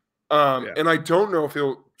 And I don't know if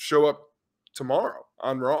he'll show up tomorrow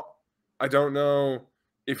on Raw. I don't know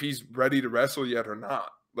if he's ready to wrestle yet or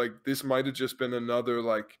not. Like, this might have just been another,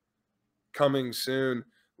 like, coming soon.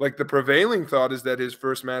 Like, the prevailing thought is that his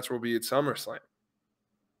first match will be at SummerSlam.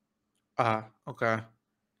 Okay.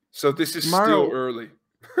 So this is still early.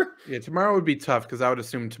 Yeah, tomorrow would be tough because I would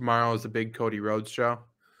assume tomorrow is a big Cody Rhodes show.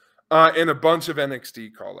 And a bunch of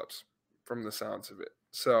NXT call-ups from the sounds of it.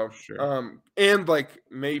 So, Sure. and like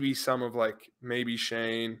maybe some of like maybe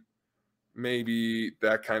Shane, maybe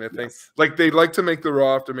that kind of thing. Yes. Like they like to make the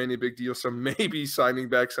Raw after Mania big deal, so maybe signing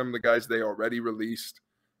back some of the guys they already released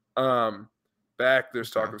back.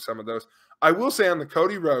 There's talk Okay. of some of those. I will say on the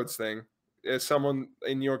Cody Rhodes thing, as someone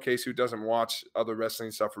in your case who doesn't watch other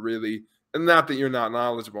wrestling stuff really, and not that you're not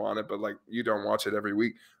knowledgeable on it, but like you don't watch it every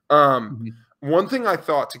week. Mhm. One thing I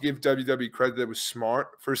thought to give WWE credit that was smart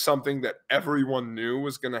for something that everyone knew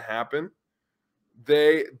was going to happen.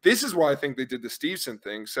 This is why I think they did the Stevenson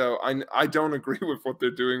thing. So I don't agree with what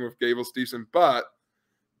they're doing with Gable Stevenson, but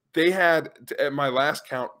they had, at my last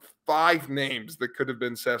count, 5 names that could have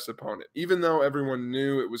been Seth's opponent, even though everyone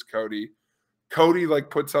knew it was Cody. Cody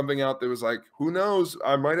like put something out that was like, who knows?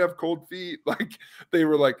 I might have cold feet. Like they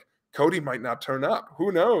were like, Cody might not turn up.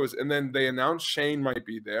 Who knows? And then they announced Shane might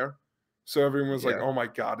be there. So everyone was like, Yeah. oh my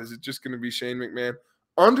God, is it just going to be Shane McMahon?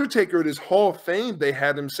 Undertaker at his Hall of Fame, they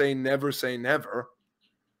had him say never say never.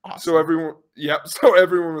 Awesome. So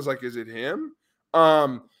everyone was like, is it him?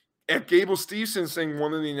 At Gable Stevenson's thing,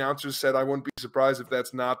 one of the announcers said, I wouldn't be surprised if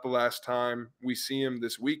that's not the last time we see him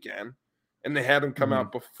this weekend. And they had him come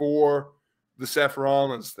out before the Seth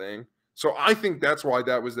Rollins thing. So I think that's why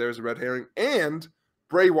that was there as a red herring. And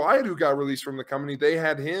Bray Wyatt, who got released from the company, they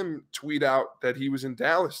had him tweet out that he was in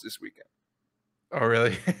Dallas this weekend. Oh,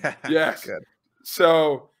 really? Yes. Good.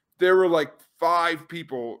 So there were like 5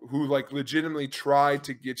 people who like legitimately tried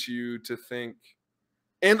to get you to think,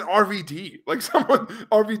 and RVD, like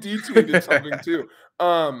RVD tweeted something too.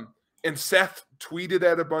 And Seth tweeted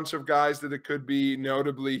at a bunch of guys that it could be.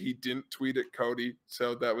 Notably, he didn't tweet at Cody,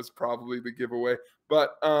 so that was probably the giveaway.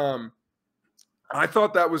 But I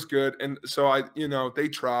thought that was good, and so they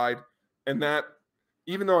tried, and that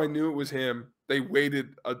even though I knew it was him, they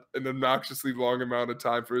waited an obnoxiously long amount of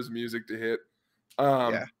time for his music to hit,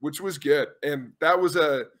 which was good. And that was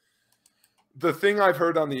the thing I've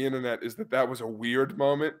heard on the internet is that was a weird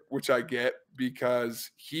moment, which I get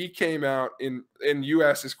because he came out and you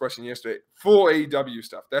asked this question yesterday, full AEW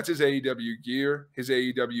stuff. That's his AEW gear, his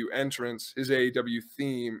AEW entrance, his AEW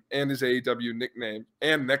theme, and his AEW nickname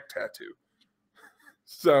and neck tattoo.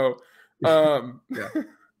 So, That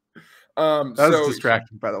was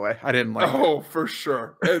distracting, by the way. I didn't like it. Oh, for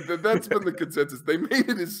sure. And that's been the consensus. They made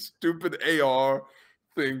it his stupid AR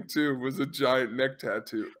thing too, was a giant neck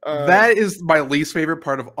tattoo. That is my least favorite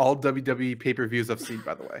part of all WWE pay-per-views I've seen,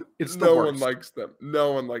 by the way. It's the worst. No one likes them.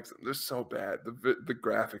 No one likes them. They're so bad. The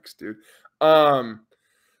graphics, dude.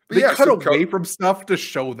 They cut away from stuff to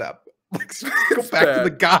show them. Like, go back to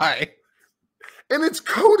the guy. And it's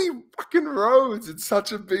Cody fucking Rhodes. It's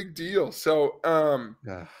such a big deal. So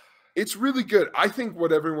it's really good. I think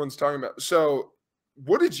what everyone's talking about. So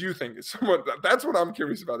what did you think? That's what I'm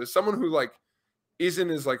curious about. Is someone who like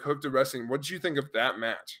isn't as like hooked to wrestling. What did you think of that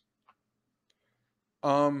match?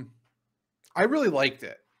 I really liked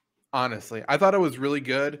it. Honestly, I thought it was really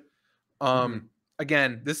good.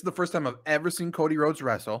 Again, this is the first time I've ever seen Cody Rhodes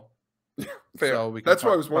wrestle. Fair. So that's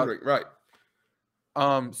what I was wondering. Right.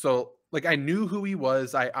 So like I knew who he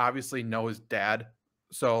was. I obviously know his dad.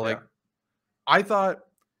 So like I thought,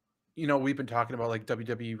 we've been talking about like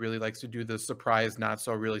WWE really likes to do the surprise, not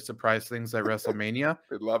so really surprise things at WrestleMania.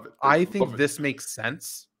 They love it. I think this makes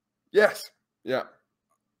sense. Yes. Yeah.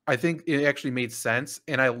 I think it actually made sense.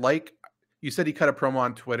 And I like, you said he cut a promo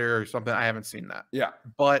on Twitter or something. I haven't seen that. Yeah.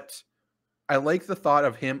 But I like the thought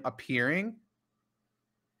of him appearing,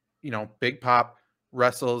 Big Pop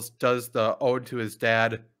wrestles, does the ode to his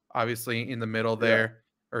dad, obviously in the middle there,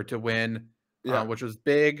 or to win, which was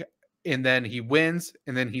big. And then he wins,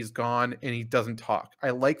 and then he's gone, and he doesn't talk. I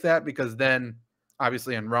like that because then,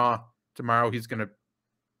 obviously, on Raw tomorrow, he's going to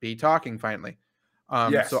be talking finally.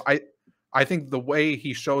 So I think the way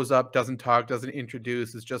he shows up, doesn't talk, doesn't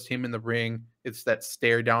introduce, is just him in the ring. It's that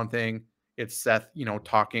stare down thing. It's Seth,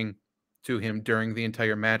 talking to him during the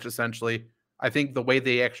entire match, essentially. I think the way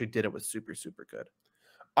they actually did it was super, super good.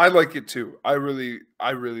 I like it too. I really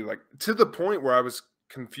like it. To the point where I was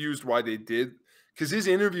confused why they did, because his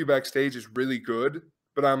interview backstage is really good,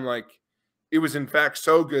 but I'm like, it was in fact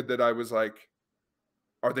so good that I was like,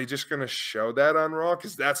 are they just going to show that on Raw?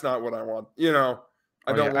 Because that's not what I want.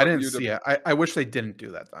 I didn't see it. I wish they didn't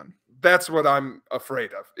do that then. That's what I'm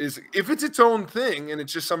afraid of, is if it's its own thing and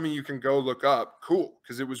it's just something you can go look up, cool,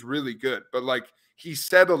 because it was really good. But like he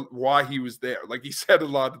said why he was there. Like he said a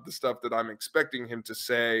lot of the stuff that I'm expecting him to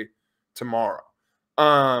say tomorrow.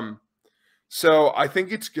 So I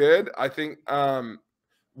think it's good. I think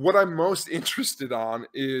what I'm most interested on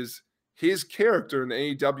is his character in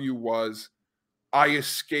AEW was, I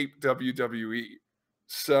escaped WWE.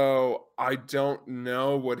 So I don't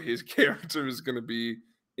know what his character is going to be.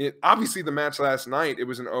 Obviously, the match last night, it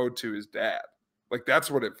was an ode to his dad. Like,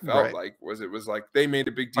 that's what it felt Right. like. It was like they made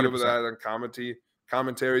a big deal with 100%. that on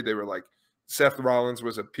commentary. They were like, Seth Rollins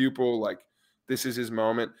was a pupil. Like, this is his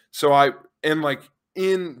moment. And like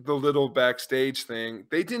in the little backstage thing,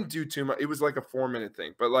 they didn't do too much. It was like a 4-minute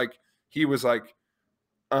thing. But like, he was like,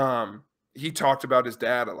 he talked about his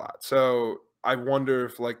dad a lot. So I wonder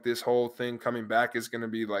if like this whole thing coming back is going to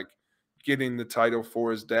be like getting the title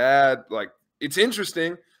for his dad. Like, it's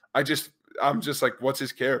interesting. I'm just like, what's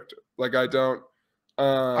his character? Like, I don't.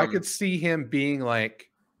 I could see him being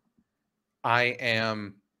like, I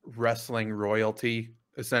am wrestling royalty,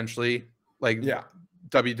 essentially. Like, Yeah.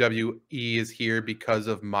 WWE is here because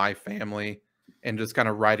of my family, and just kind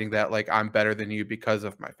of writing that like, I'm better than you because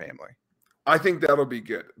of my family. I think that'll be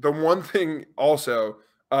good. The one thing also,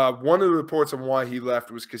 one of the reports on why he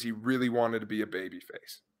left was because he really wanted to be a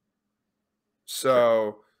babyface.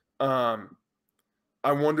 So,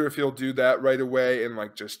 I wonder if he'll do that right away and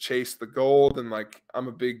like just chase the gold and like, I'm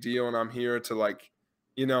a big deal and I'm here to like,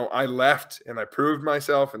 I left and I proved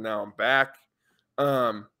myself and now I'm back.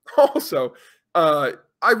 Also, I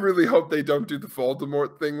really hope they don't do the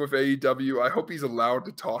Voldemort thing with AEW. I hope he's allowed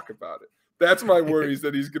to talk about it. That's my worry, is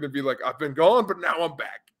that he's going to be like, I've been gone, but now I'm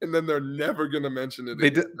back. And then they're never going to mention it. They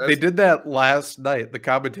did that last night. The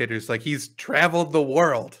commentators, like, he's traveled the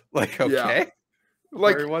world. Like, okay. Yeah.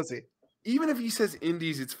 Like, where was he? Even if he says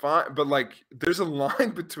indies, it's fine. But like, there's a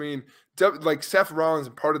line between like Seth Rollins,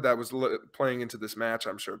 and part of that was playing into this match,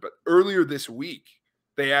 I'm sure. But earlier this week,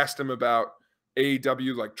 they asked him about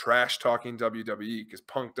AEW, like trash talking WWE, because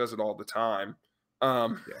Punk does it all the time.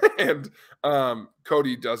 And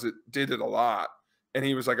Cody did it a lot. And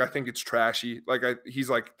he was like, I think it's trashy. Like,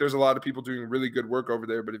 he's like, there's a lot of people doing really good work over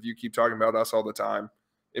there, but if you keep talking about us all the time,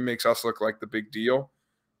 it makes us look like the big deal.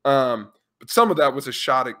 But some of that was a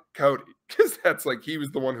shot at Cody, because that's like, he was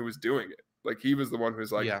the one who was doing it. Like, he was the one who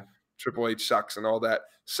was like, Yeah. Triple H sucks and all that.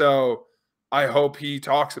 So I hope he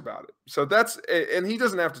talks about it. So and he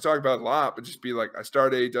doesn't have to talk about it a lot, but just be like, I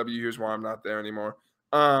started AEW, here's why I'm not there anymore.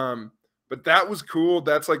 But that was cool.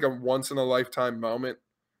 That's like a once in a lifetime moment.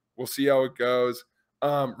 We'll see how it goes.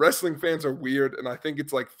 Wrestling fans are weird, and I think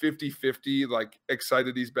it's like 50-50, like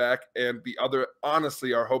excited he's back, and the other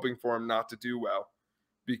honestly are hoping for him not to do well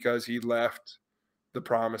because he left the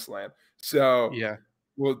promised land. So Yeah.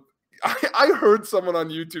 Well, I heard someone on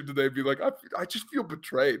YouTube today be like, I just feel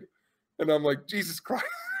betrayed. And I'm like, Jesus Christ.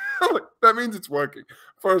 Like, that means it's working,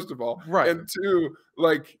 first of all. Right. And two,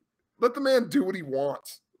 like, let the man do what he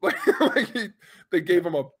wants. Like they gave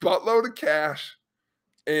him a buttload of cash,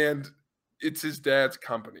 and it's his dad's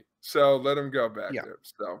company. So let him go back there.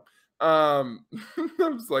 So I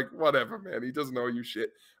was like, whatever, man. He doesn't know you shit.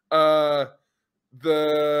 I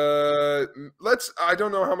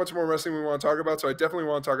don't know how much more wrestling we want to talk about, so I definitely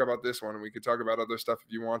want to talk about this one, and we could talk about other stuff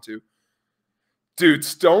if you want to. Dude,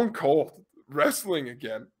 Stone Cold wrestling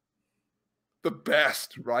again. The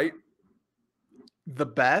best, right? The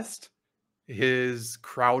best. His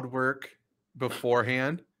crowd work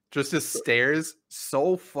beforehand, just his stares,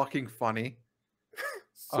 so fucking funny.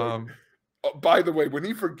 By the way, when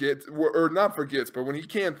he forgets, or not forgets, but when he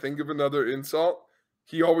can't think of another insult,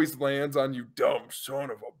 he always lands on "you dumb son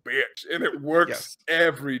of a bitch," and it works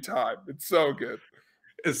every time. It's so good.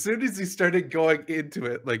 As soon as he started going into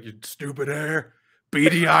it, like, you stupid hair,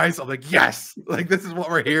 beady eyes, I'm like, yes, like, this is what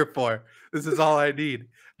we're here for. This is all I need.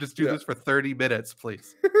 Just do this for 30 minutes,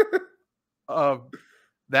 please.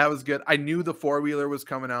 That was good. I knew the 4-wheeler was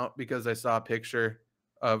coming out because I saw a picture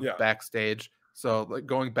of backstage. So like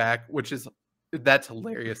going back, that's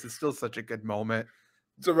hilarious. It's still such a good moment.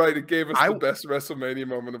 So right, it gave us the best WrestleMania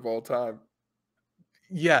moment of all time.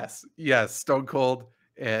 Yes, Stone Cold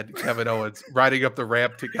and Kevin Owens riding up the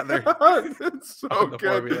ramp together. It's so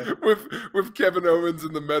good with Kevin Owens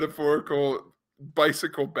in the metaphorical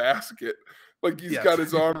bicycle basket. Like he's got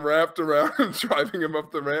his arm wrapped around him, driving him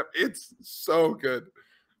up the ramp. It's so good.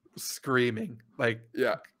 Screaming, like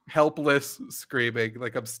helpless screaming,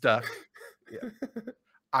 like I'm stuck.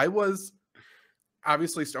 I was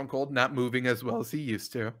obviously Stone Cold not moving as well as he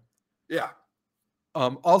used to. Yeah.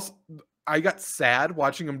 Also, I got sad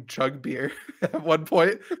watching him chug beer at one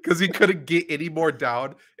point because he couldn't get any more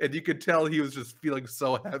down, and you could tell he was just feeling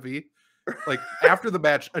so heavy. Like after the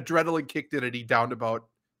match, adrenaline kicked in, and he downed about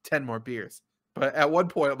 10 more beers. But at one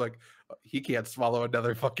point, I'm like, he can't swallow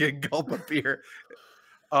another fucking gulp of beer.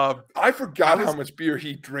 I forgot how much beer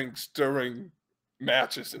he drinks during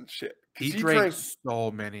matches and shit. He drank so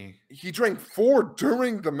many. He drank 4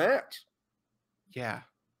 during the match. Yeah.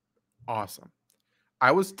 Awesome.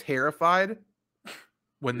 I was terrified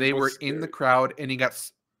when It they was were in the scary. crowd and he got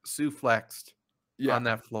suplexed Yeah. on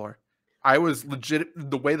that floor. I was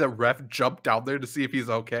the way the ref jumped down there to see if he's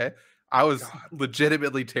okay. I was God.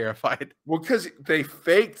 legitimately terrified. Well, because they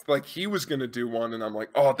faked like he was going to do one, and I'm like,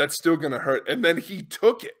 oh, that's still going to hurt. And then he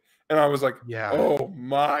took it. And I was like, Yeah. oh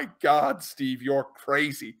my God, Steve, you're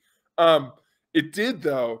crazy. It did,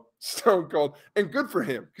 though, Stone Cold. And good for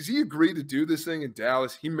him, because he agreed to do this thing in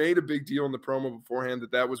Dallas. He made a big deal in the promo beforehand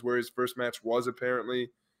that was where his first match was,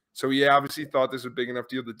 apparently. So he obviously thought this was a big enough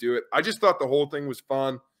deal to do it. I just thought the whole thing was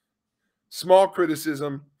fun. Small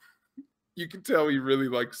criticism. You can tell he really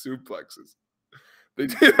likes suplexes. They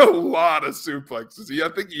did a lot of suplexes. I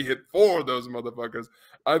think he hit 4 of those motherfuckers.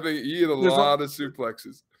 I think he hit a lot of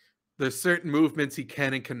suplexes. There's certain movements he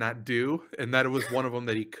can and cannot do, and that was one of them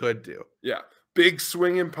that he could do. Yeah. Big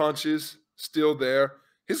swinging punches still there.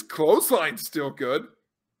 His clothesline's still good.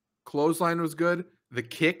 Clothesline was good. The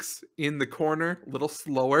kicks in the corner, a little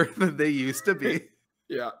slower than they used to be.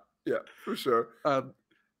 Yeah, for sure.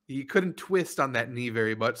 He couldn't twist on that knee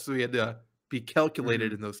very much, so he had to be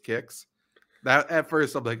calculated in those kicks. That at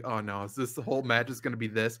first I'm like, oh no, is this the whole match is going to be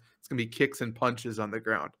this? It's going to be kicks and punches on the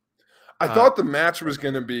ground. I thought the match was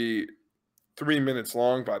going to be 3 minutes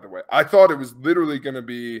long, by the way. I thought it was literally going to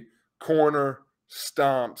be corner,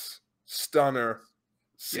 stomps, stunner,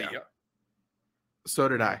 see ya. So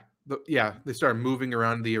did I. They started moving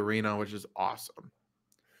around the arena, which is awesome.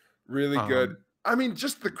 Really good. I mean,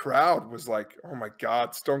 just the crowd was like, oh my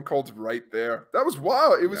God, Stone Cold's right there. That was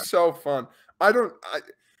wild. It was so fun. I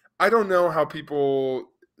don't know how people,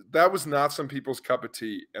 that was not some people's cup of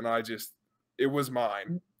tea. And it was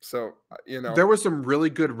mine. So, There was some really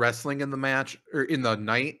good wrestling in the match or in the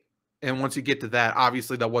night. And once you get to that,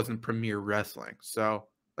 obviously that wasn't premier wrestling. So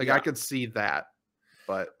I could see that,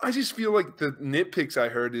 but I just feel like the nitpicks I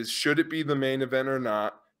heard is, should it be the main event or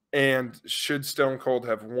not? And should Stone Cold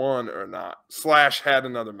have won or not? / had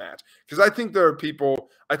another match? Because I think there are people,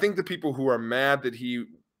 the people who are mad that he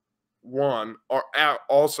won are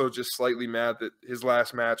also just slightly mad that his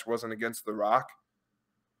last match wasn't against The Rock.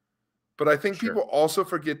 But I think people also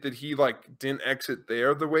forget that he didn't exit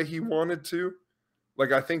there the way he wanted to.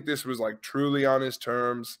 I think this was truly on his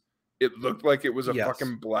terms. It looked like it was a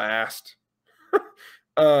fucking blast.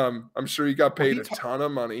 I'm sure he got paid a ton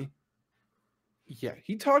of money. Yeah,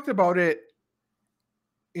 he talked about it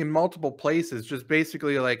in multiple places, just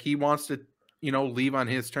basically he wants to, leave on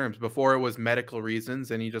his terms. Before it was medical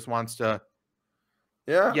reasons, and he just wants to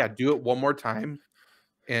do it one more time.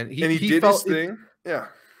 And he did his thing. Yeah.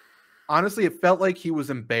 Honestly, it felt like he was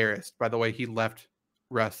embarrassed by the way he left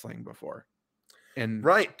wrestling before. And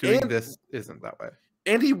doing this isn't that way.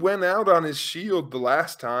 And he went out on his shield the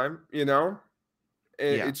last time, And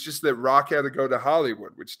it's just that Rock had to go to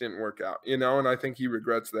Hollywood, which didn't work out, And I think he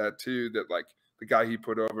regrets that too, that the guy he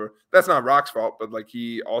put over, that's not Rock's fault, but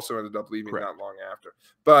he also ended up leaving not long after.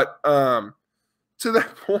 But to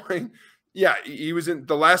that point, he was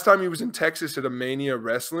the last time he was in Texas at a Mania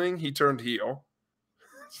Wrestling, he turned heel.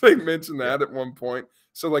 So they mentioned that at one point.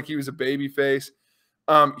 So he was a baby face.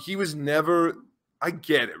 He was never, I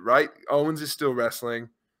get it, right? Owens is still wrestling.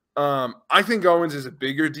 I think Owens is a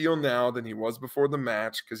bigger deal now than he was before the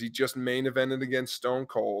match because he just main evented against Stone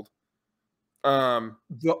Cold.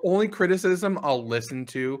 The only criticism I'll listen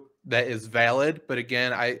to that is valid, but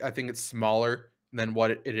again, I think it's smaller than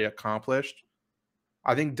what it accomplished.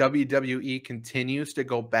 I think WWE continues to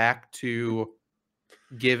go back to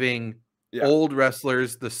giving old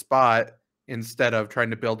wrestlers the spot instead of trying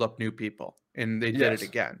to build up new people. And they did it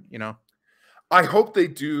again, I hope they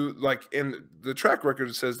do, and the track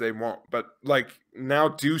record says they won't, but now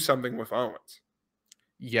do something with Owens.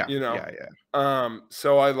 Yeah.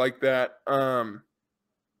 So I like that.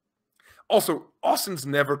 Also, Austin's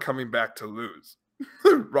never coming back to lose.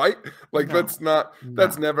 Right? That's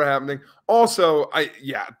never happening. Also,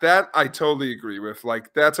 that I totally agree with.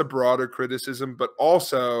 That's a broader criticism, but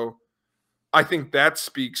also I think that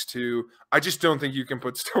speaks to, I just don't think you can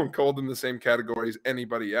put Stone Cold in the same category as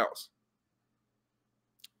anybody else.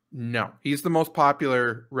 No, he's the most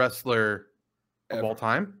popular wrestler of all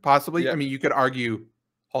time, possibly. I mean, you could argue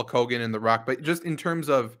Hulk Hogan and The Rock, but just in terms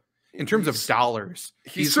of dollars,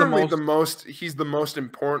 he's certainly the most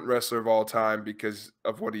important wrestler of all time because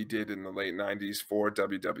of what he did in the late 90s for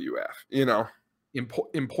WWF,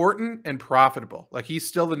 important and profitable. He's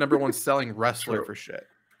still the number one selling wrestler for shit.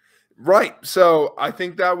 Right. So I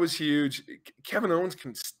think that was huge. Kevin Owens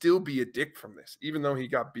can still be a dick from this, even though he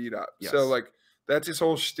got beat up. Yes. So that's his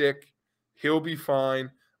whole shtick. He'll be fine.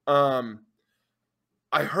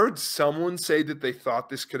 I heard someone say that they thought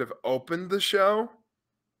this could have opened the show.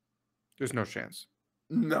 There's no chance.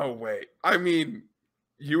 No way. I mean,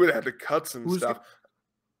 You would have to cut some stuff.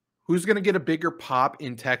 Who's going to get a bigger pop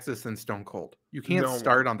in Texas than Stone Cold? You can't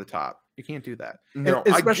start on the top. You can't do that. No,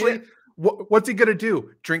 and especially, what's he going to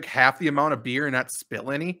do? Drink half the amount of beer and not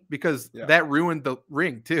spill any? Because that ruined the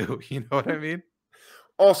ring too. You know what I mean?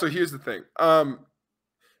 Also, here's the thing.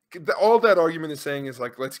 All that argument is saying is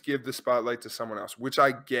like, let's give the spotlight to someone else, which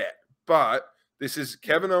I get. But this is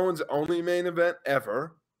Kevin Owens' only main event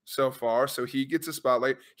ever so far. So he gets a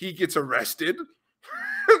spotlight. He gets arrested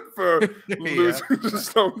for losing to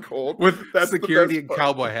Stone Cold with security and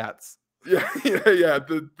cowboy hats. Yeah.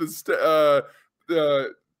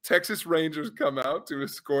 The Texas Rangers come out to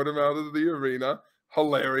escort him out of the arena.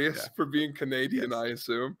 Hilarious for being Canadian, I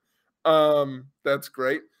assume. That's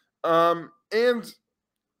great. And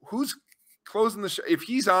who's closing the show? If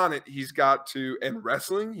he's on it, he's got to, and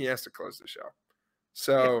wrestling, he has to close the show.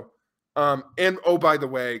 So, and oh, by the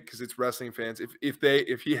way, because it's wrestling fans,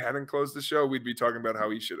 if he hadn't closed the show, we'd be talking about how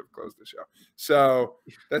he should have closed the show. So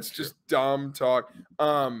that's just dumb talk.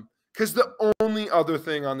 Because the only other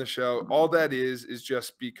thing on the show, all that is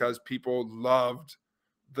just because people loved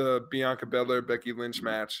the Bianca Belair Becky Lynch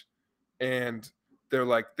match, and they're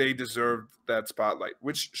like, they deserved that spotlight,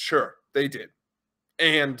 which sure they did.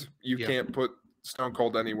 And you can't put Stone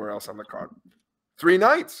Cold anywhere else on the card. 3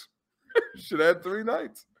 nights. Should add 3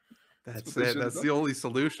 nights. That's it. That's the only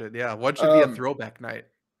solution. Yeah. What should be a throwback night?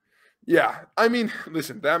 Yeah. I mean,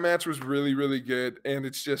 listen, that match was really, really good. And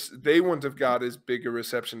it's just, they wouldn't have got as big a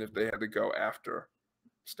reception if they had to go after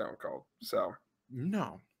Stone Cold. So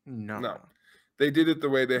no. They did it the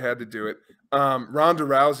way they had to do it. Ronda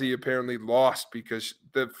Rousey apparently lost because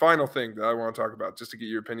the final thing that I want to talk about, just to get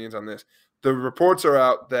your opinions on this, the reports are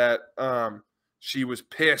out that she was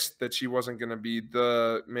pissed that she wasn't going to be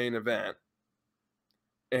the main event.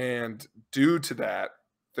 And due to that,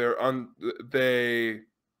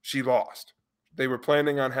 she lost. They were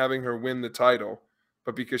planning on having her win the title,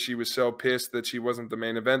 but because she was so pissed that she wasn't the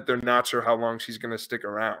main event, they're not sure how long she's going to stick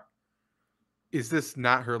around. Is this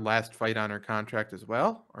not her last fight on her contract as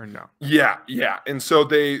well, or no? Yeah. And so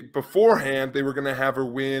beforehand, they were going to have her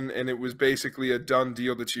win, and it was basically a done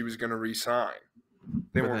deal that she was going to re-sign.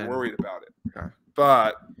 They weren't worried about it. Okay.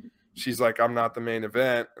 But she's like, I'm not the main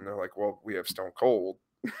event. And they're like, well, we have Stone Cold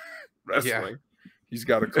wrestling. Yeah. He's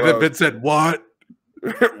got to close. And then Vince said, what?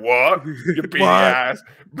 What? You beat ass.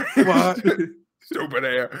 What? Stupid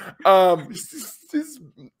hair. His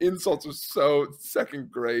insults are so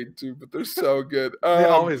second grade too, but they're so good. They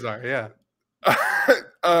always are, yeah.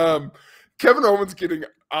 Kevin Owens getting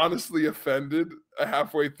honestly offended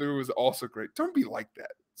halfway through was also great. Don't be like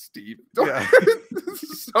that, Steve. This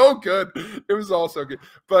is so good. It was all so good.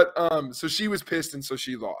 But so she was pissed, and so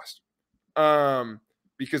she lost.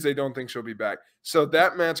 Because they don't think she'll be back. So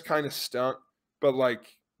that match kind of stunk. But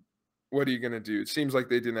like, what are you gonna do? It seems like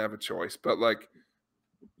they didn't have a choice. But like,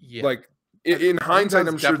 in hindsight,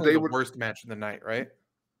 I'm sure they were the worst match of the night, right?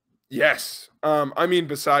 Yes. I mean,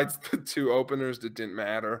 besides the 2 openers that didn't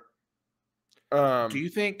matter. Do you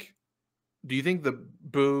think the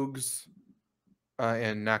Boogs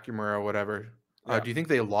and Nakamura or whatever, do you think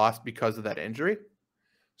they lost because of that injury?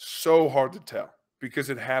 So hard to tell because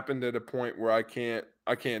it happened at a point where I can't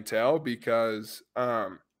tell because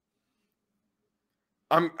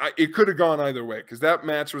it could have gone either way because that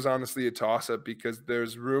match was honestly a toss-up because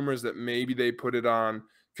there's rumors that maybe they put it on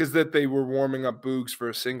because that they were warming up Boogs for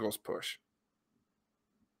a singles push.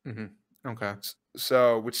 Mm-hmm. Okay.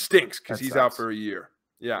 So, which stinks because he's out for a year.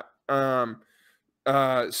 Yeah.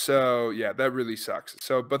 So yeah, that really sucks.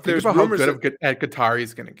 So, but there's rumors how good at guitar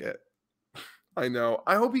he's gonna get. I know.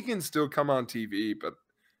 I hope he can still come on TV, but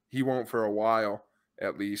he won't for a while,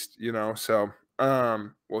 at least. So,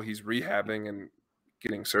 well, he's rehabbing and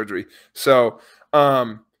getting surgery. So,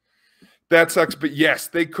 that sucks. But yes,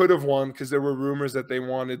 they could have won because there were rumors that they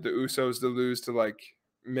wanted the Usos to lose to like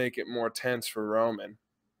make it more tense for Roman.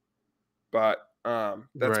 But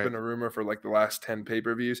that's been a rumor for like the last 10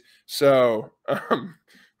 pay-per-views. So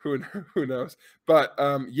who knows? But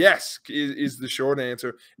yes is the short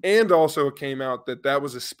answer. And also it came out that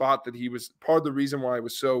was a spot that he was part of the reason why it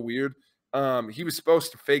was so weird. He was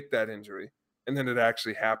supposed to fake that injury, and then it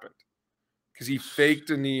actually happened because he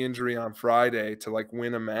faked a knee injury on Friday to like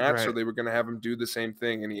win a match. Right. So they were going to have him do the same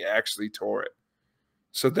thing, and he actually tore it.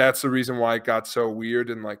 So that's the reason why it got so weird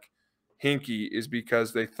and like hinky is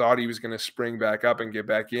because they thought he was going to spring back up and get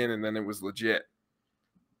back in, and then it was legit.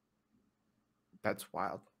 That's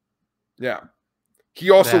wild. Yeah.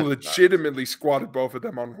 He also legitimately squatted both of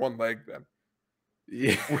them on one leg then.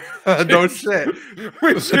 Yeah. No shit.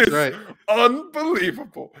 Which is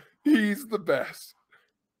unbelievable. He's the best.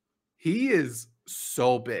 He is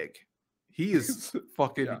so big. He is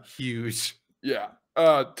fucking Yeah. huge. Yeah.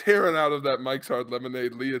 Tearing out of that Mike's Hard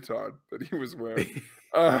Lemonade leotard that he was wearing.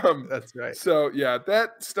 That's right. So yeah,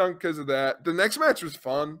 that stunk because of that. The next match was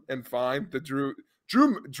fun and fine. The Drew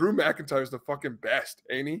McIntyre's the fucking best,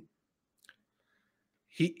 ain't he?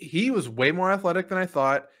 He was way more athletic than I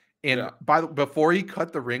thought. And before he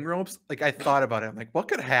cut the ring ropes, like I thought about it. I'm like, what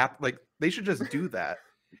could happen? Like they should just do that.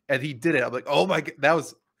 And he did it. I'm like, oh my god, that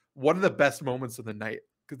was one of the best moments of the night.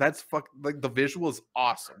 Because that's like the visual is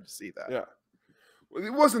awesome to see that. Yeah. Well,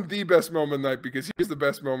 it wasn't the best moment of the night because here's the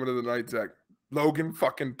best moment of the night, Zach. Logan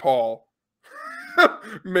fucking Paul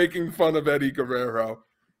making fun of Eddie Guerrero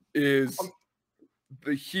is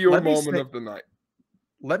the heel moment of the night.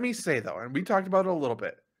 Let me say, though, and we talked about it a little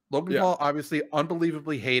bit. Logan Paul, obviously,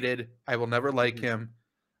 unbelievably hated. I will never like him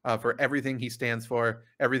for everything he stands for,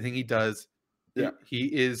 everything he does. Yeah. He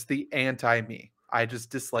is the anti-me. I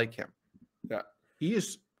just dislike him. Yeah. He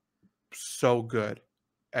is so good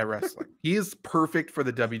at wrestling. He is perfect for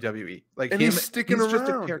the WWE. Like and he's sticking around. Just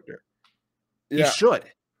a character. Yeah. He should.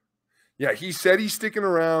 Yeah, he said he's sticking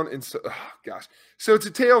around. And so, oh gosh. So it's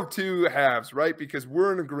a tale of two halves, right? Because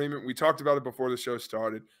we're in agreement. We talked about it before the show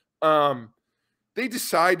started. They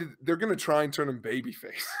decided they're going to try and turn him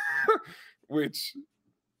babyface, which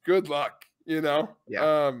good luck, you know?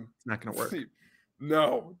 Yeah, it's not going to work.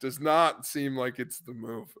 No, does not seem like it's the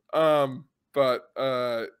move. But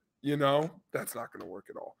you know, that's not going to work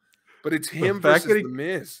at all. But it's him versus The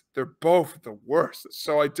Miz. They're both the worst.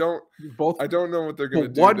 So I don't know what they're going to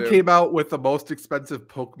do. One came out with the most expensive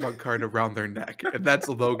Pokemon card around their neck, and that's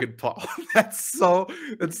Logan Paul. That's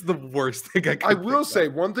the worst thing I could I will say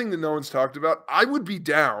one thing that no one's talked about. I would be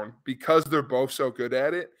down because they're both so good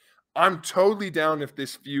at it. I'm totally down if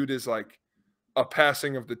this feud is like a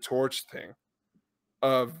passing of the torch thing.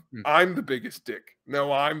 Of I'm the biggest dick.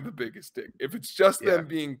 No, I'm the biggest dick. If it's just them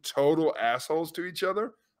being total assholes to each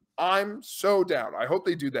other, I'm so down. I hope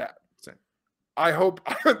they do that. Same. I hope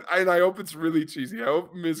it's really cheesy. I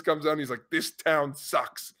hope Miz comes out and he's like, this town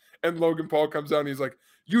sucks. And Logan Paul comes out and he's like,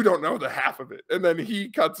 you don't know the half of it. And then he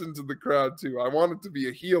cuts into the crowd too. I want it to be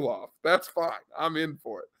a heel off. That's fine. I'm in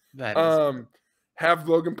for it. That is have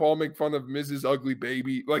Logan Paul make fun of Mrs. Ugly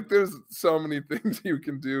Baby. Like there's so many things you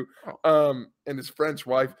can do. And his French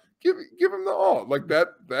wife, give him the all. Like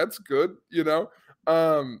that's good, you know?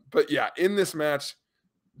 But yeah, in this match,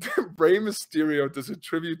 Rey Mysterio does a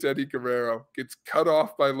tribute to Eddie Guerrero, gets cut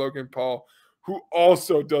off by Logan Paul, who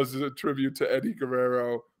also does a tribute to Eddie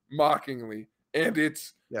Guerrero mockingly. And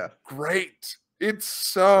it's great. It's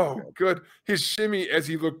so good. His shimmy as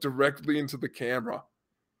he looked directly into the camera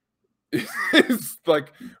is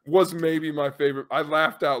like was maybe my favorite. I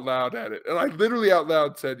laughed out loud at it. And I literally out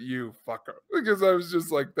loud said, you fucker. Because I was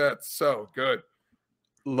just like, that's so good.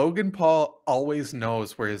 Logan Paul always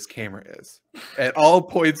knows where his camera is at all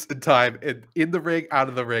points in time, in the ring, out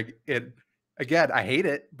of the ring. And again, I hate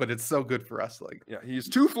it, but it's so good for wrestling. Yeah, he's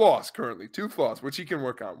two flaws, which he can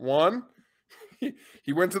work on. One,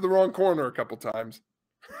 he went to the wrong corner a couple times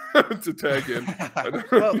to tag in.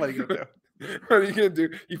 Well, what are you gonna do? What are you gonna do?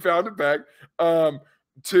 He found it back.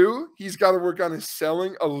 Two, he's got to work on his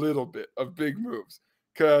selling a little bit of big moves.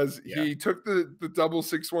 Because he took the double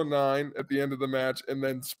 619 at the end of the match and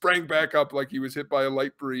then sprang back up like he was hit by a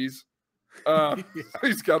light breeze.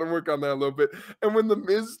 He's got to work on that a little bit. And when the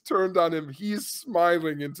Miz turned on him, he's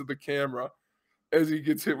smiling into the camera as he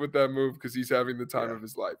gets hit with that move because he's having the time of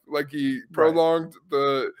his life. Like he prolonged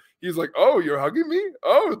he's like, oh, you're hugging me?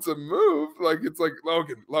 Oh, it's a move. Like it's like,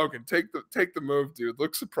 Logan, take the move, dude.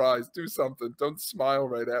 Look surprised. Do something. Don't smile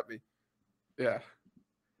right at me. Yeah.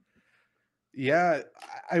 Yeah,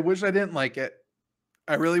 I wish I didn't like it.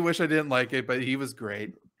 I really wish I didn't like it, but he was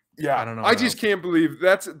great. Yeah, I don't know. I just can't believe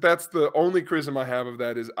that's the only criticism I have of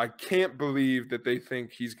that is I can't believe that they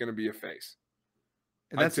think he's going to be a face.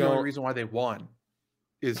 And that's the only reason why they won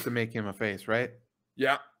is to make him a face, right?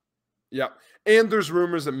 Yeah. Yeah. And there's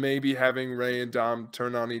rumors that maybe having Ray and Dom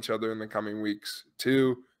turn on each other in the coming weeks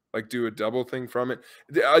too. Like do a double thing from it.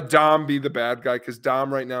 Dom be the bad guy because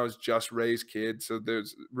Dom right now is just Ray's kid. So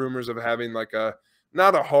there's rumors of having like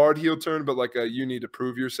not a hard heel turn, but like a you need to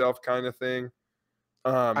prove yourself kind of thing.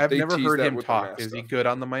 I've never heard him talk. Is he good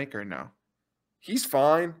on the mic or no? He's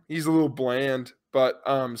fine. He's a little bland, but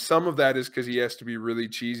some of that is because he has to be really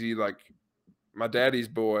cheesy, like my daddy's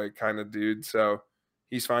boy kind of dude. So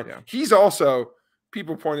he's fine. Yeah. He's also,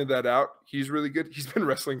 people pointed that out. He's really good. He's been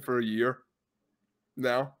wrestling for a year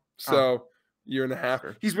now. So year and a half.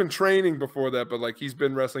 Sure. He's been training before that, but like he's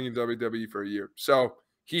been wrestling in WWE for a year. So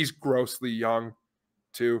he's grossly young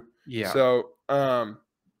too. Yeah. So and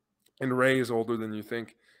Ray is older than you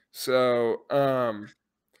think. So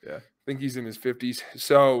Yeah. I think he's in his 50s.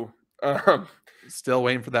 So Still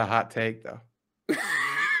waiting for that hot take, though.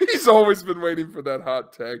 he's always been waiting for that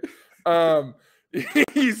hot take.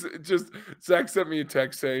 He's just Zach sent me a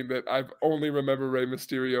text saying that I've only remember Rey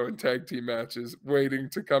Mysterio in tag team matches waiting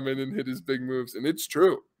to come in and hit his big moves, and it's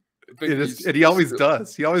true. It is, and he always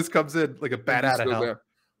does. He always comes in like a bat out of hell. There.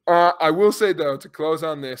 I will say though, to close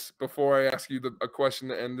on this before I ask you a question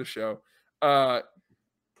to end the show,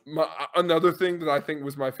 another thing that I think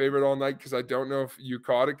was my favorite all night, because I don't know if you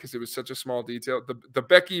caught it because it was such a small detail. The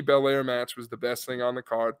Becky Belair match was the best thing on the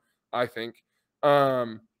card, I think.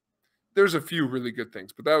 There's a few really good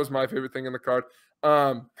things, but that was my favorite thing on the card.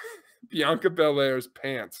 Bianca Belair's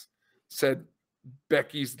pants said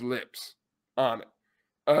Becky's lips on it.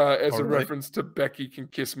 As a reference to Becky can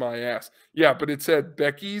kiss my ass. Yeah, but it said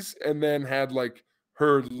Becky's and then had like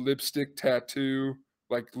her lipstick tattoo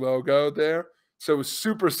like logo there. So it was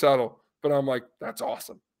super subtle, but I'm like, that's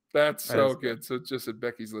awesome. That's so good. So it just said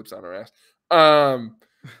Becky's lips on her ass.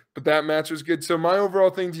 But that match was good. So my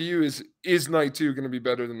overall thing to you is night 2 going to be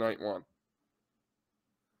better than night 1?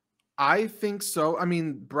 I think so. I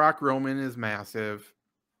mean, Brock Roman is massive.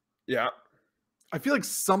 Yeah. I feel like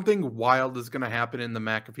something wild is going to happen in the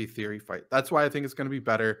McAfee Theory fight. That's why I think it's going to be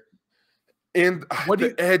better. And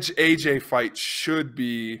the Edge AJ fight should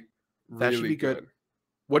be really good.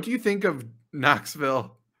 What do you think of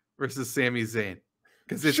Knoxville versus Sami Zayn?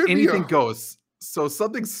 Because if anything goes, so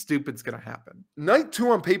something stupid's going to happen. Night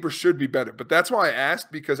 2 on paper should be better, but that's why I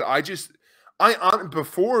asked, because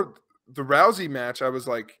before the Rousey match, I was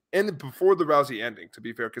like, and before the Rousey ending, to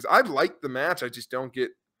be fair, because I liked the match, I just don't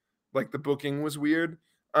get, like, the booking was weird.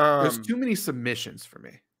 There's too many submissions for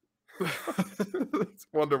me.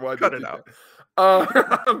 Wonder why. Cut it out.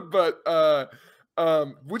 But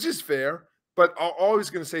which is fair. But all I was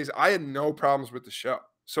going to say is I had no problems with the show.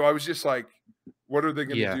 So I was just like, what are they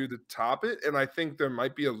going to do to top it? And I think there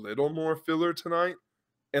might be a little more filler tonight.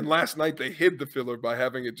 And last night they hid the filler by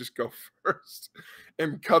having it just go first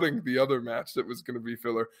and cutting the other match that was going to be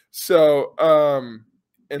filler. So,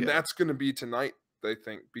 that's going to be tonight, they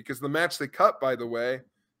think, because the match they cut, by the way,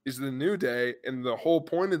 is the New Day. And the whole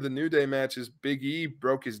point of the New Day match is Big E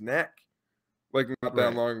broke his neck like not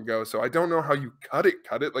that long ago. So I don't know how you cut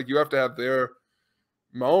it. Like you have to have their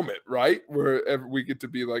moment, right? Where we get to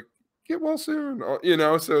be like, get well soon, you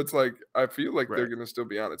know? So it's like, I feel like they're going to still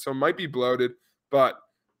be on it. So it might be bloated, but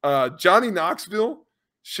Johnny Knoxville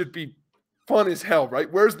should be fun as hell, right?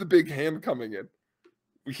 Where's the big hand coming in?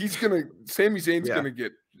 Sami Zayn's going to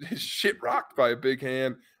get his shit rocked by a big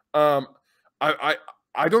hand. I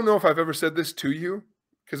don't know if I've ever said this to you,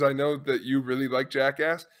 because I know that you really like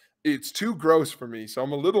Jackass. It's too gross for me, so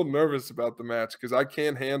I'm a little nervous about the match because I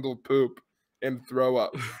can't handle poop and throw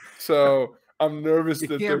up. So I'm nervous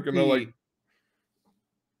that they're going to like.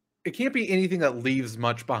 It can't be anything that leaves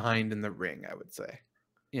much behind in the ring, I would say.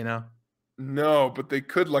 You know? No, but they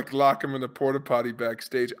could like lock him in a porta potty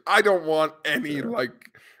backstage. I don't want any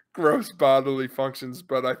like gross bodily functions,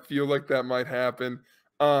 but I feel like that might happen.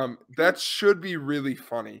 That should be really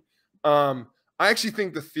funny. I actually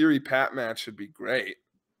think the Theory Pat match should be great.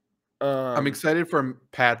 I'm excited for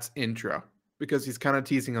Pat's intro because he's kind of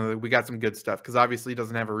teasing we got some good stuff, because obviously he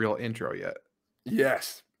doesn't have a real intro yet.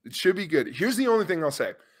 Yes, it should be good. Here's the only thing I'll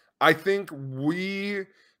say. I think the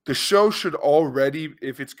show should already,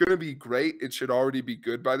 if it's going to be great, it should already be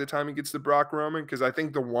good by the time it gets to Brock Roman, because I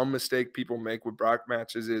think the one mistake people make with Brock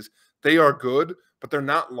matches is they are good, but they're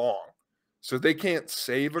not long. So they can't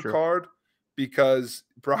save a card because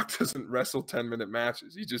Brock doesn't wrestle 10-minute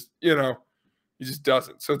matches. He just, he just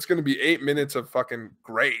doesn't. So it's going to be 8 minutes of fucking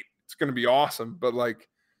great. It's going to be awesome. But like,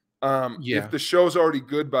 if the show's already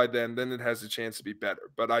good by then it has a chance to be better.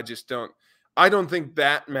 But I don't think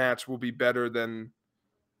that match will be better than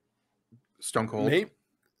Stone Cold. Maybe,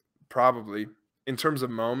 probably. In terms of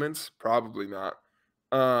moments, probably not.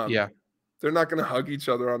 They're not going to hug each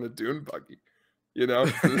other on a dune buggy,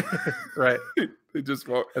 Right. They just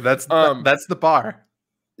won't. That's the bar.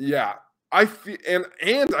 Yeah. I feel,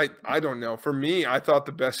 and I don't know. For me, I thought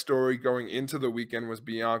the best story going into the weekend was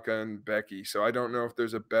Bianca and Becky. So I don't know if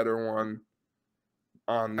there's a better one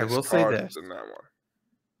on this card than that one.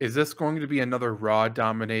 Is this going to be another Raw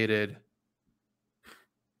dominated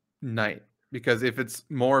night? Because if it's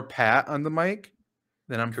more Pat on the mic,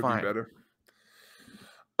 then I'm fine. Be better.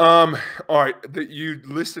 All right. You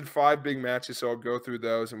listed 5 big matches, so I'll go through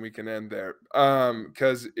those and we can end there.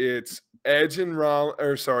 Because it's Edge and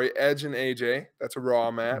AJ. That's a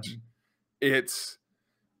Raw match. Mm-hmm. It's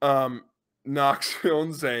Knoxville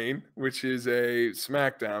and Zayn, which is a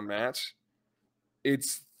SmackDown match.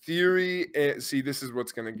 It's Theory and see, this is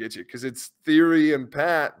what's going to get you because it's Theory and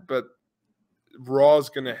Pat, but Raw's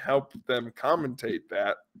going to help them commentate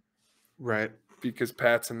that. Right. Because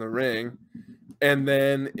Pat's in the ring. And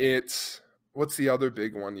then it's what's the other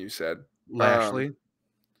big one you said? Lashley.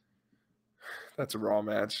 That's a Raw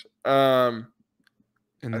match. And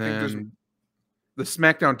then the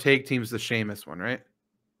SmackDown tag team's the Sheamus one, right?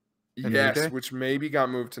 Yes, which maybe got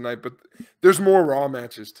moved tonight, but there's more Raw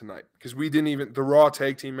matches tonight because we didn't even the Raw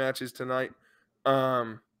tag team matches tonight.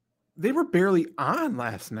 They were barely on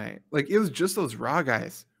last night. Like it was just those Raw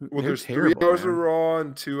guys. Well, there's terrible, 3 hours of Raw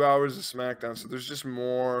and 2 hours of SmackDown, so there's just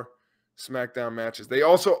more SmackDown matches. They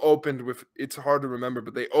also opened with it's hard to remember,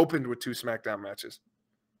 but they opened with 2 SmackDown matches.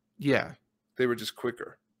 Yeah, they were just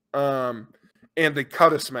quicker. And they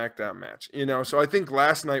cut a SmackDown match, So I think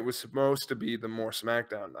last night was supposed to be the more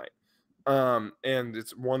SmackDown night. And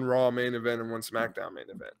it's one Raw main event and one SmackDown main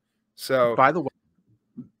event. So by the way,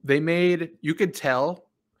 you could tell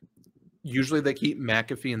usually they keep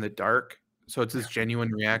McAfee in the dark, so it's his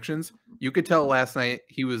genuine reactions. You could tell last night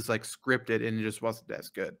he was like scripted and it just wasn't as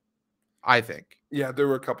good, I think. Yeah, there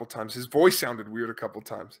were a couple times. His voice sounded weird a couple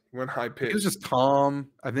times. He went high pitched. He was just calm.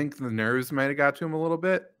 I think the nerves might have got to him a little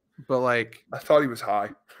bit, but like I thought he was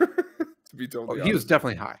high. To be totally honest. He was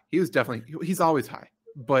definitely high. He's always high.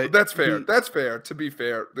 But that's fair. That's fair. To be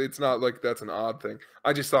fair, it's not like that's an odd thing.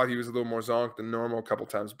 I just thought he was a little more zonked than normal a couple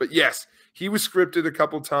times. But yes, he was scripted a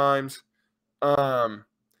couple times. I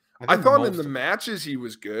thought in the matches he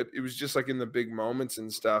was good. It was just like in the big moments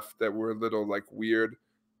and stuff that were a little like weird.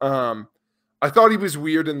 I thought he was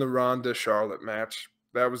weird in the Ronda Charlotte match.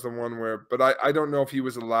 That was the one where, but I don't know if he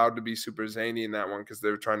was allowed to be super zany in that one because they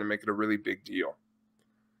were trying to make it a really big deal.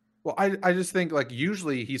 Well, I just think like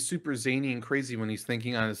usually he's super zany and crazy when he's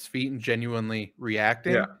thinking on his feet and genuinely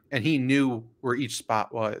reacting. Yeah. And he knew where each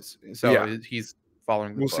spot was. So he's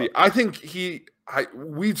following the We'll book. see. I think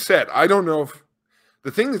we've said, I don't know if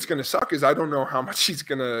the thing that's going to suck is I don't know how much he's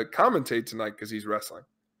going to commentate tonight because he's wrestling.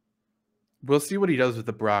 We'll see what he does with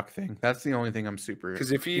the Brock thing. That's the only thing I'm super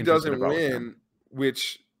because if he doesn't win,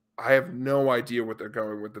 which I have no idea what they're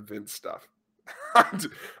going with the Vince stuff.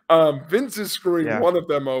 Vince is screwing one of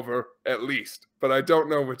them over at least, but I don't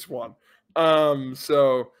know which one.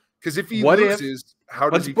 So because if he loses, how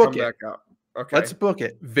does he come back up? Okay, let's book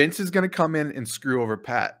it. Vince is going to come in and screw over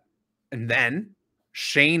Pat, and then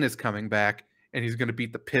Shane is coming back and he's going to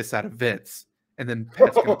beat the piss out of Vince, and then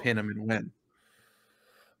Pat's going to pin him and win.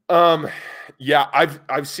 Yeah,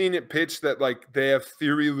 I've seen it pitched that like they have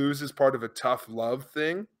Theory lose as part of a tough love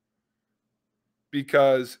thing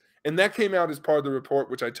because. And that came out as part of the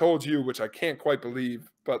report, which I told you, which I can't quite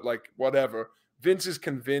believe, but like whatever. Vince is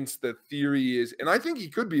convinced that Theory is, and I think he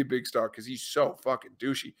could be a big star because he's so fucking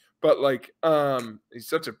douchey. But like, he's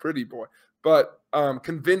such a pretty boy. But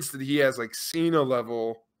convinced that he has like Cena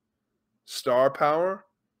level star power,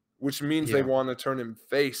 which means they want to turn him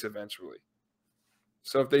face eventually.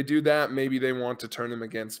 So if they do that, maybe they want to turn him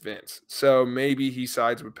against Vince. So maybe he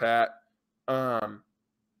sides with Pat.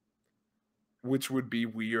 Which would be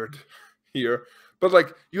weird here. But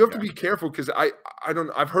like you have to be careful because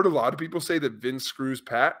I've heard a lot of people say that Vince screws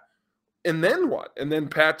Pat. And then what? And then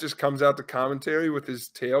Pat just comes out to commentary with his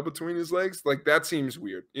tail between his legs. Like that seems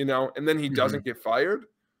weird, And then he doesn't get fired.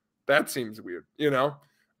 That seems weird,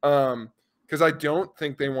 because I don't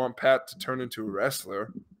think they want Pat to turn into a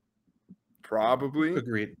wrestler. Probably.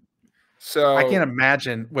 Agreed. So I can't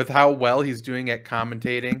imagine with how well he's doing at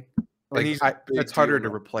commentating. Like it's harder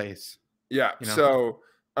to replace. Yeah. So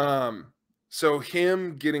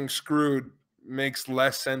him getting screwed makes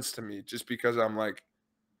less sense to me just because I'm like,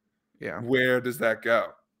 where does that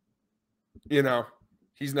go?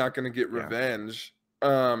 He's not going to get revenge.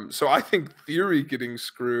 So I think Theory getting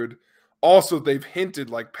screwed. Also, they've hinted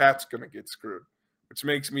like Pat's going to get screwed, which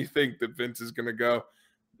makes me think that Vince is going to go,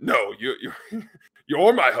 no,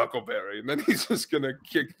 you're my Huckleberry. And then he's just going to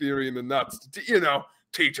kick Theory in the nuts to,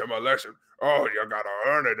 teach him a lesson. Oh, you got to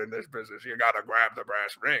earn it in this business. You got to grab the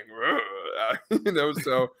brass ring.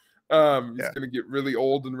 So he's going to get really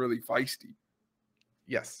old and really feisty.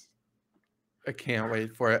 Yes. I can't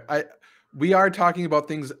wait for it. We are talking about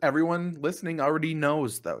things everyone listening already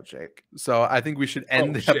knows, though, Jake. So I think we should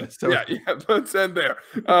end the episode. Yeah, let's end there.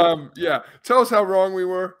 Tell us how wrong we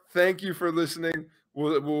were. Thank you for listening.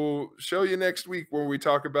 We'll show you next week when we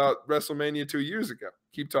talk about WrestleMania 2 years ago.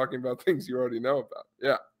 Keep talking about things you already know about.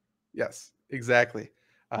 Yeah. Yes, exactly.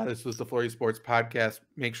 This was the FlurrySports Podcast.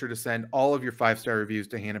 Make sure to send all of your 5-star reviews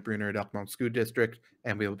to Hannah Bruner at Elk Mountain School District,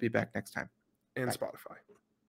 and we will be back next time. And Spotify.